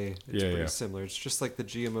just say it's pretty similar. It's just like the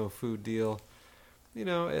GMO food deal. You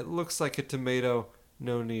know, it looks like a tomato.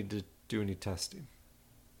 No need to do any testing.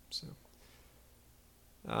 So,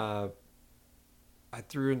 I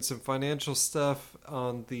threw in some financial stuff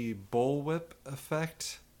on the bullwhip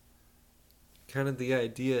effect. Kind of the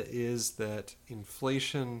idea is that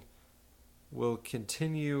inflation will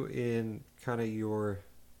continue in kind of your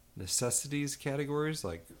necessities categories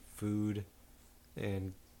like food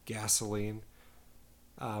and gasoline,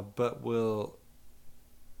 but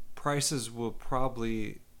prices will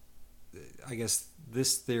probably, I guess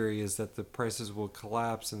this theory is that the prices will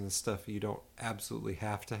collapse in the stuff you don't absolutely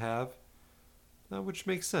have to have, which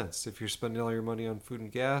makes sense. If you're spending all your money on food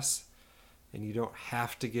and gas and you don't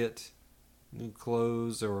have to get new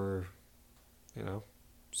clothes or,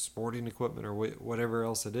 sporting equipment or whatever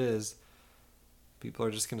else it is, people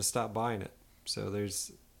are just going to stop buying it. So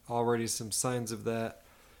there's already some signs of that.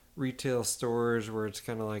 Retail stores where it's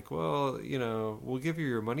kind of like, well, we'll give you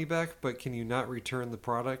your money back, but can you not return the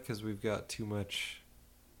product because we've got too much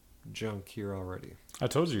junk here already? I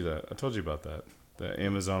told you about that. That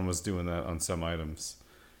Amazon was doing that on some items.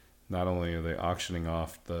 Not only are they auctioning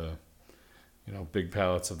off the big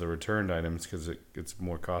pallets of the returned items because it's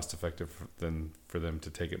more cost effective than for them to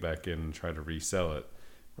take it back in and try to resell it.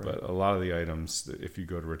 Right. But a lot of the items, if you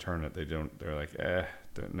go to return it, they're like,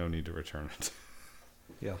 no need to return it.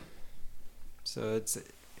 Yeah. So it's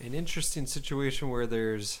an interesting situation where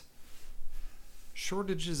there's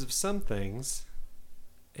shortages of some things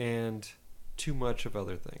and too much of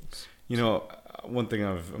other things. One thing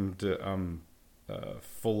I'm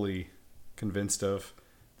fully convinced of,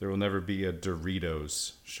 there will never be a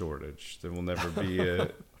Doritos shortage. There will never be a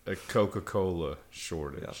Coca-Cola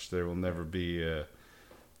shortage. Yeah. There will never be a,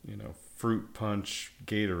 fruit punch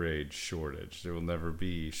Gatorade shortage. There will never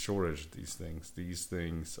be shortage of these things. These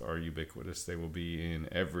things are ubiquitous. They will be in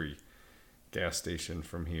every gas station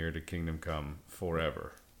from here to Kingdom Come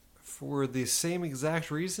forever. For the same exact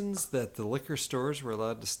reasons that the liquor stores were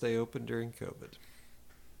allowed to stay open during COVID.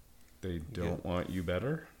 They don't want you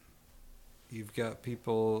better? You've got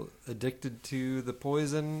people addicted to the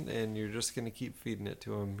poison, and you're just going to keep feeding it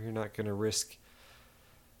to them. You're not going to risk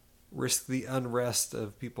the unrest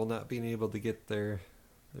of people not being able to get their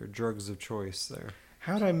drugs of choice there.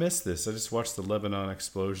 How did I miss this? I just watched the Lebanon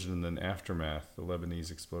explosion and then aftermath, the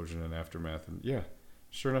Lebanese explosion and aftermath. And yeah,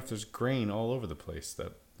 sure enough, there's grain all over the place.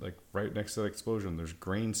 That, like, right next to the explosion, there's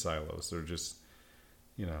grain silos. They're just,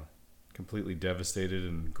 completely devastated,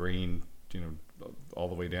 and grain, all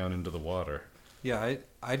the way down into the water. Yeah,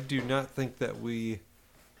 I do not think that we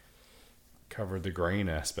covered the grain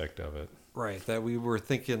aspect of it. Right, that we were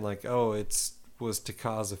thinking like, it was to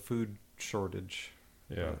cause a food shortage.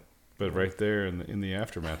 Yeah, but right there in the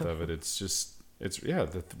aftermath of it,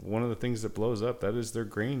 one of the things that blows up, that is their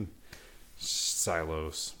grain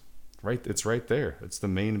silos. Right, it's right there. It's the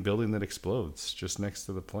main building that explodes just next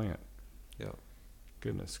to the plant. Yeah.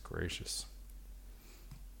 Goodness gracious.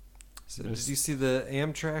 So did you see the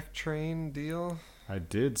Amtrak train deal? I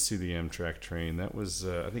did see the Amtrak train. That was,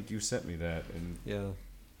 I think you sent me that. And yeah.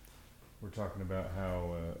 We're talking about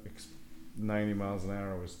how 90 miles an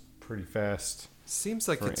hour was pretty fast. Seems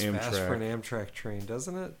like it's Amtrak. Fast for an Amtrak train,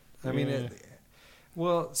 doesn't it? I mean,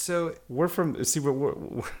 we're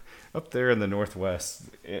up there in the Northwest.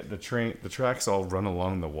 The tracks all run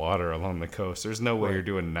along the water, along the coast. There's no way you're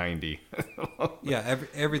doing 90. Yeah,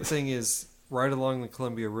 everything is right along the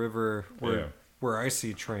Columbia River where I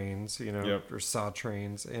see trains, or saw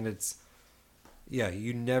trains, and it's,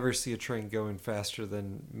 you never see a train going faster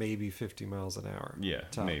than maybe 50 miles an hour. Yeah,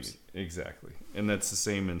 tops. Maybe. Exactly. And that's the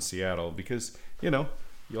same in Seattle because, you'll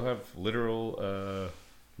have literal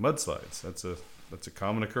mudslides. That's a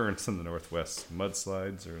common occurrence in the Northwest,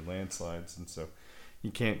 mudslides or landslides. And so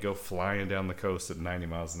you can't go flying down the coast at 90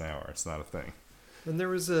 miles an hour. It's not a thing. And there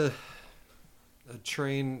was a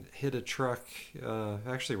train hit a truck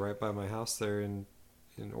actually right by my house there in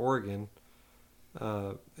Oregon.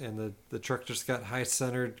 And the truck just got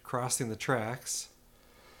high-centered crossing the tracks.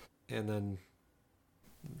 And then,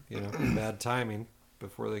 bad timing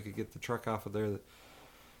before they could get the truck off of there.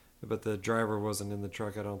 But the driver wasn't in the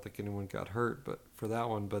truck. I don't think anyone got hurt but for that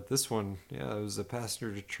one. But this one, it was a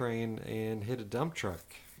passenger train and hit a dump truck.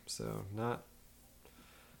 So not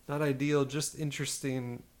not ideal, just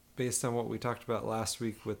interesting based on what we talked about last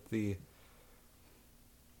week with the,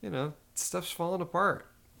 stuff's falling apart.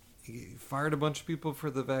 You fired a bunch of people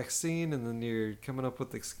for the vaccine, and then you're coming up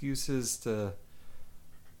with excuses to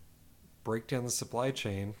break down the supply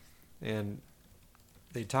chain. And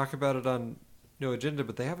they talk about it on No Agenda,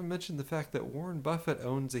 but they haven't mentioned the fact that Warren Buffett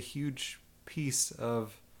owns a huge piece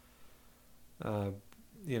of, the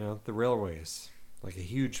railways, like a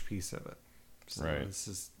huge piece of it. So right.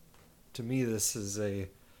 To me, this is a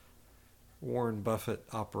Warren Buffett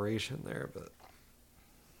operation there, but.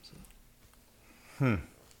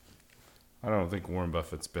 I don't think Warren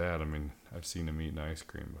Buffett's bad. I mean, I've seen him eating ice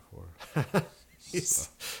cream before.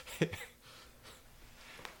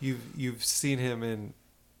 You've seen him in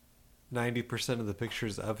 90% of the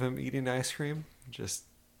pictures of him eating ice cream, just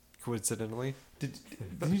coincidentally. Did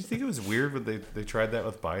you think it was weird when they tried that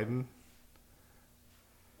with Biden?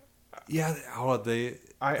 Yeah, they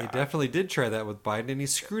definitely did try that with Biden, and he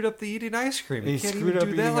screwed up the eating ice cream. He can't screwed even up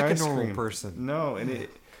do that eating like a ice normal cream. person. No, and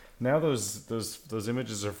now those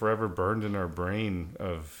images are forever burned in our brain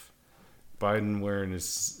of Biden wearing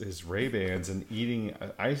his Ray-Bans and eating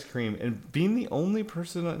ice cream and being the only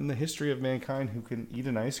person in the history of mankind who can eat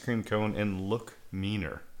an ice cream cone and look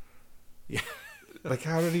meaner. Yeah. Like,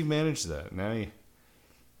 how did he manage that? Now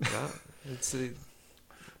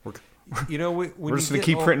we're just going to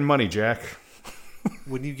keep printing money, Jack.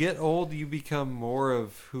 When you get old, you become more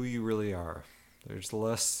of who you really are. There's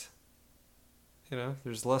less,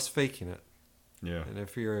 there's less faking it. Yeah. And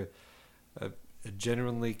if you're a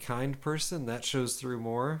genuinely kind person, that shows through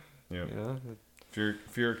more. Yeah.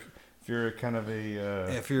 If you're kind of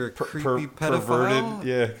a if you're a creepy pedophile,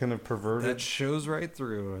 perverted, kind of perverted, that shows right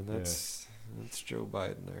through, and that's Joe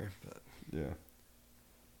Biden there. But yeah.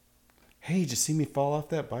 Hey, did you see me fall off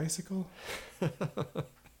that bicycle?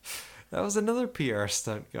 That was another PR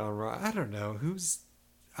stunt gone wrong. I don't know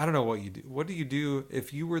what you do. What do you do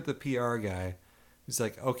if you were the PR guy who's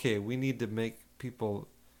like, okay, we need to make people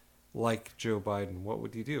like Joe Biden? What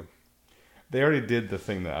would you do? They already did the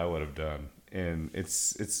thing that I would have done, and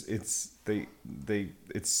it's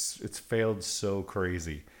failed so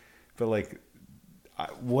crazy. But like,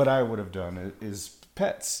 what I would have done is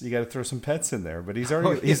pets. You got to throw some pets in there. But he's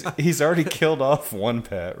already killed off one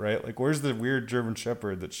pet, right? Like, where's the weird German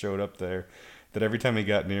Shepherd that showed up there? That every time he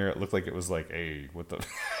got near, it looked like it was like, hey, what the.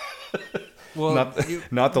 Well,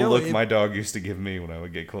 not the look my dog used to give me when I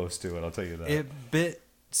would get close to it. I'll tell you that. It bit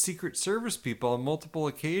Secret Service people on multiple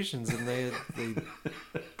occasions, and they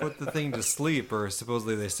put the thing to sleep, or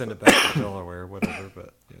supposedly they send it back to Delaware, whatever.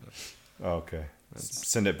 But Oh, okay.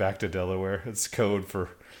 Send it back to Delaware. It's code for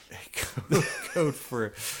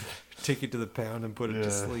take it to the pound and put it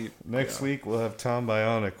to sleep. Next week we'll have Tom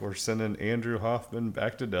Bionic. We're sending Andrew Hoffman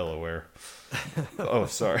back to Delaware. Oh,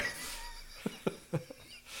 sorry.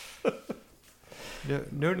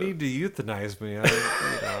 No need to euthanize me.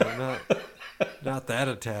 I'm not that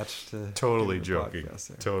attached to. Totally joking.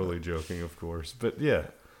 Totally joking, of course. But yeah,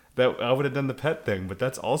 that I would have done the pet thing, but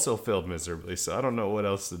that's also failed miserably. So I don't know what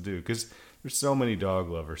else to do because there's so many dog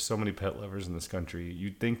lovers, so many pet lovers in this country.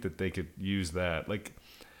 You'd think that they could use that. Like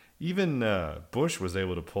even Bush was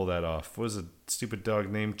able to pull that off. What was a stupid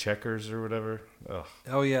dog named Checkers or whatever? Ugh.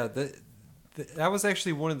 Oh yeah, that was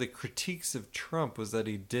actually one of the critiques of Trump was that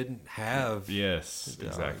he didn't have. Yes, the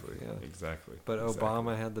dog. exactly, yeah. Exactly. But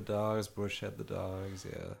Obama had the dogs. Bush had the dogs.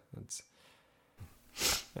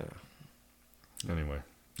 Yeah, Anyway,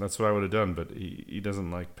 that's what I would have done. But he doesn't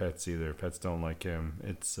like pets either. Pets don't like him.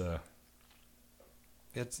 It's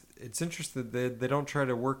interesting that they don't try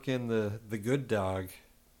to work in the good dog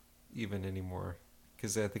even anymore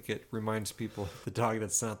because I think it reminds people of the dog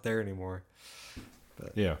that's not there anymore.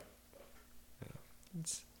 But yeah.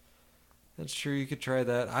 That's true. You could try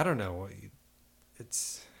that. I don't know.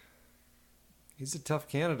 He's a tough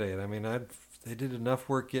candidate. I mean, they did enough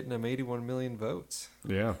work getting him 81 million votes.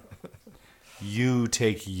 Yeah. You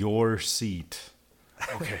take your seat.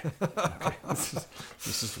 Okay.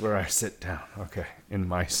 This is where I sit down. Okay, in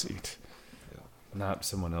my seat, not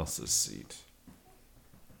someone else's seat.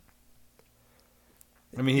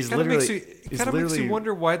 I mean, It kind of makes you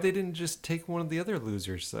wonder why they didn't just take one of the other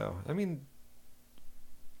losers, though. I mean.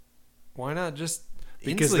 Why not just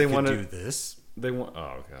because they want to do this? They want.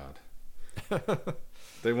 Oh God!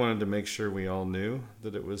 They wanted to make sure we all knew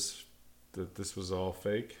that this was all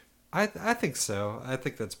fake. I think so. I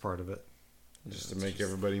think that's part of it. Just to make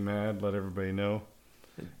everybody mad, let everybody know,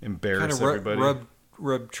 embarrass everybody.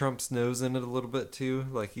 Rub Trump's nose in it a little bit too,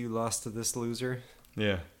 like you lost to this loser.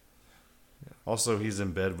 Yeah. Also, he's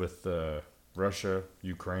in bed with Russia,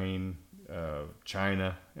 Ukraine,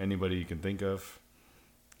 China, anybody you can think of.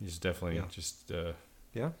 He's definitely just...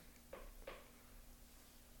 yeah.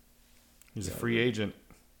 He's a free agent.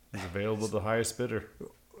 He's available to the highest bidder.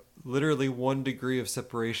 Literally 1 degree of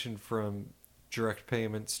separation from direct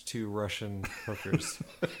payments to Russian hookers.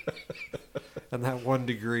 And that 1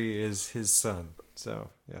 degree is his son. So,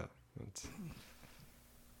 yeah.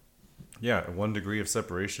 Yeah, 1 degree of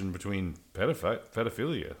separation between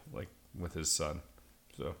pedophilia, like with his son.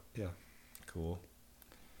 So, yeah. Cool.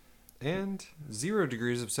 And 0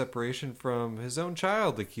 degrees of separation from his own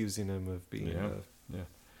child accusing him of being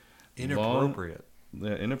inappropriate.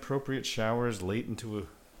 Inappropriate showers late into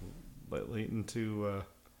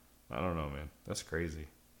I don't know, man. That's crazy.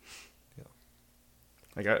 Yeah.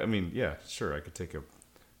 Like, I mean, yeah, sure, I could take a...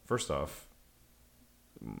 First off,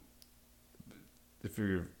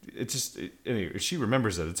 anyway, if she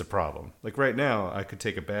remembers that, it's a problem. Like, right now, I could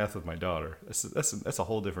take a bath with my daughter. That's a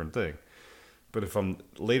whole different thing. But if I'm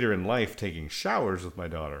later in life taking showers with my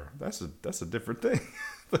daughter, that's a different thing.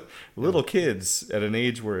 Little kids at an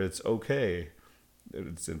age where it's okay,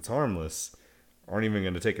 it's harmless, aren't even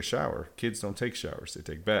going to take a shower. Kids don't take showers; they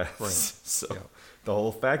take baths. Right. So the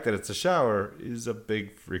whole fact that it's a shower is a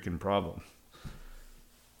big freaking problem.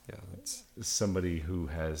 Yeah, that's somebody who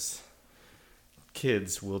has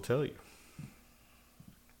kids will tell you.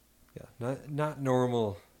 Yeah, not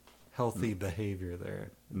normal, healthy behavior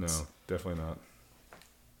there. No, definitely not.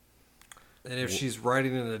 And if she's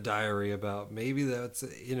writing in a diary about maybe that's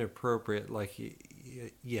inappropriate, like,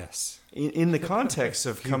 yes. In the context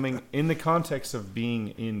of being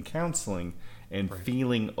in counseling and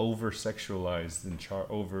feeling over-sexualized and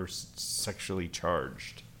over-sexually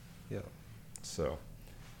charged. Yeah. So,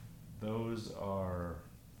 those are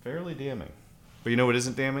fairly damning. But you know what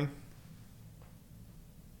isn't damning?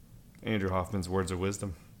 Andrew Hoffman's words of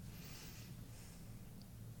wisdom.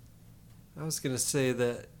 I was going to say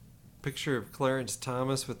that picture of Clarence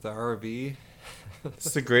Thomas with the RV.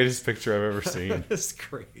 It's the greatest picture I've ever seen. It's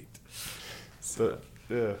great. So,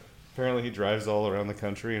 yeah. Apparently he drives all around the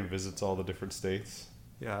country and visits all the different states.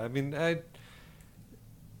 Yeah, I mean,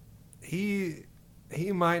 he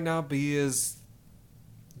might not be as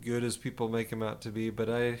good as people make him out to be, but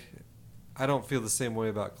I don't feel the same way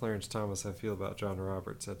about Clarence Thomas I feel about John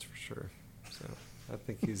Roberts, that's for sure. So I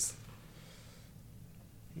think he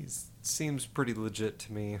seems pretty legit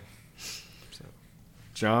to me. So.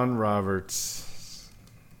 John Roberts,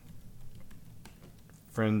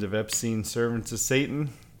 friend of Epstein, servant of Satan.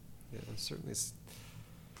 Yeah, certainly.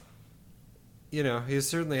 He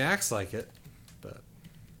certainly acts like it, but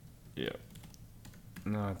yeah.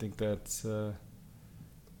 No, I think that's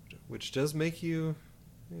which does make you,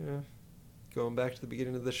 going back to the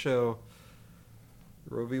beginning of the show,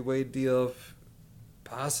 Roe v. Wade deal,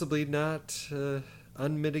 possibly not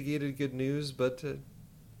unmitigated good news, but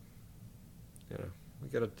we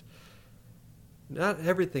gotta. Not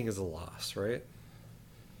everything is a loss, right?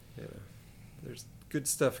 There's good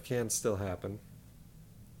stuff can still happen.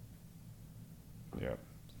 Yeah.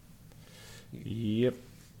 Yep.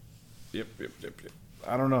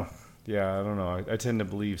 I don't know. Yeah, I don't know. I tend to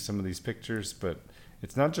believe some of these pictures, but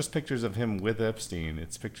it's not just pictures of him with Epstein.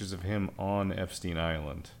 It's pictures of him on Epstein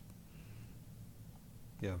Island.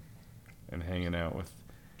 Yeah. And hanging out with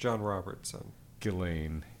John Roberts.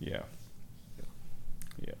 Ghislaine. Yeah.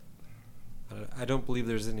 I don't believe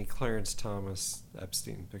there's any Clarence Thomas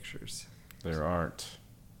Epstein pictures. There aren't.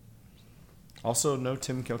 Also, no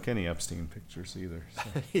Tim Kilkenny Epstein pictures either. So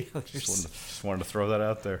yeah, just wanted to throw that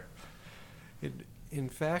out there. In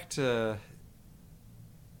fact, I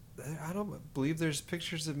don't believe there's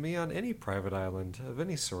pictures of me on any private island of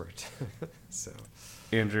any sort. So,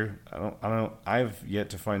 Andrew, I've yet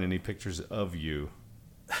to find any pictures of you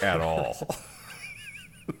at all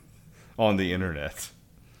on the internet.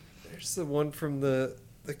 There's the one from the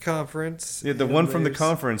conference. Yeah, the one from the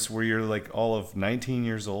conference where you're like all of 19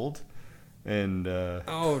 years old, and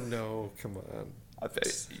oh no, come on!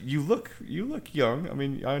 You look young. I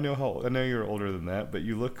mean, I know you're older than that, but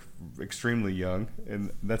you look extremely young,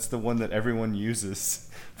 and that's the one that everyone uses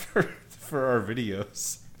for our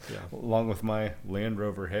videos. Yeah, along with my Land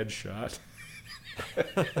Rover headshot.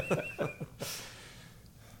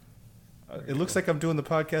 It looks like I'm doing the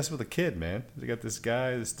podcast with a kid, man. You got this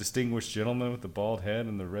guy, this distinguished gentleman with the bald head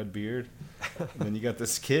and the red beard. And then you got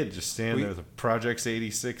this kid just standing there with a Projects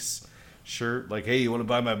 86 shirt, like, hey, you want to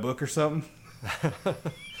buy my book or something?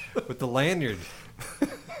 With the lanyard.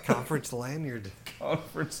 Conference lanyard.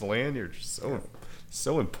 Conference lanyard.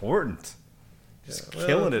 So important. Just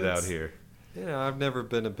killing it out here. I've never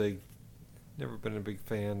been a big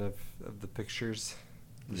fan of the pictures.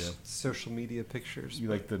 Yeah. Social media pictures. You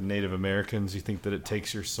like the Native Americans? You think that it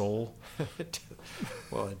takes your soul?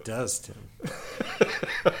 Well, it does, Tim.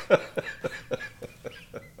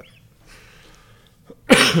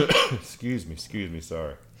 Excuse me,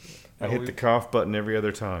 sorry. I hit the cough button every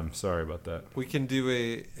other time. Sorry about that. We can do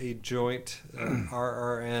a joint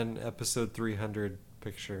RRN episode 300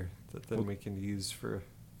 picture that then we can use for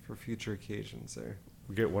future occasions there.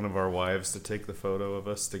 We'll get one of our wives to take the photo of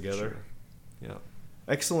us together. Sure. Yeah.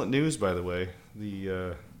 Excellent news, by the way.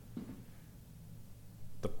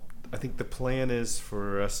 I think the plan is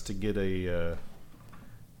for us to get at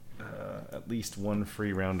least one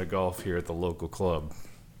free round of golf here at the local club.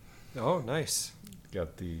 Oh, nice.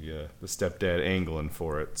 Got the stepdad angling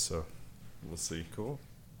for it, so we'll see. Cool.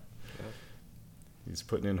 Yeah. He's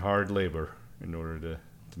putting in hard labor in order to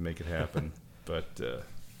make it happen, but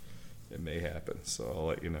it may happen, so I'll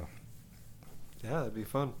let you know. Yeah, that'd be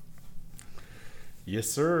fun. Yes,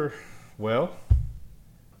 sir. Well,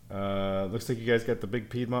 looks like you guys got the big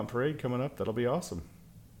Piedmont Parade coming up. That'll be awesome.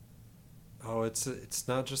 Oh, it's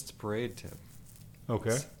not just a parade, Tim.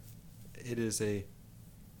 Okay. It is a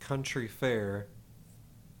country fair.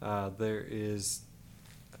 There is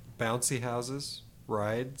bouncy houses,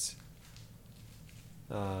 rides.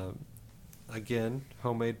 Again,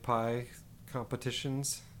 homemade pie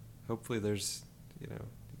competitions. Hopefully there's, you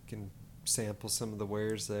can sample some of the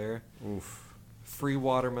wares there. Oof. Free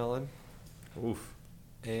watermelon. Oof.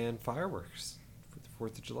 And fireworks for the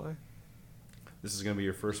 4th of July. This is going to be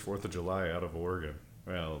your first 4th of July out of Oregon.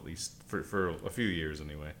 Well, at least for a few years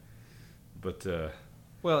anyway. But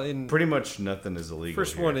pretty much nothing is illegal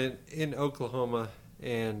first here. One in Oklahoma,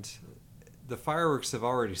 and the fireworks have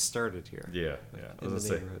already started here. Yeah. In the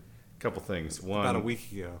neighborhood. A couple things. One, about a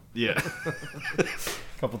week ago. Yeah.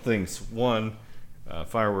 Couple things. One,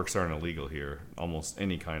 fireworks aren't illegal here. Almost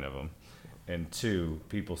any kind of them. And two,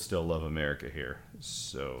 people still love America here.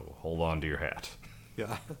 So hold on to your hat.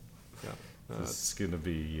 Yeah. This is going to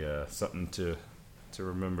be something to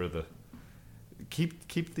remember. Keep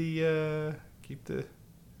the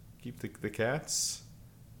cats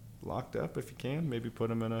locked up if you can. Maybe put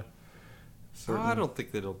them in a certain... I don't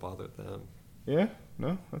think that'll bother them. Yeah?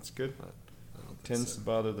 No? That's good. Tends to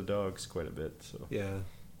bother the dogs quite a bit. So yeah,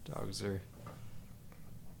 dogs are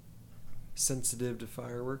sensitive to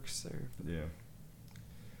fireworks. Yeah.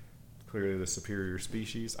 Clearly the superior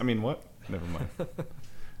species. I mean, what? Never mind.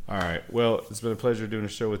 All right. Well, it's been a pleasure doing a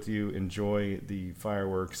show with you. Enjoy the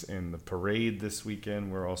fireworks and the parade this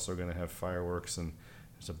weekend. We're also going to have fireworks, and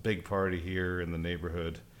there's a big party here in the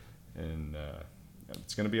neighborhood, and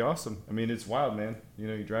it's going to be awesome. I mean, it's wild, man.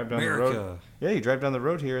 You drive down the road. Yeah, you drive down the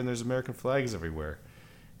road here, and there's American flags everywhere.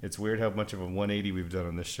 It's weird how much of a 180 we've done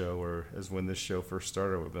on this show, whereas when this show first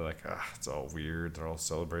started, we'd be like, it's all weird. They're all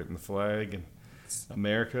celebrating the flag and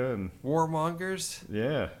America and warmongers.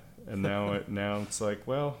 Yeah. And now it's like,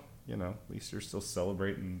 well, at least you're still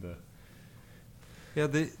celebrating the... Yeah,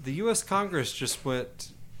 the U.S. Congress just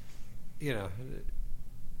went,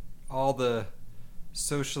 all the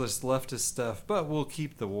socialist leftist stuff, but we'll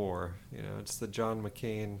keep the war. It's the John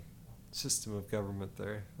McCain system of government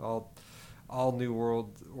there. All New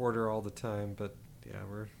World Order all the time, but yeah,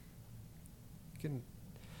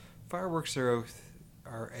 fireworks are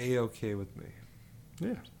A-okay with me.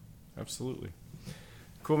 Yeah, absolutely.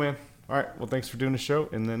 Cool, man. All right. Well, thanks for doing the show,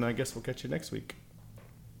 and then I guess we'll catch you next week.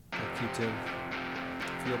 Thank you, Tim.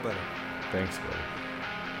 Feel better. Thanks, buddy.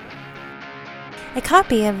 A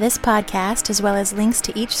copy of this podcast, as well as links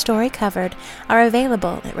to each story covered, are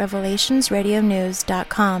available at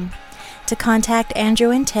revelationsradionews.com. To contact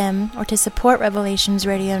Andrew and Tim, or to support Revelations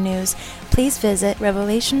Radio News, please visit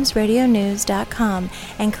revelationsradionews.com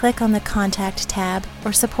and click on the Contact tab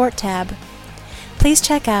or Support tab. Please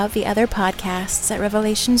check out the other podcasts at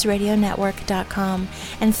revelationsradionetwork.com,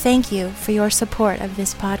 and thank you for your support of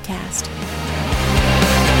this podcast.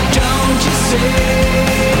 Don't you say